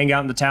 just gonna hang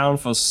out in the town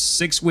for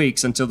 6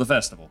 weeks until the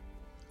festival.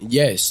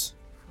 Yes.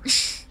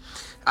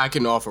 I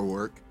can offer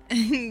work.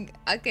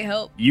 I can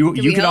help. You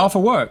Can we can help? offer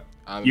work.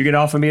 You can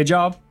offer me a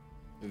job.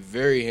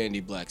 Very handy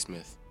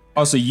blacksmith.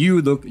 Oh, so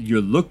you're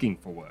looking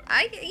for work.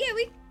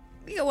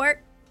 We can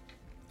work.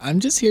 I'm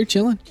just here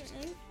chilling. We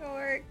can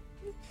work.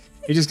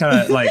 He just kind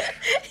of like,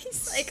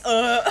 He's like,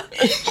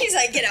 he's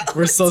like, get out.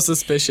 We're so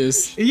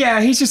suspicious. yeah,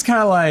 he's just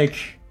kind of like,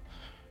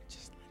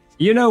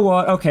 you know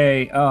what?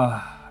 Okay,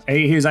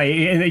 he's like,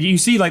 and you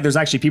see like there's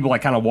actually people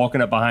like kind of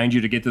walking up behind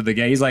you to get through the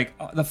gate. He's like,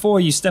 the four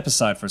of you step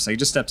aside for a second.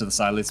 Just step to the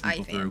side, let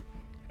people through.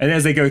 And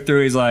as they go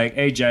through, he's like,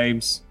 hey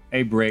James,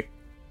 hey Brick,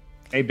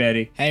 hey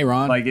Betty. Hey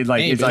Ron. Like it's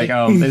like Hey, it's Billy.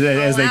 like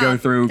as they go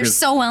through. They're 'cause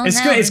so well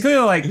it's known. it's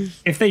clear like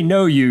if they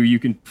know you, you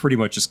can pretty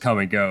much just come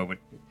and go. But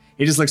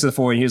he just looks at the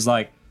four and he's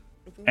like,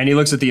 and he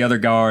looks at the other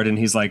guard and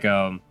he's like,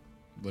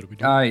 What do we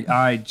do? all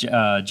right,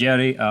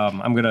 Jerry,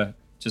 I'm gonna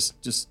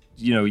just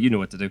you know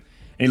what to do.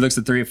 And he looks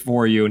at 3 or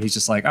 4 of you and he's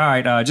just like, all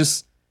right,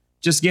 just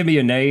give me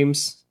your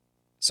names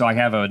so I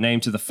have a name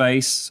to the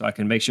face so I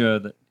can make sure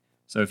that.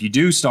 So if you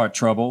do start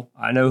trouble,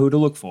 I know who to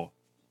look for.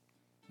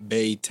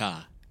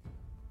 Beta.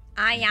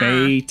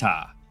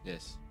 Beta.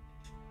 Yes.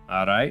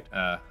 All right.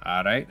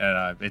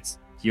 It's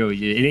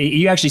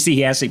you actually see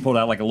he actually pulled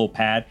out like a little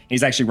pad.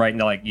 He's actually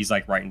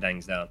writing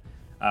things down.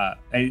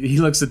 And he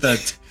looks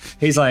at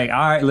he's like,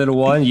 all right, little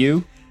one,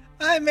 you.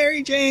 I'm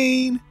Mary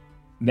Jane.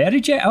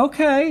 Mary Jane.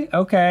 Okay.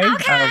 Okay.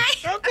 Okay.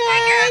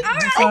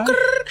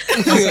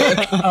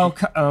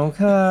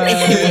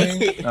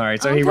 All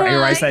right. So he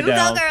writes that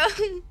down.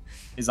 Girl.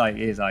 He's like,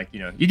 you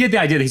know, you get the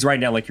idea that he's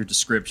writing down like your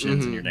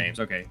descriptions and your names.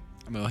 Okay.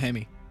 I'm a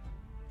Hemi.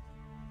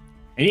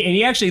 And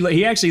he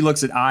actually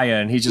looks at Aya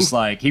and he's just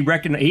like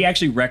he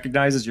actually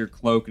recognizes your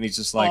cloak and he's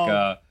just like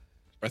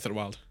Breath of the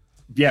Wild.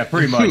 yeah,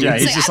 pretty much. Yeah,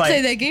 he's like, just I like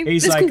play that game.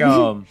 he's That's like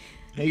cool.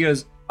 he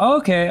goes,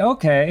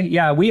 okay,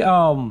 yeah, we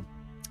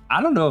I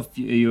don't know if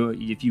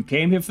you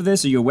came here for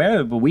this or you're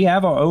aware, but we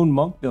have our own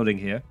monk building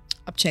here.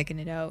 I'm checking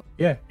it out.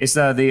 Yeah, it's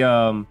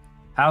the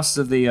house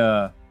of the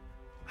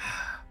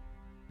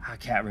I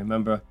can't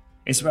remember.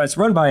 It's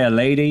run by a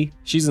lady.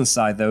 She's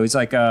inside though. It's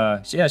like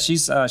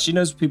she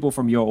knows people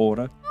from your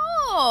order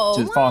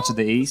Oh, far to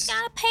the east.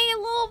 gotta pay a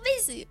little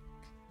visit.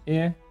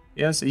 Yeah,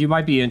 yes, you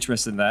might be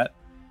interested in that.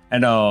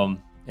 And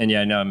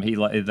yeah, no, he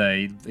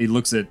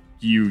looks at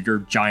you, your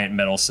giant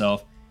metal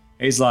self.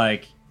 He's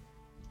like,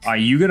 "Are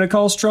you gonna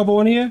cause trouble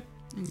in here?"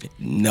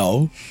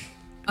 No.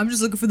 I'm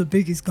just looking for the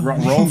biggest guy.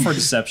 Roll for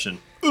deception.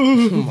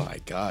 Oh my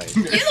god.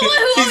 You're the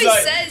one who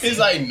always says He's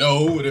like,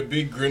 no, with a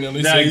big grin on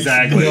his No, face.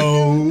 exactly.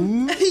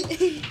 No.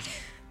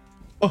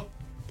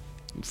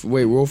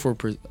 Wait, roll for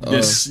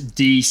This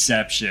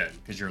deception,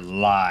 because you're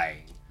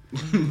lying.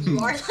 you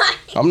are lying.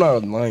 I'm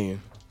not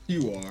lying.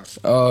 You are.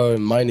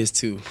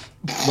 -2.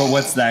 But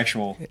what's the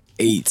actual?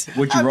 8.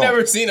 What'd you I've roll?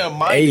 never seen a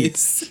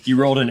minus. You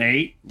rolled an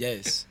 8,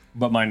 Yes.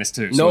 but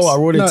 -2. No, I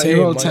rolled a No, 10.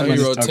 you rolled 10 You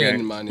minus- rolled 10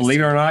 Okay. minus. Believe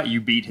it or not, you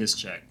beat his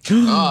check.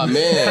 Oh,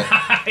 man.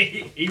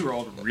 He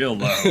rolled real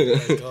low.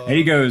 And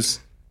he goes,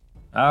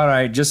 all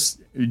right,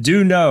 just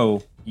do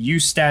know you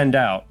stand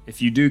out.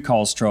 If you do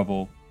cause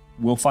trouble,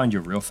 we'll find you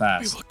real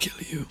fast. We'll kill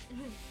you.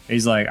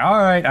 He's like, all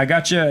right, I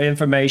got your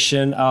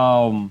information.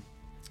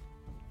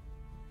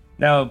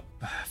 Now,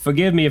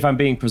 forgive me if I'm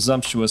being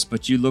presumptuous,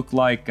 but you look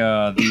like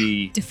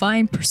the...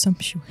 Define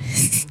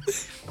presumptuous.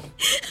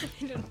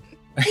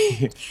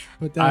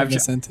 Put that I've in a ju-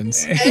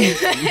 sentence.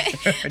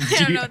 I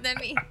don't know what that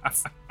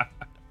means.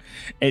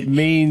 It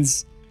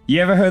means,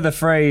 you ever heard the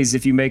phrase,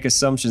 if you make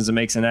assumptions, it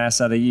makes an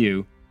ass out of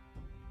you?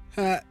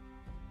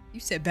 You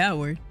said bad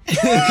word.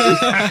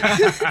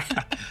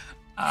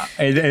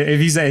 And if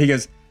he say, he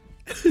goes,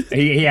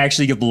 he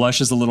actually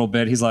blushes a little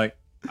bit. He's like,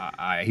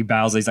 he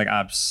bows. He's like,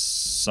 I'm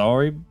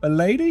sorry,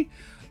 lady.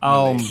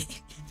 I'll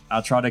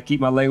try to keep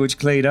my language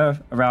cleaner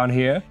around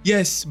here.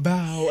 Yes,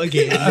 bow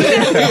again.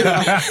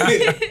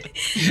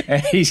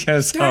 And he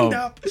goes, Stand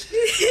up.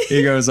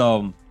 he goes,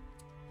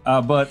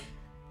 but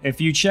if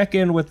you check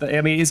in with the,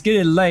 I mean, it's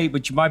getting late,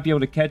 but you might be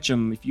able to catch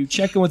him. If you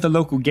check in with the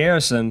local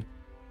garrison,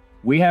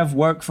 we have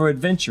work for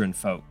adventuring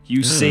folk.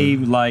 You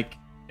seem like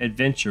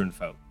adventuring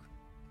folk.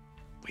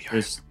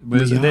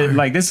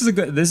 Like this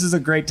is a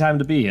great time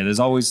to be here.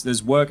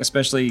 There's work,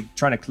 especially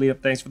trying to clean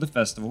up things for the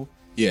festival.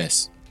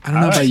 Yes. I don't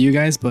know All about right. you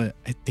guys, but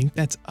I think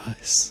that's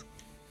us.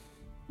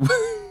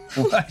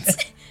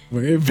 What?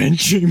 We're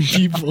adventuring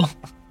people.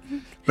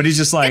 But he's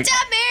just like, Good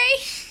job,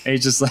 Mary.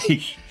 he's just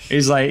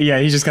like, yeah,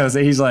 he's just gonna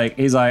say, he's like,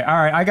 all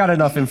right, I got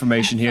enough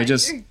information here.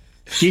 Just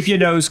keep your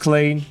nose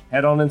clean,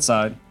 head on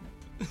inside.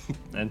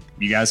 And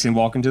you guys can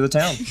walk into the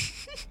town.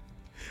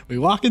 We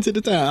walk into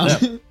the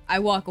town. I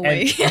walk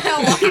away.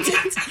 I walk into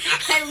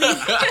I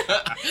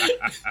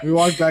leave. We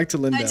walk back to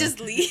Linda. I just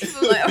leave.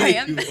 I'm like, all right,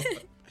 I'm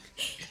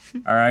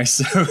All right,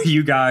 so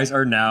you guys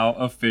are now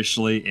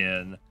officially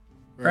in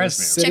Grasmere.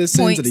 Citizens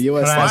Checkpoint. of the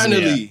U.S.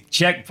 Finally.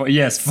 Checkpoint.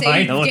 Yes, Save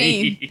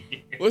finally.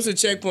 What's the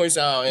checkpoint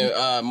sound in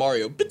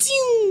Mario?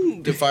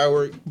 Ba-ting! The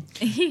firework.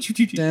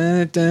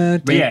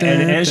 But yeah,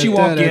 and as you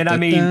walk in, I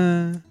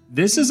mean,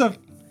 this is a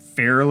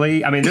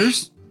fairly. I mean,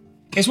 it's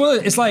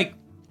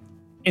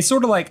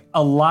sort of like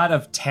a lot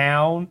of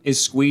town is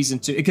squeezed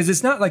into because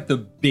it's not like the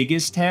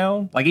biggest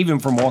town. Like even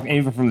from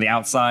the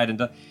outside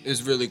and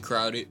It's really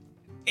crowded.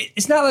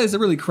 it's not like it's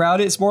really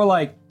crowded. It's more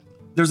like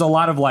there's a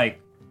lot of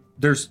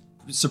there's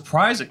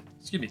surprising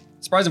for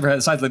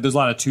the size. Like there's a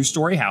lot of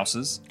 2-story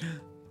houses.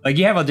 Like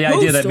you have the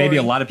idea that maybe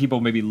a lot of people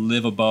maybe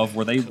live above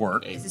where they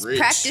work. This is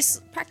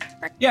practice.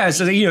 Yeah,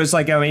 so it's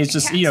like it's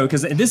just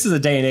because this is a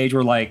day and age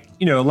where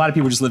a lot of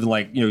people just live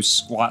in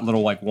squat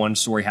little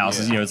 1-story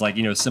houses. Yeah.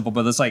 It's simple,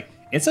 but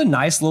it's a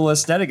nice little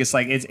aesthetic. It's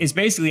it's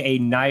basically a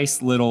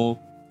nice little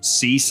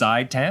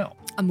seaside town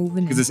I'm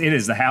moving. because it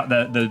is the house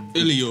the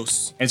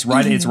Ilios. it's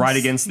right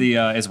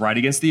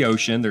against the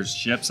ocean. There's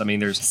ships. I mean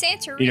there's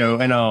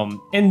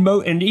Santorini.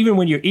 and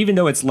even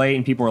though it's late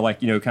and people are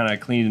kind of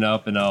cleaning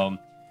up and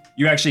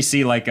you actually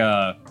see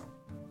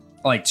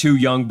 2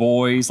 young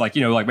boys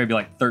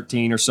maybe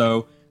 13 or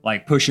so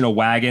pushing a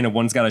wagon and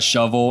one's got a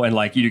shovel and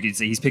you can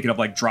see he's picking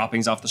up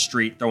droppings off the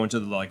street throwing to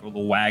the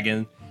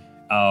wagon.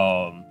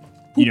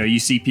 You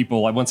see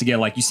people once again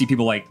you see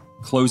people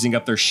closing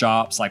up their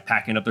shops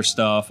packing up their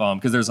stuff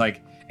because there's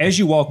as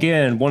you walk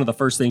in one of the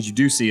first things you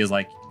do see is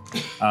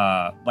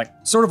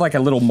sort of a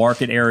little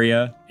market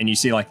area and you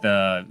see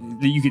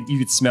you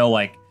could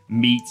smell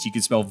meats, you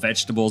could smell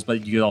vegetables,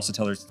 but you could also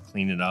tell they're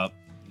cleaning up.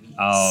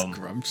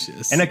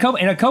 Scrumptious. And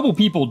a couple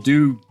people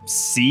do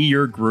see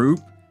your group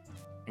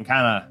and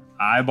kind of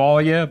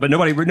eyeball you, but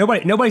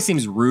nobody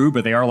seems rude,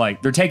 but they are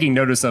they're taking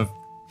notice of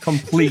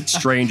complete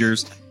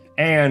strangers.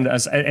 And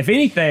if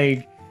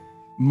anything,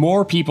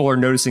 more people are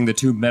noticing the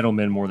 2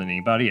 metalmen more than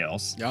anybody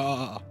else.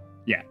 Yeah.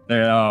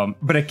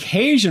 But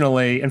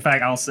occasionally, in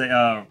fact, I'll say,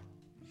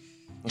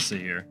 let's see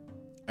here.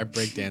 I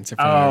breakdance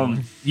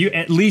for You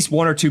at least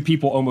 1 or 2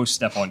 people almost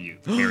step on you,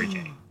 Mary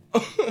Jane.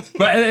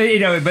 But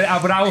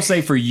I will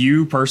say for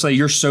you personally,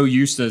 you're so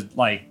used to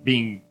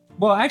being.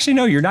 Well, actually,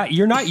 no, you're not.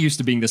 You're not used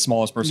to being the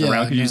smallest person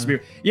around. You used to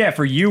be.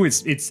 For you,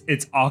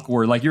 it's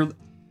awkward.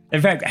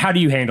 In fact, how do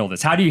you handle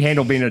this? How do you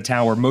handle being in a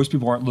town where most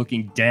people aren't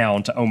looking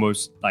down to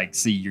almost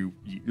see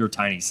your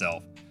tiny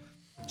self?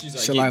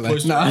 She's Shall I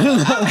pushed no.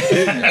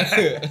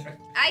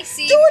 I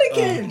see. Do it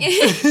again.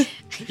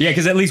 Yeah,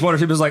 because at least 1 or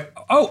 2 people's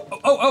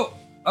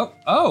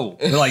oh.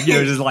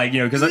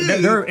 Because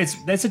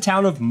it's a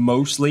town of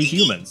mostly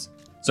humans.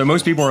 So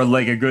most people are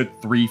a good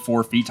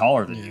 3-4 feet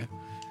taller than you.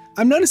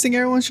 I'm noticing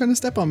everyone's trying to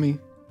step on me.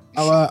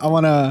 I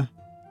want to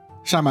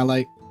shine my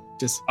light.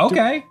 Just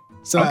Okay.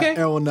 so Okay.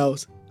 everyone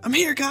knows. I'm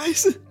here,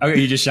 guys. Okay,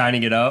 you're just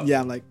shining it up?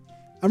 Yeah, I'm right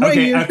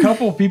Okay, here. a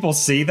couple people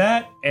see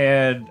that,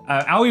 and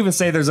I'll even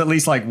say there's at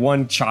least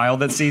 1 child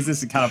that sees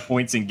this and kind of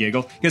points and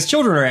giggles because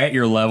children are at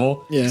your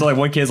level. Yeah. So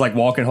one kid's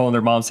walking, holding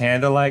their mom's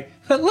hand. They're like,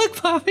 "Look,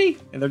 Poppy,"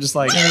 and they're just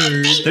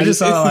they're just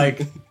sort of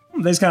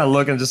they just kind of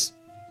look and just,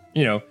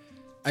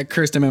 I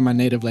cursed him in my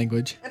native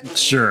language.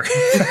 sure.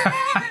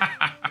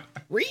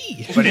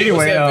 But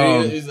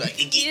anyway,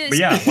 but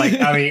yeah,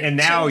 and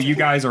now you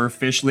guys are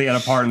officially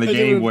at a part in the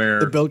game The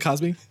where Bill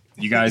Cosby.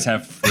 you guys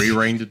have free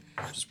reign to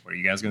just what are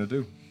you guys gonna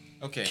do?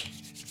 Okay.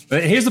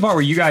 But here's the part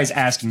where you guys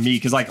ask me,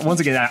 because once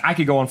again, I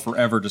could go on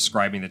forever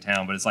describing the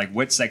town, but it's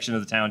what section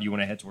of the town do you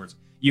want to head towards?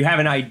 You have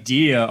an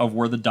idea of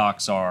where the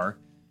docks are.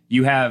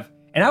 You have,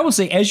 and I will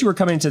say, as you were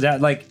coming into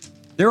that,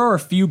 there are a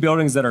few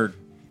buildings that are,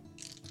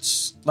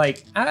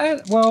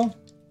 I was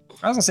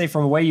gonna say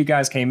from the way you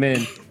guys came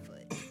in,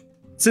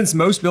 since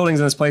most buildings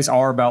in this place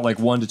are about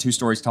 1 to 2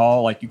 stories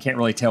tall, you can't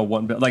really tell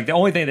one, the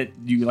only thing that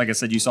you, like I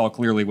said, you saw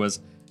clearly was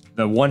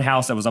the one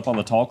house that was up on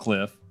the tall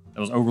cliff that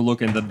was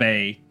overlooking the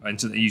bay,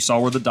 and you saw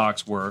where the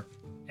docks were,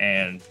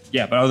 and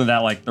yeah. But other than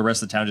that, the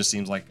rest of the town just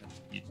seems like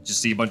you just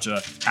see a bunch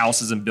of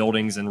houses and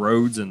buildings and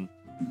roads and.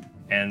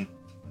 I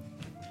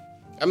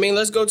mean,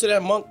 let's go to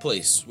that monk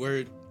place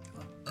where.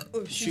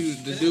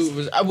 Shoot, the dude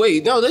was.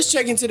 Wait, no, let's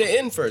check into the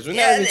inn first. We're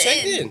not even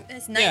checked in.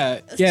 It's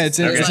night. Yeah, it's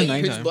in Okay. it's Like, a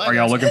pitch nighttime. black Are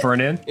y'all looking outside. for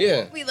an inn?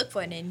 Yeah. We look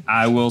for an inn.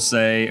 I will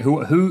say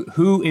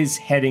who is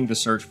heading to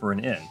search for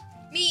an inn.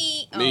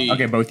 Me. Oh. Me.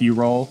 Okay, both of you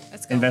roll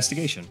Let's go.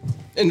 investigation.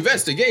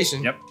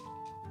 Investigation. Yep.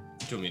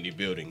 Too many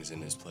buildings in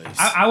this place.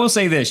 I will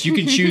say this: you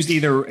can choose to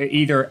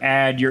either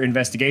add your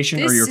investigation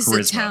This or your is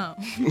charisma. a town.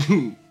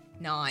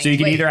 So you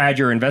can Wait. either add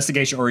your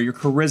investigation or your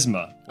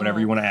charisma, whatever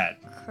you want to add.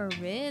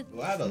 Charisma.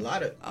 Well, I have a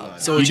lot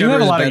of. So You do have whichever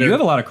a is lot of better. you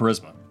have a lot of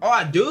charisma. oh,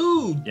 I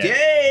do. Yeah.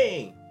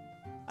 Dang.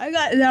 I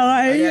got no.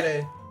 I got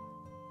a.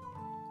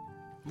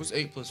 What's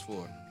 8 plus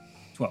 4?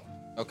 12.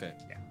 Okay.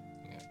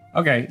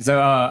 Okay, so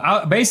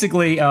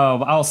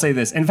I'll say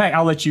this. In fact,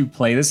 I'll let you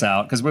play this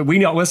out because we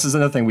know this is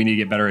another thing we need to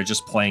get better at,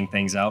 just playing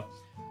things out.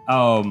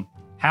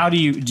 how do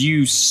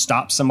you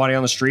stop somebody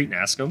on the street and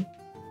ask them?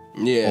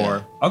 Yeah.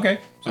 Or okay,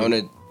 I want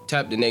to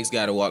tap the next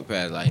guy to walk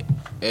past. Like,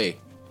 hey.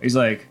 he's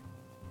like,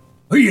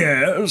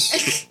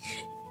 yes.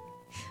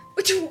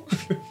 What you?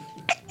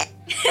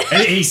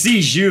 And he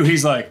sees you.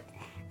 He's like,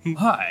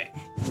 hi.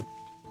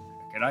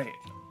 Can I?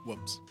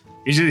 Whoops.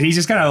 He's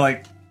just kind of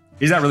like,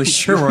 he's not really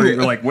sure where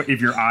you're like, what, if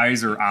your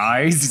eyes are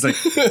eyes. He's like,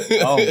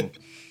 oh,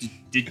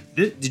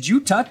 did you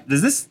touch?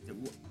 Does this?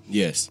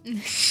 Yes.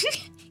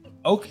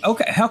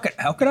 Okay. How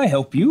can I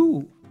help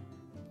you?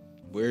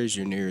 Where is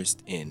your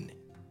nearest inn?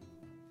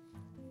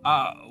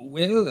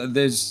 Well,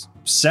 there's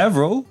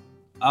several.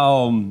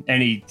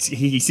 And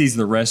he sees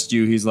the rest of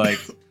you. He's like,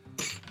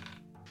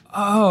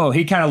 oh,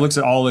 he kind of looks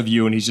at all of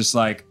you and he's just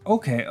like,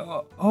 okay.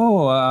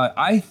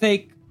 I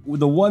think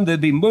the one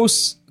that'd be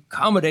most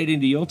accommodating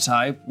to your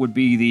type would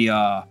be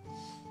the,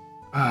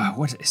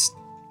 what is,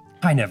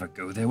 I never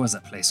go there. What's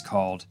that place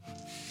called?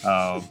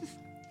 Oh,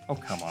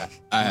 come on.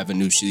 I have a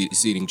new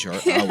seating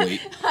chart. I'll wait.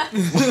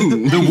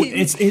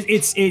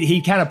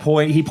 He kind of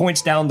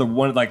points down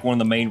one of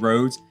the main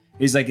roads.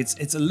 He's like,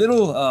 it's a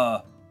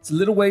little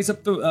ways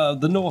up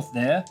the north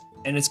there,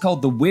 and it's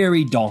called the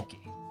Weary Donkey.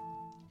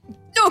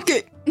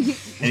 Okay. And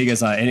he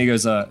goes,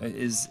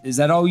 is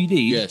that all you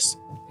need? Yes.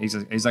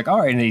 He's like, all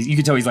right, and you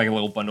can tell he's like a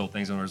little bundle of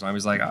things under his arm.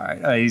 He's like, all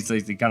right.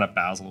 He kind of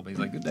bows a little bit. He's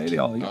like, good day to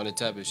all. I want to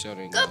tap his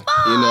shoulder and go, Goodbye.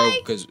 you know,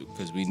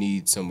 because we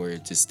need somewhere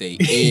to stay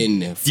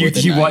in for the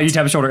night. You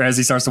tap his shoulder as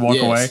he starts to walk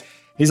Yes. away.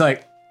 He's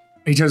like,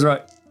 he turns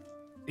around.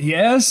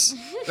 Yes.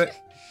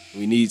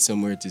 We need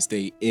somewhere to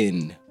stay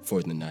in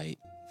for the night.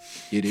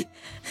 Get it?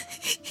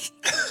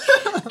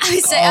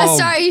 I'm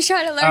sorry, you're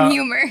trying to learn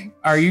humor.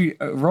 Are you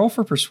roll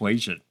for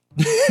persuasion?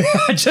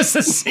 Just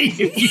to see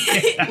if you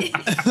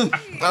can.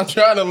 I'm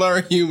trying to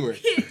learn humor.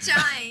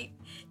 Trying.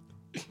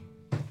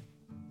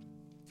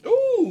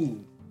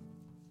 Ooh.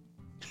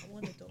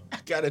 I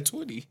got a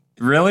 20.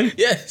 Really?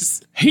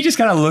 Yes. He just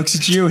kind of looks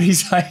at you and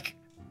he's like,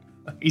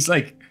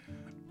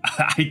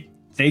 I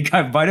think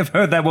I might have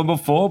heard that one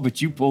before,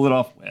 but you pull it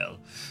off well.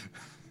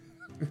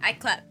 I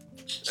clap.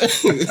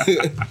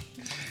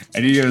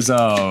 And he goes,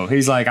 oh,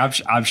 he's like,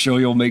 I'm sure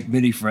you'll make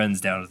many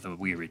friends down at the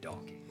Weary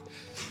Donkey.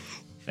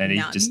 And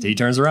he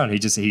turns around.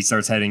 He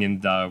starts heading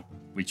in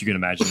which you can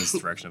imagine is the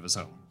direction of his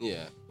home.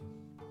 Yeah.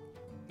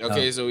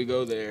 Okay, so we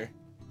go there.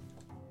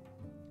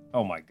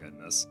 Oh my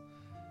goodness.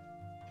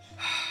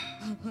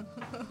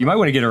 You might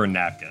want to get her a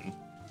napkin.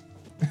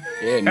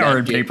 Yeah, Or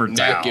a paper towel.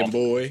 napkin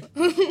boy.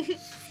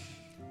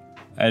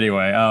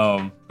 Anyway,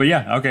 but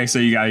yeah, okay, so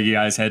you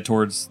guys head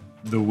towards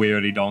the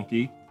Weary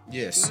Donkey.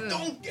 Yes.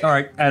 All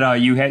right,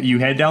 and you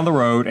head down the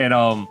road,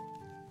 and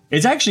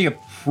it's actually a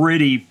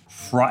pretty.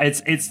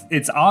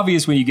 It's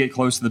obvious when you get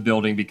close to the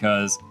building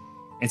because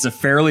it's a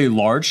fairly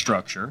large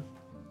structure,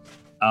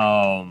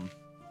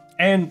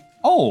 and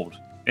old.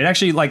 It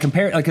actually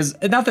because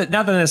not that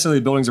necessarily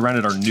the buildings around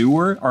it are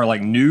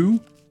new,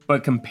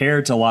 but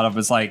compared to a lot of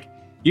it's like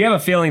you have a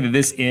feeling that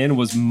this inn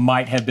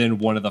might have been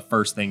one of the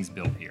first things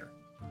built here,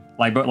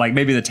 but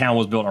maybe the town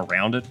was built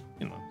around it,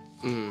 you know.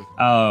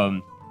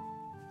 Mm.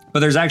 But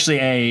there's actually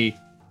a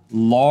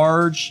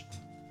large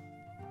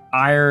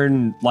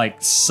iron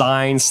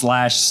sign /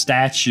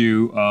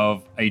 statue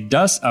of a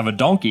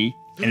donkey,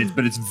 and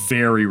it's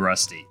very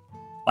rusty.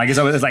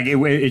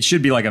 It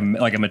should be like a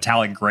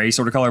metallic gray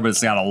sort of color, but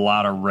it's got a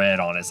lot of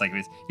red on it. It's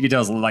you can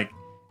tell it's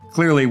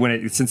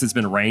clearly since it's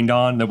been rained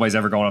on, nobody's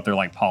ever gone up there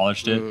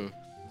polished it.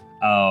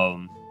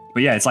 Mm.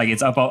 But yeah, it's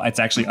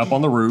actually up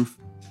on the roof.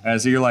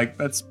 So you're like,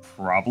 that's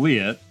probably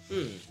it.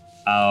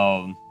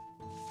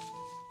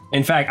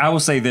 In fact, I will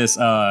say this: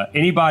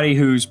 anybody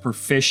who's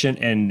proficient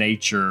in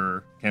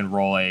nature can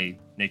roll a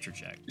nature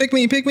check. Pick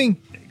me. Okay,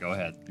 go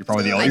ahead. You're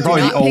probably the I only,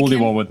 cannot pick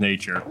him. one with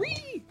nature.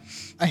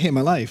 I hate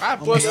my life. I have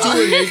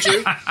 +2 in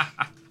nature.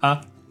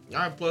 Huh?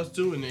 I have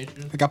 +2 in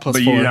nature. I got +4.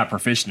 But you're not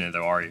proficient in it,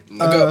 though, are you? I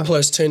got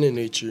 +10 in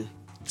nature.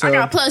 I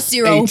got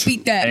 +0. Eight.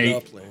 Beat that. Eight.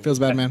 Not playing. Feels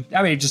bad, man.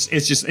 I mean, it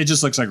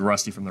just looks like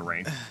rusty from the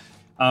rain.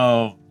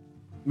 But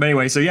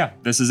anyway, so yeah,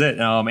 this is it.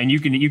 And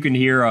you can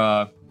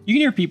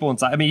hear people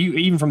inside. I mean,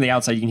 even from the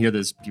outside, you can hear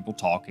there's people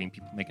talking,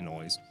 people making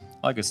noise,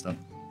 all that good stuff.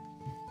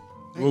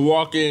 We'll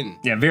walk in.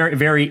 Yeah, very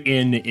very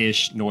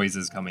in-ish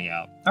noises coming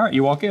out. All right,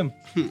 you walk in.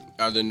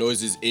 Are the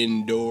noises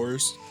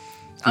indoors?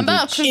 I'm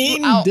about to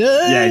out.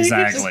 Yeah,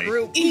 exactly.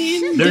 Group.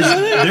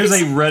 There's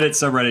a Reddit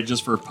subreddit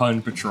just for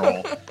pun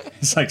patrol.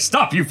 It's like,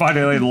 stop you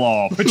violating the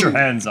law. Put your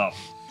hands up.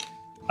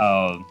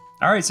 All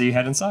right, so you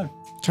head inside.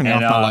 Turning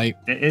off my light.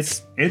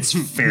 It's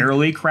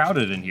fairly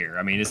crowded in here.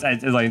 I mean, it's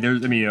like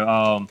there's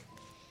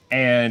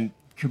and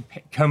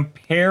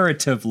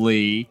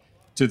comparatively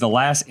to the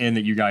last inn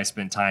that you guys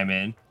spent time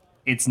in,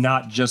 it's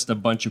not just a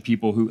bunch of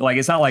people who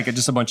it's not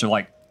just a bunch of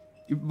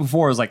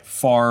before it was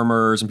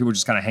farmers and people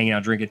just kind of hanging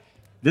out drinking.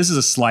 This is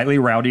a slightly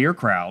rowdier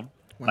crowd.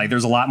 Like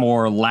there's a lot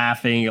more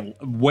laughing,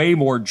 way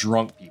more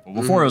drunk people.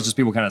 Before it was just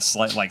people kind of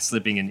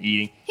slipping and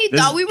eating. He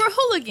thought we were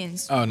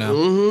hooligans. Oh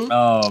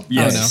no.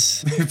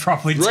 Yes.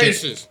 Probably did.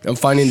 Racist. I'm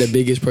finding the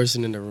biggest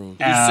person in the room.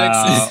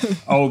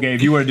 sexist. Okay,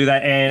 if you want to do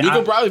that, and You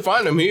can probably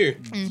find them here.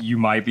 you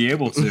might be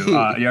able to.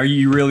 Are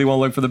you really want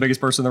to look for the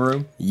biggest person in the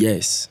room?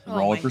 Yes.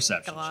 Roll a my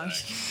perception.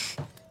 gosh.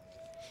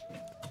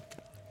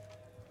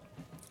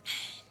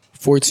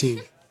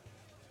 14.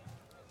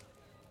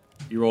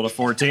 You rolled a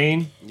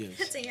 14.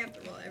 That's a after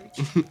all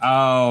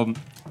every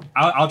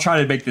I'll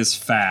try to make this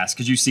fast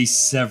because you see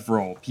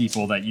several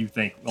people that you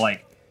think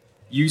like.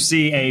 You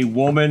see a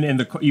woman in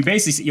the. You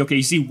basically see. Okay,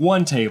 you see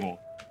one table.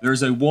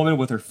 There's a woman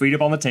with her feet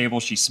up on the table.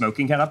 She's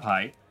smoking kind of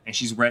pipe, and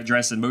she's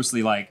dressed in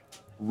mostly like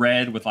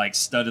red with like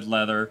studded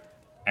leather,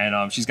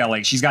 and she's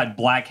got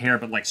black hair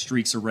but like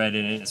streaks of red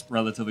in it. It's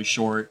relatively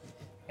short.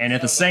 And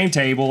at the same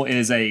table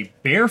is a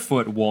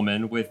barefoot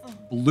woman with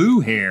blue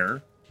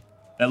hair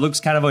that looks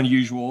kind of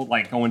unusual,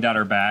 like going down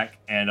her back,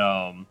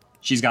 and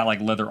she's got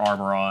like leather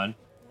armor on,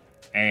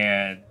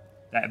 and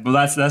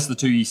that's the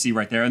two you see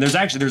right there. And there's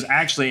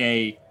actually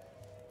a.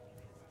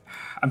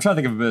 I'm trying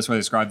to think of the best way to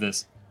describe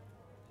this.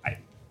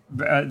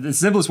 The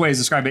simplest way to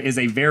describe it is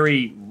a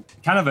very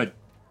kind of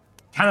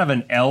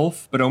an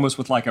elf, but almost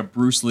with like a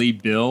Bruce Lee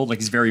build. Like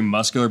he's very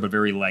muscular, but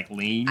very like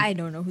lean. I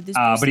don't know who this.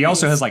 But he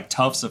also is. has like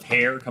tufts of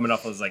hair coming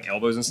off of his like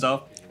elbows and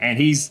stuff. And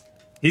he's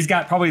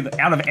got probably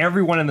out of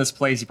everyone in this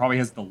place, he probably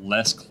has the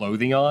less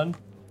clothing on.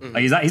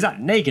 Like he's not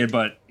naked,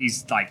 but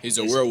he's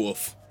a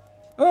werewolf.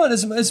 Oh,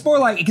 it's more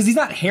like because he's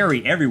not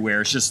hairy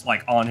everywhere. It's just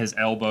like on his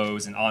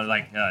elbows and on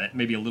like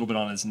maybe a little bit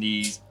on his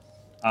knees.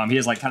 He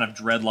has like kind of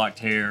dreadlocked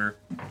hair.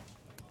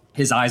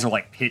 His eyes are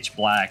like pitch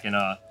black, and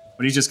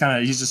but he's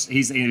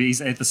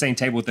he's at the same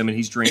table with them, and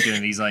he's drinking,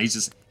 and he's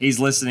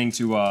listening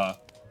to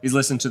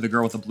the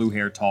girl with the blue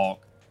hair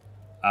talk.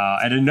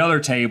 At another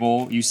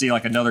table, you see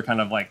like another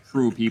kind of like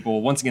crew of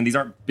people. Once again, these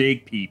aren't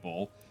big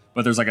people,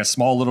 but there's like a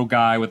small little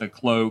guy with a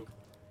cloak,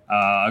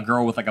 a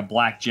girl with like a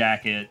black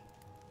jacket,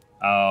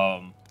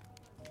 a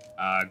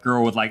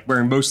girl with like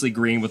wearing mostly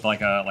green with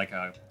like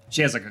a.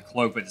 She has like a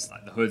cloak, but it's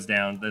like the hood's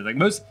down. There's like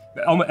most,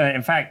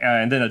 in fact,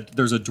 and then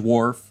there's a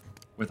dwarf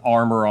with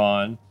armor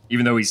on.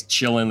 Even though he's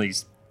chilling,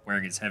 he's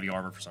wearing his heavy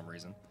armor for some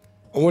reason.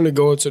 I want to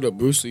go into the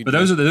Bruce Lee. But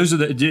those are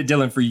the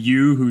Dylan, for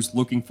you who's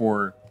looking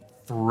for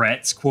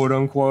threats, quote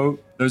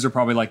unquote. Those are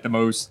probably like the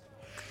most,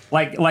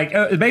 like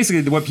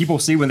basically what people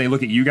see when they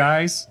look at you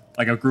guys,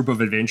 like a group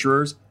of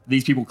adventurers.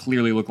 These people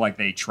clearly look like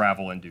they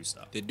travel and do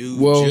stuff. The dude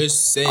Well,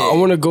 just said. I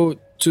want to go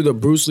to the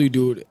Bruce Lee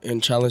dude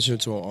and challenge him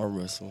to an arm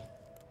wrestle.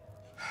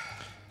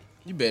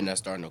 You better not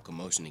start no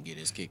commotion to get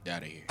us kicked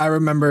out of here. I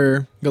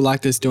remember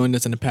Galactus doing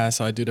this in the past,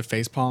 so I do the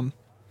facepalm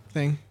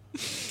thing.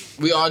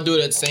 We all do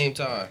it at the same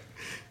time.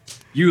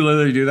 You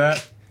literally do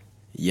that?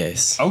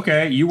 Yes.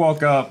 Okay, you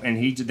walk up and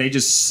they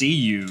just see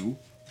you,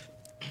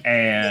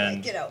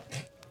 and Get out.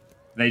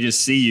 they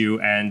just see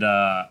you, and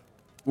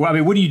well, I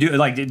mean, what do you do?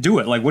 Like, do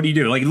it. Like, what do you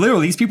do? Like,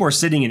 literally, these people are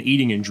sitting and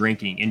eating and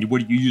drinking, and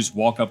what do you just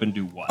walk up and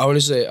do what? I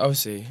would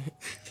say,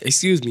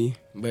 excuse me,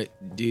 but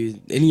do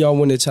any of y'all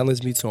want to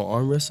challenge me to an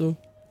arm wrestle?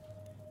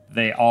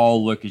 They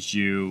all look at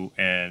you,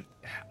 and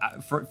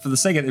for the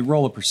sake of it,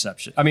 roll a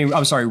perception. I mean,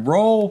 I'm sorry,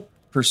 roll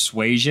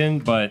persuasion,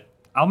 but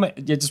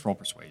just roll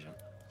persuasion.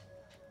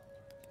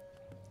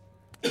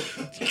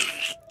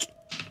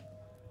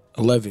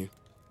 11.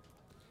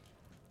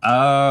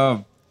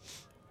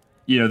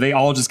 They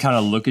all just kind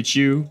of look at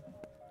you,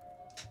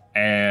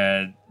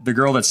 and the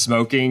girl that's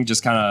smoking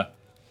just kind of,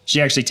 she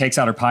actually takes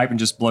out her pipe and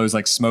just blows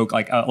like smoke,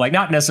 like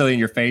not necessarily in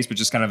your face, but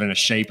just kind of in a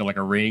shape of like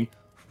a ring,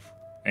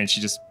 and she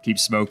just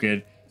keeps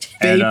smoking.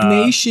 Vape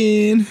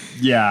Nation.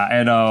 Yeah,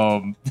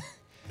 and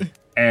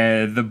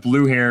and the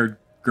blue-haired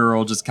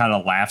girl just kind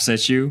of laughs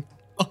at you.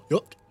 Oh,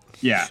 yuck.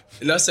 Yeah.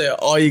 And I say,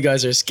 all you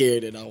guys are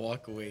scared, and I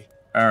walk away.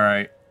 All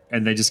right,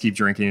 and they just keep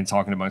drinking and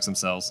talking amongst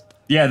themselves.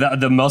 Yeah,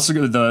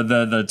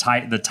 the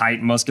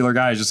tight muscular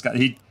guy just got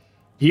he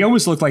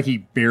almost looked like he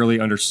barely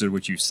understood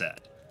what you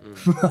said.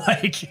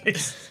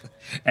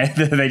 And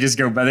then they just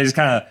kind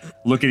of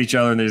look at each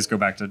other and they just go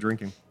back to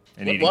drinking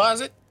and eating. What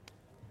was it?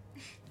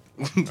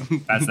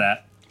 That's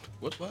that.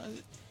 What was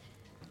it?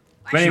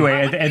 But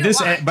anyway,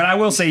 but I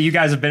will say you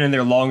guys have been in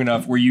there long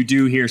enough where you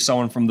do hear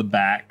someone from the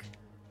back,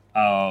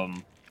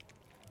 and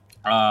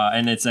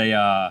it's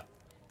a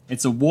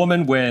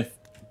woman with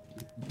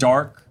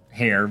dark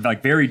hair,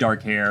 like very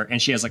dark hair,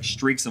 and she has like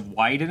streaks of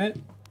white in it.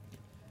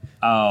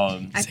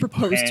 I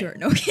proposed to her.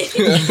 No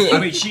kidding. I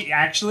mean, she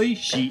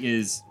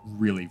is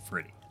really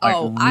pretty. Like,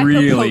 Oh, I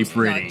really proposed-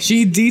 pretty. no.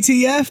 She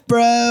DTF,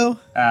 bro.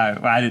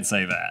 I didn't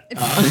say that.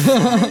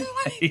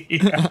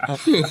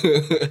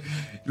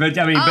 But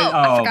I mean,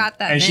 I forgot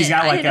that and she's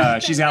meant. got I like didn't know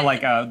what she's that got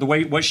like the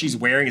way what she's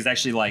wearing is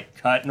actually like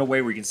cut in a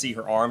way where you can see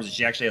her arms, and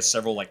she actually has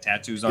several like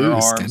tattoos on her Ooh,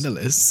 arms.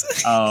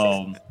 scandalous.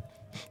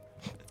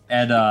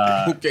 And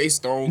Okay,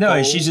 Stone no,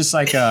 Cold. she's just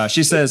like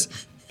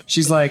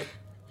she's like,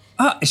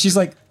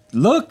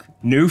 look,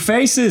 New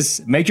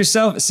faces. Make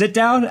yourself sit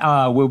down.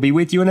 We'll be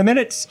with you in a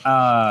minute.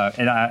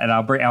 And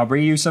I'll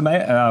bring you some.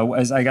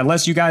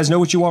 Unless you guys know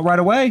what you want right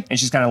away. And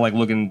she's kind of like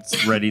looking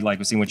ready,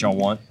 like seeing what y'all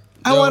want.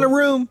 I want a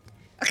room.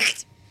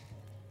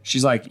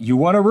 She's like, you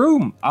want a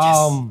room?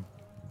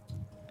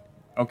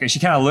 Okay. She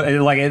kind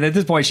of like at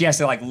this point she has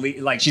to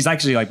like she's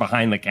actually like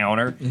behind the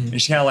counter,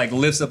 and she kind of like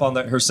lifts up on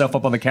herself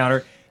up on the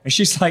counter, and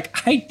she's like,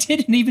 I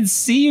didn't even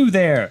see you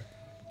there.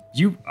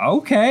 You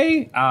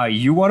okay?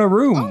 You want a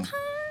room?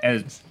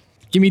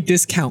 Give me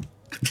discount.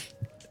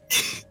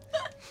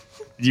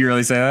 Did you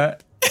really say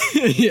that?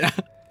 Yeah.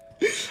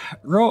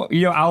 Roll.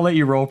 I'll let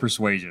you roll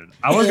persuasion.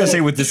 I was gonna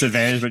say with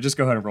disadvantage, but just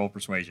go ahead and roll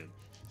persuasion.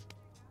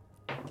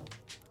 All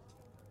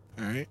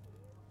right.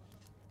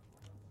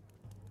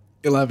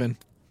 11.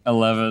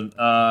 11.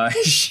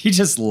 She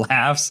just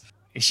laughs.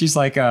 She's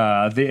like,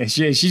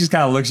 she just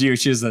kind of looks at you.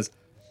 She says,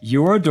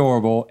 "You're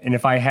adorable, and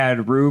if I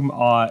had room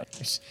on,"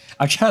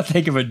 I'm trying to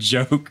think of a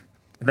joke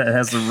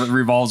that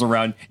revolves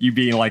around you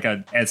being like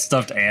a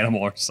stuffed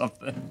animal or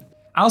something.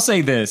 I'll say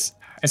this: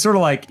 it's sort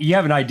of like you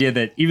have an idea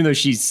that even though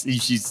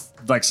she's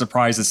like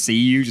surprised to see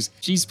you,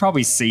 she's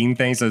probably seen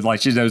things, so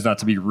like she knows not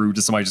to be rude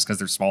to somebody just because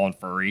they're small and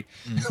furry.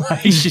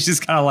 Like she's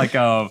just kind of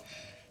like,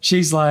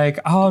 she's like,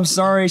 oh, I'm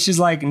sorry. She's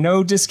like,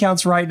 no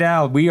discounts right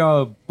now. We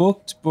are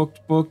booked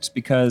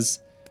because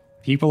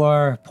people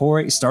are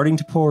starting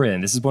to pour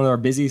in. This is one of our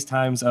busiest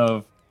times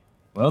of,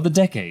 well, the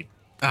decade.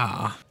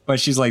 But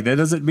she's like, that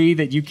doesn't mean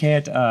that you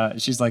can't.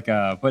 She's like,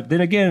 but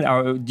then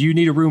again, do you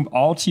need a room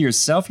all to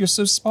yourself? You're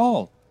so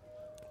small.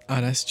 Oh,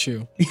 that's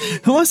true.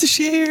 Who wants to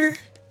share?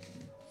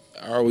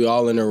 Are we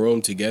all in a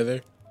room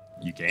together?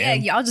 You can. Yeah,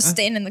 y'all just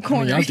stand in the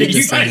corner. y'all Yeah, did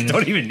you the guys same.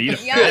 don't even need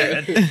a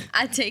Yeah. bed.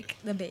 I take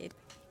the bed.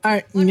 All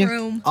right. One yeah,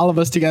 room. All of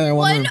us together in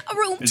one One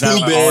room. room. Is that,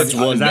 Two beds,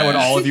 one is that what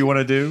bath. all of you want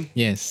to do?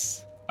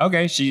 Yes.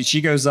 Okay,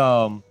 she goes,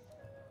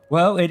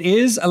 well, it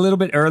is a little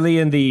bit early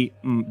in the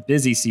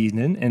busy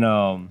season,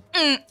 and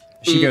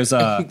she goes,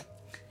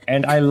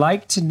 and I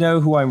like to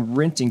know who I'm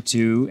renting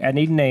to. I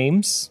need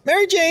names.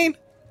 Mary Jane.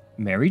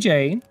 Mary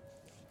Jane.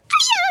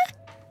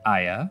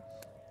 Aya.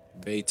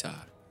 Beta.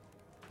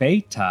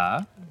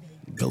 Beta.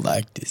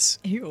 Galactus.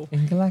 Ew.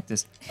 And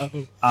Galactus.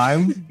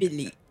 I'm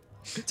Billy.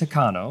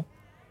 Takano.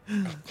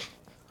 I'm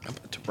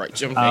about to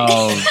write your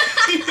name.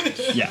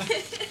 Yeah.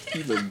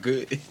 You look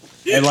good.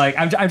 And like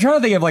I'm trying to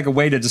think of like a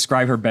way to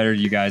describe her better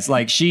to you guys.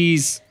 Like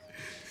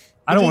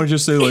I don't want to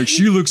just say like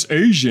she looks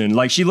Asian.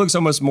 Like she looks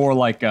almost more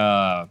like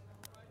not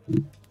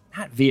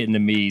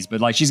Vietnamese,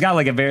 but like she's got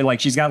like a very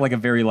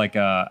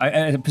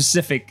a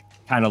Pacific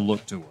kind of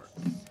look to her.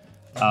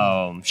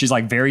 She's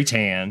like very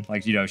tan.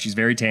 Like she's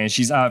very tan.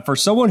 She's for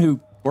someone who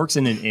works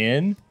in an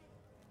inn.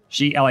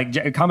 She like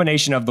a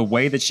combination of the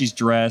way that she's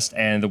dressed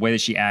and the way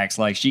that she acts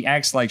like she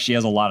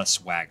has a lot of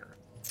swagger.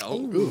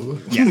 Oh,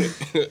 Yeah.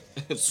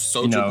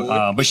 Soldier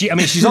boy. But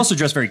she's also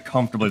dressed very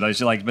comfortably. Though.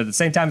 But at the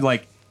same time,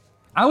 like,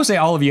 I would say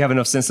all of you have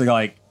enough sense to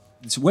like,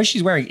 what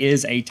she's wearing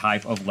is a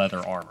type of leather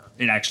armor.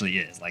 It actually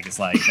is. Like, it's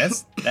like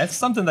that's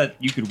something that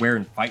you could wear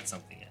and fight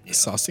something in. You know?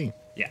 Saucy.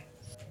 Yeah.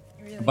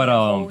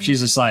 But she's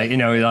just like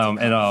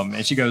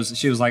and she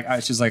was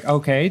like,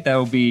 okay, that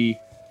will be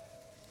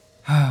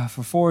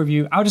for 4 of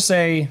you. I'll just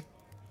say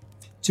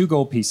 2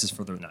 gold pieces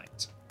for the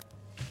night.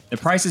 The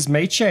prices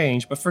may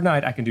change, but for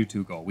night I can do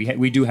 2 gold.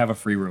 We do have a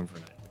free room for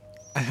night.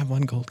 I have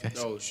 1 gold,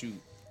 guys. Oh shoot.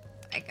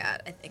 I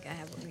think I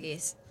have one of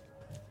these.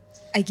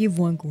 I give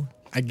 1 gold.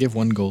 I give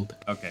 1 gold.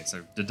 Okay,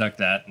 so deduct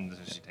that, and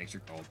she takes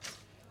your gold.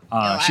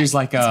 I- She's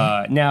like,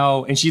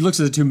 now, and she looks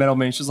at the 2 metal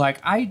men. She's like,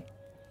 I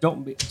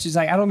don't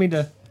mean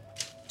to.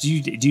 Do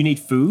you need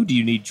food? Do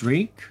you need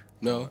drink?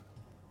 No.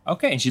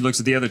 Okay, and she looks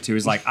at the other 2.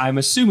 Is like, I'm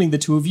assuming the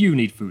 2 of you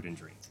need food and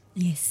drink.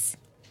 Yes.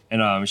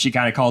 And she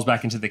kind of calls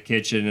back into the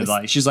kitchen and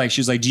like, she's like,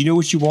 do you know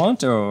what you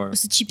want or?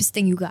 What's the cheapest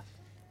thing you got?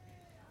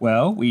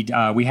 Well, we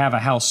have a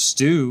house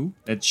stew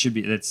that should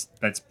be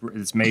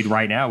that's made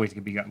right now. It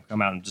could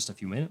come out in just a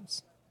few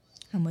minutes.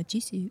 How much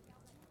is it?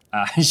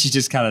 She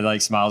just kind of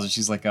like smiles and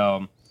she's like,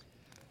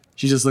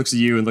 she just looks at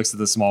you and looks at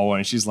the small one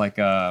and she's like,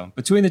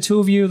 between the 2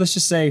 of you, let's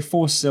just say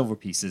 4 silver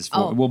pieces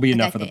will be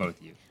enough for the both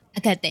of you. I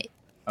got that.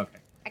 Okay.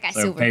 I got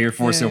So silver. pay her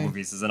 4 silver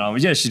pieces and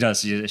yeah, she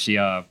does.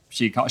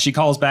 She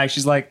calls back.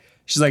 She's like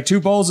 2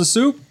 bowls of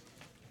soup,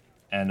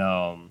 and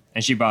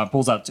she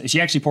pulls out. She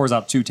actually pours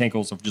out 2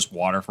 tankles of just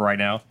water for right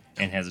now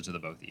and hands it to the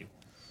both of you.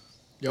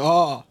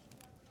 Yeah.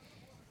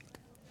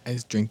 I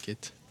just drink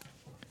it.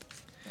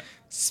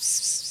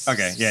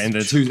 Okay, yeah, and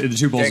the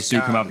two bowls of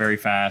soup come out very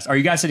fast. Are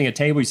you guys sitting at a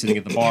table? Are you sitting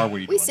at the bar? What are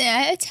you We doing? sit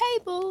at a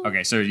table.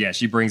 Okay, so yeah,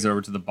 she brings it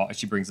over to the bar.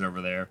 She brings it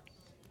over there,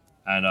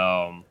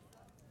 and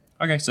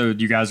okay, so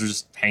you guys are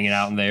just hanging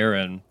out in there,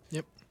 and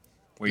Yep.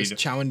 what are you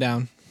Just doing? chowing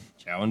down.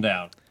 Chowing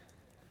down.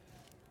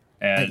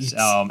 And eats.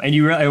 and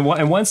you really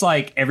and once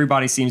like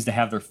everybody seems to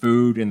have their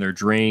food and their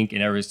drink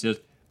and everything's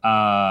just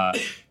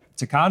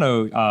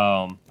Takano,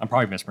 I'm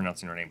probably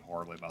mispronouncing her name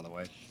horribly, by the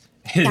way.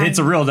 It's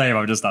a real name,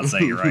 I'm just not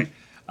saying it right.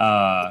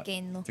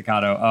 Takano.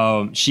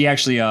 Takano. She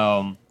actually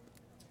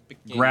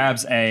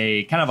grabs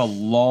a kind of a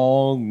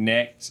long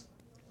necked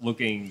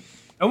looking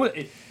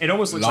It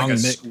almost looks Long like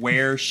a neck.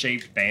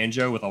 square-shaped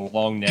banjo with a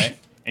long neck,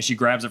 and she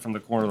grabs it from the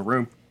corner of the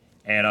room,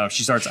 and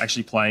she starts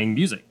actually playing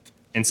music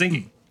and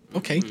singing,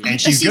 Okay. and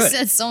she's she good.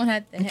 said someone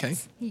had the Okay.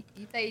 he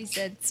thought he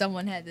said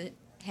someone had the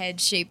head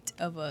shaped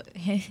of a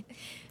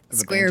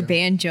square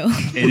banjo.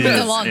 It with a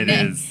is. long It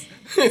neck. is.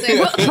 It's like,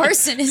 what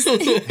person is this?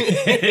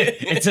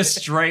 It's a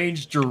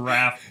strange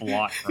giraffe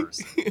block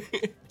person.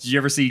 Did you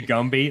ever see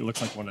Gumby? It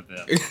looks like one of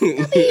them.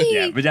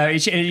 Yeah, but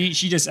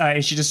she just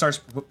starts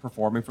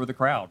performing for the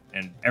crowd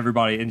and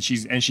everybody, and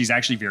she's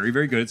actually very,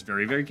 very good. It's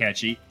very, very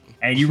catchy,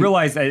 and you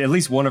realize that at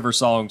least one of her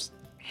songs,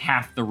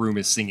 half the room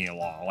is singing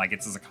along, like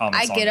it's as a common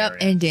I song get up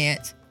area. and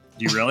dance.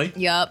 Do you really?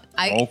 Yup.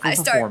 Roll for I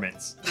start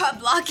performance. pop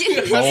blocking.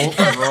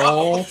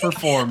 Roll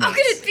performance. I'm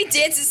gonna be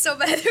dancing so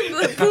bad. I'm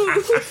like,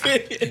 boom.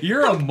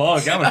 You're a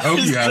monk. I would hope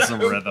you have some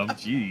rhythm.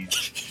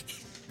 Jeez.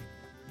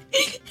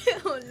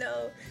 Oh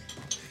no.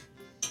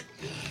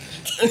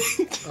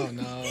 Oh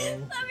no.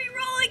 Let me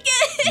roll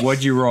again.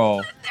 What'd you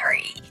roll?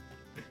 3.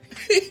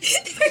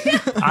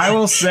 I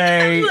will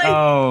say,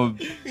 I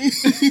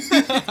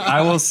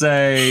will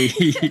say,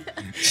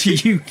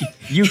 you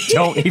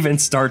don't even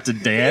start to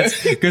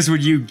dance because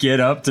when you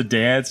get up to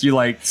dance, you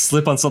like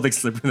slip on something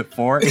slippery on the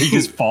floor and you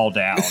just fall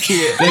down.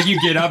 Then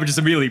you get up and just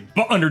immediately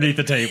underneath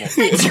the table.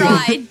 I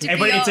tried to But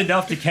be it's up.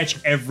 enough to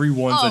catch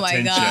everyone's Oh my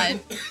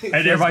attention. god.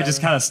 And everybody just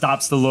kind of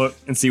stops to look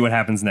and see what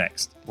happens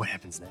next. What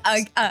happens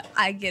next?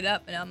 I get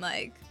up and I'm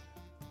like,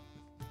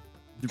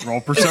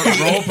 Roll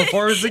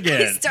performance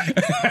again. start.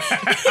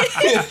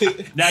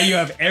 Now you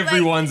have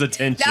everyone's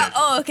attention.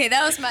 Okay,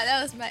 that was part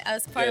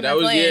of that my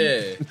was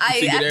plan. to get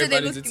After they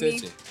everybody's looked at me,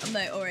 attention. I'm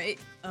like, all right,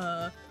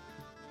 oh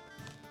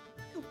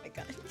my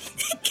god,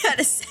 got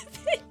a 7.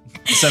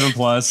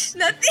 7+.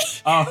 Nothing.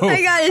 Oh,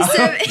 I got a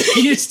 7.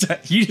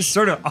 you just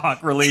sort of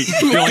awkwardly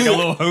do like a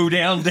little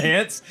hoedown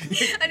dance. I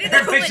did that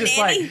Everybody's with just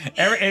Nanny.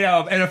 like,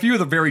 and a few of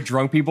the very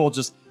drunk people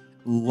just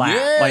laugh.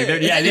 Yeah. Like, they're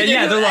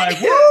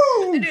like, woo,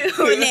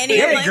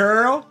 Nanny, I'm hey like,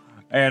 girl.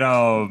 And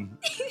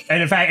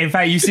in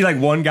fact, you see like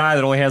one guy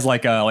that only has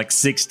like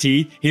 6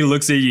 teeth. He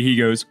looks at you. He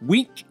goes,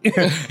 wink. He's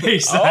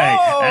like,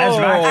 that's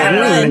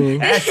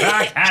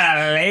my kind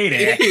of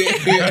lady.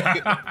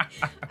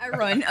 I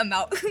run. I'm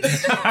out.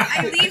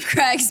 I leave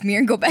Cragsmere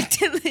and go back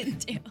to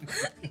Lindale.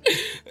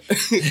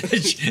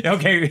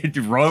 Okay,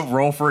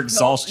 roll for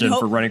exhaustion Nope.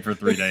 for running for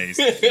 3 days.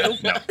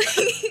 No.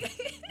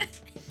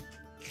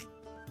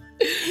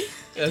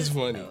 That's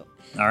funny.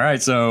 All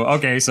right, so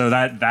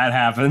that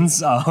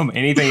happens.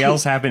 Anything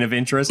else happen of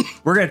interest?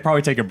 We're gonna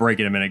probably take a break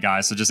in a minute,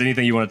 guys. So just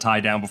anything you want to tie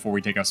down before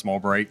we take a small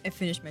break. I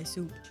finished my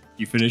soup.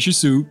 You finish your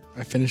soup.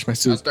 I finished my I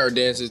soup. start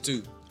dancing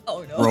too.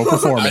 Oh no. Roll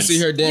performance. I see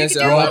her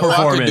dancing. You I'm can do like, it.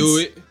 oh, I can do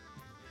it.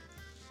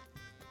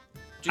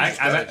 Jesus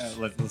Christ.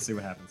 Let's see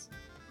what happens.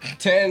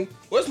 10.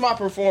 What's my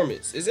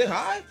performance? Is it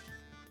high?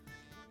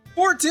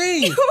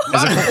 14.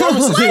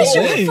 What is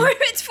your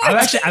performance for?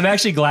 I'm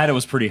actually glad it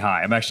was pretty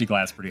high. I'm actually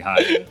glad it's pretty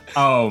high.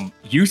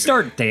 You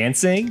start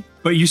dancing,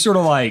 but you sort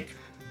of like,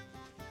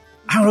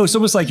 I don't know. It's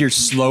almost like you're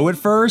slow at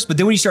first, but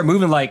then when you start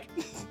moving, like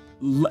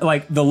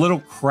the little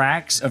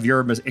cracks of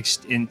your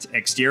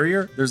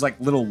exterior, there's like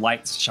little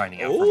lights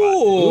shining out from it.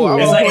 Ooh,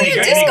 It's like, What and a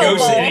it disco goes,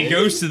 ball. and it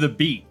goes to the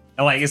beat.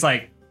 And like it's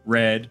like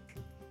red,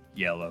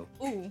 yellow,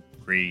 Ooh.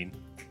 green,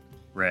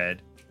 red,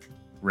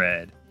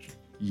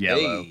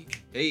 yellow,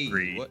 hey,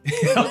 green. what?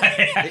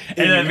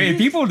 And I mean,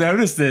 people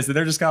notice this, and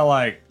they're just kind of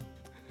like,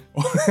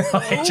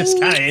 just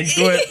kind of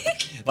into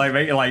it, like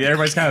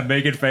everybody's kind of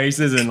making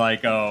faces and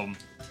like I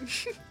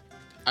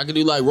can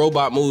do like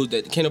robot moves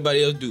that can't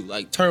nobody else do.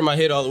 Like turn my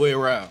head all the way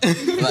around,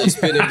 like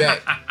spin it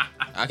back.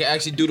 I can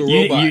actually do the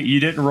robot. you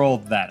didn't roll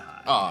that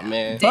high, Oh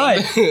man!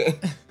 but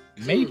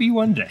maybe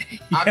one day.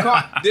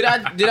 Did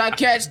I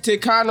catch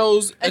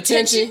Tecano's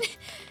attention?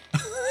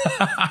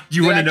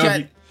 You want to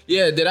know?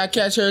 Did I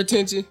catch her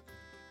attention?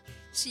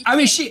 I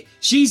mean,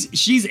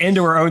 she's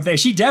into her own thing.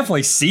 She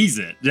definitely sees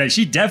it. Yeah,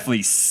 she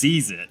definitely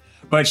sees it,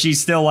 but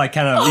she's still like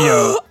kind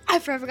of I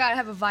forgot I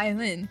have a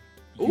violin.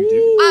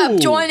 Ooh. I'm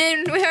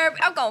joining with her.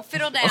 I'm gonna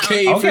fiddle down.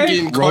 Okay, Okay,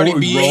 freaking Cardi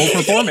B. roll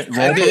performance.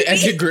 At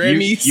the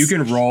Grammys. You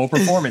can roll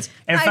performance.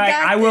 In I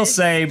fact, got I will this.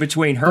 say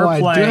between her I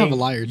do playing, have a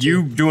liar, too.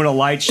 you doing a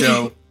light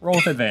show, roll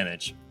with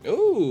advantage.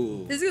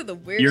 Ooh. This is the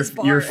weirdest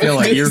part. You're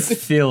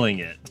feeling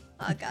it.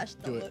 Oh gosh,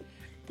 don't look.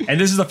 And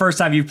this is the first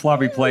time you've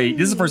probably played.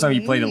 This is the first time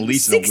you played at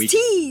least in a week.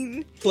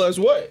 16. Plus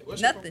what?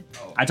 What's your- Nothing.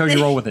 I told you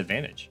to roll with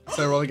advantage.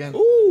 So I roll again.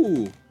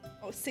 Ooh.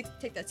 Oh,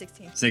 take that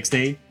 16.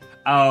 16.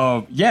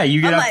 Yeah,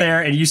 you get I'm up like-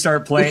 there and you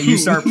start playing.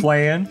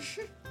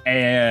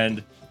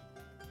 And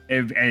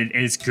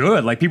it's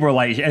good. Like people are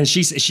like, and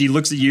she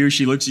looks at you.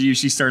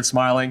 She starts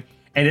smiling,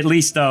 and at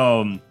least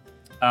one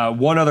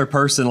other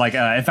person, like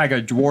in fact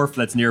a dwarf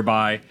that's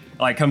nearby,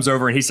 like comes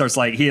over and he starts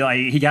like he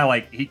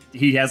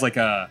has like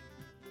a.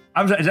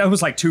 It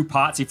was like 2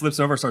 pots. He flips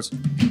over, and starts.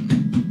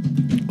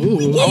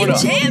 Ooh.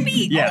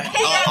 Jammy. Yeah.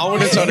 I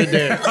would have started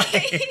there.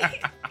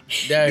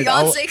 Dad,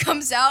 Beyonce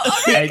comes out.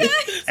 Oh my god.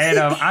 And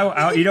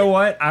I, you know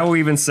what? I will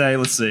even say,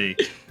 let's see.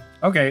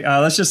 Okay,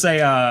 let's just say,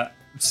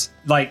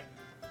 like,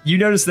 you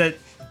notice that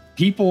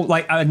people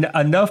like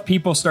enough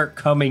people start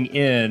coming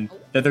in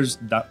that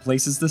there's not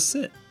places to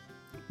sit.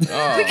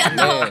 Oh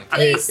man.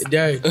 Please.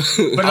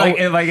 But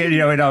like you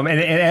know, and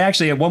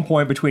actually at one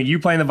point between you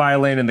playing the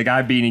violin and the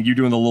guy beating you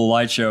doing the little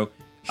light show,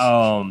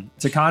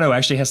 Takano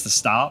actually has to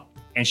stop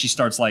and she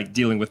starts like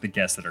dealing with the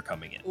guests that are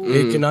coming in.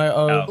 Hey, can I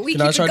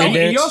try to And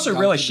dance? you also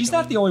realize she's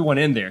not the only one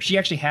in there. She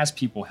actually has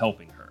people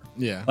helping her.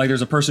 Yeah. Like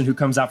there's a person who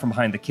comes out from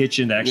behind the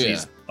kitchen that actually Yeah.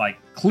 is like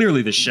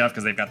clearly the chef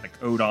because they've got the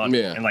coat on.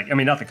 Yeah. And like, I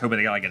mean, not the coat, but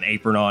they got like an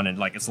apron on and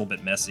like it's a little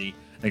bit messy.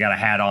 They got a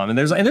hat on. And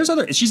there's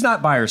other, she's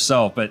not by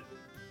herself, but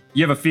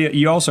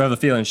you also have the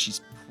feeling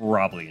she's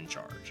probably in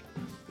charge.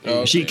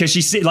 Okay. Because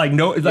she like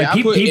no like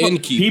I put people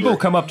innkeeper.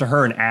 come up to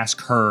her and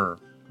ask her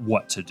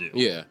what to do.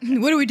 Yeah.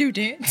 What do we do,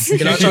 dance?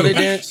 Can I try to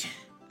dance?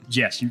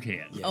 Yes, you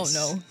can. Oh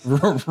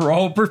no.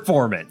 Roll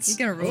performance. He's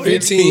gonna roll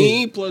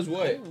 15 plus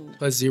what?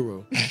 Plus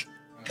 0.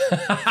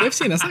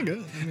 15, that's not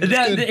good. I mean,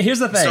 that's good. Here's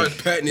the thing.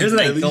 Start patting Here's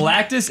the his thing. belly.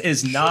 Galactus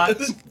is not.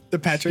 The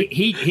Patrick.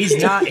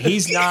 He's not. He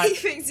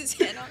bangs his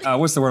head on it.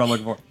 What's the word I'm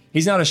looking for?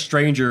 He's not a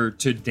stranger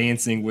to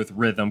dancing with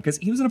rhythm because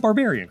he was in a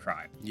barbarian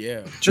crime.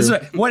 Yeah. This is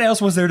what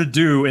else was there to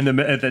do in the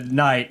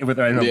night with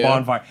in a Yeah.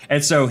 bonfire?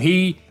 And so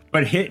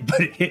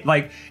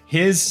like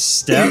his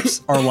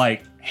steps are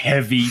like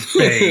heavy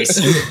bass.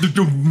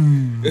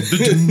 And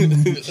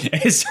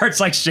it starts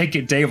like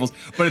shaking tables.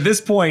 But at this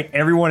point,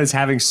 everyone is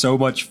having so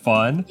much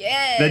fun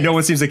Yes. that no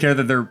one seems to care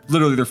that their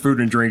food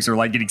and drinks are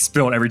like getting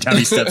spilled every time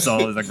he steps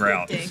on the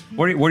ground. Dang.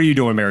 What are you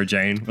doing, Mary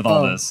Jane, with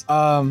all this?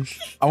 I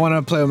want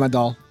to play with my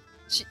doll.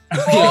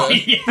 Oh,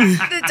 Yeah.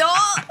 the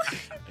doll.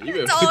 You The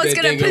better doll put is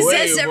that gonna thing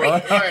away, possess bro.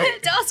 everything.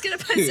 Alright. The doll's gonna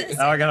possess.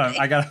 Oh, I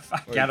gotta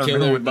Kill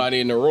remember everybody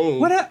in the room.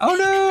 what? Oh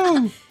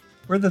no!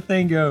 Where'd the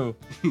thing go?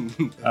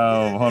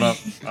 Oh, hold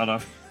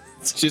up.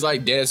 She's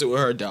like dancing with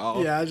her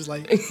doll. Yeah, I just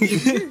like.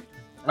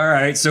 All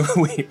right, so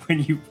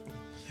when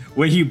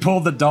you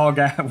pull the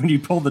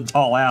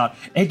doll out,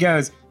 it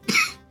goes,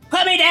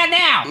 "Put me down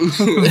now!"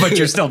 But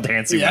you're still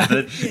dancing with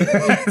it.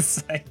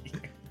 It's like-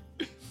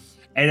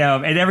 and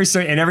every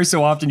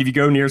so often, if you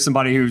go near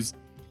somebody who's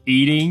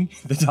eating,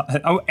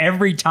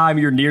 every time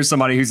you're near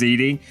somebody who's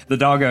eating, the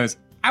dog goes,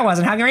 "I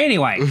wasn't hungry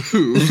anyway."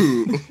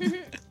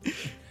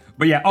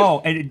 But yeah.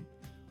 Oh, and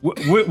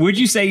would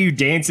you say you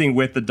dancing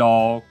with the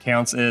doll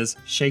counts as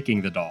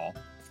shaking the doll?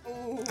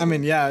 I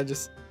mean, yeah,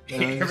 just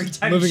Every just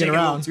time you moving shake it it a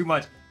little around. too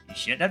much, you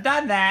shouldn't have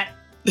done that.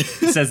 It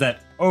says that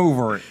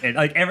over and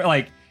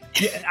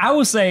yeah, I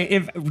will say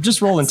if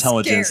just roll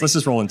intelligence. scary. Let's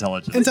just roll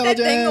intelligence. That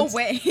thing Intelligence.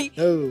 away.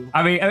 Oh.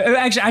 I mean,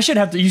 actually, I should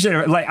have to. You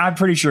should like. I'm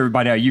pretty sure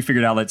by now you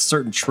figured out that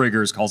certain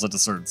triggers cause it to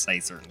say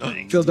certain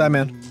things. Feels bad,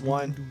 man.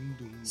 1.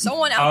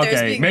 Someone out there is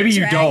Okay, being maybe you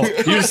dragged.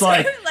 don't. You're just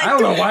like, I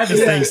don't know why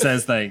this thing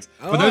says things.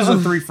 But those are Oh.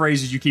 the 3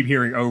 phrases you keep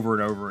hearing over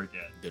and over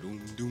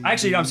again.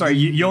 Actually, I'm sorry.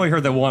 You only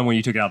heard the one when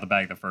you took it out of the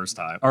bag the first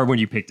time, or when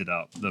you picked it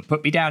up. The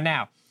 "put me down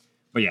now."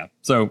 But yeah,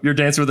 so you're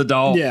dancing with a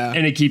doll, Yeah.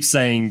 and it keeps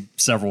saying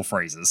several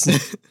phrases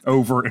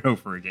over and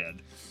over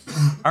again.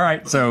 All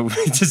right, so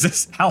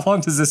how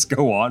long does this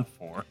go on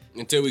for?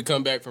 Until we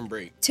come back from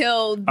break.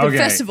 Till the Okay.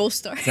 festival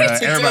starts.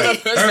 Everybody,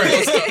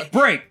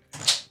 break.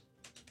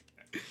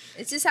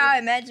 It's just how I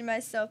imagine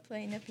myself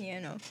playing the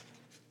piano.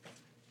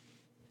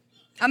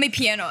 I mean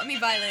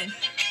violin.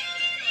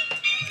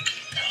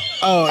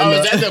 Oh, Oh, and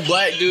is that the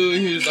black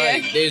dude who's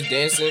like, Yeah. they was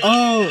dancing?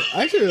 oh,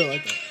 I actually really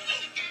like that.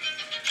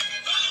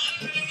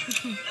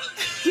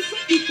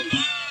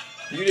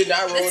 You did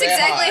not roll That's that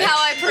exactly high. how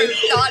I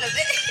thought of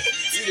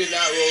it. You did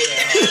not roll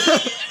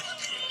that high.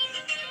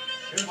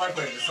 Here's my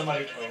question: does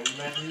somebody own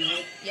that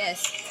music?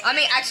 Yes. I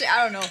mean, actually,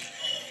 I don't know.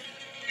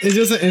 It's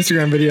just an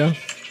Instagram video.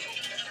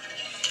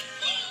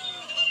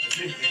 It's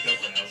being picked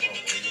up right now, so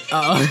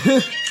I'm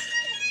waiting.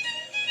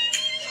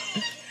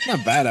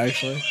 Not bad,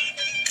 actually.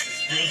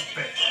 It's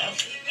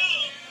fantastic.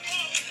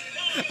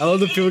 I love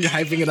the people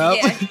hyping it up.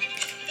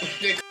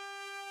 Yeah.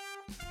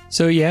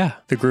 So yeah,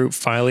 the group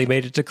finally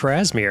made it to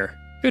Krasmir.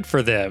 Good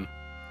for them.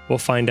 We'll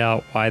find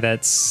out why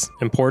that's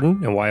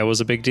important and why it was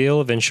a big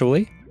deal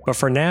eventually. But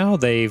for now,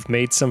 they've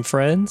made some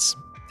friends,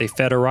 they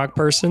fed a rock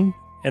person,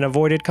 and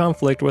avoided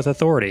conflict with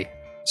authority.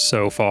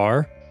 So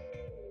far.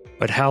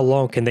 But how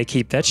long can they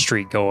keep that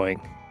streak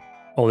going?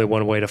 Only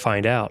one way to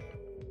find out.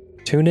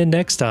 Tune in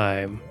next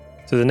time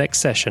to the next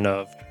session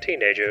of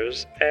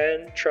Teenagers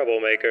and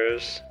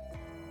Troublemakers.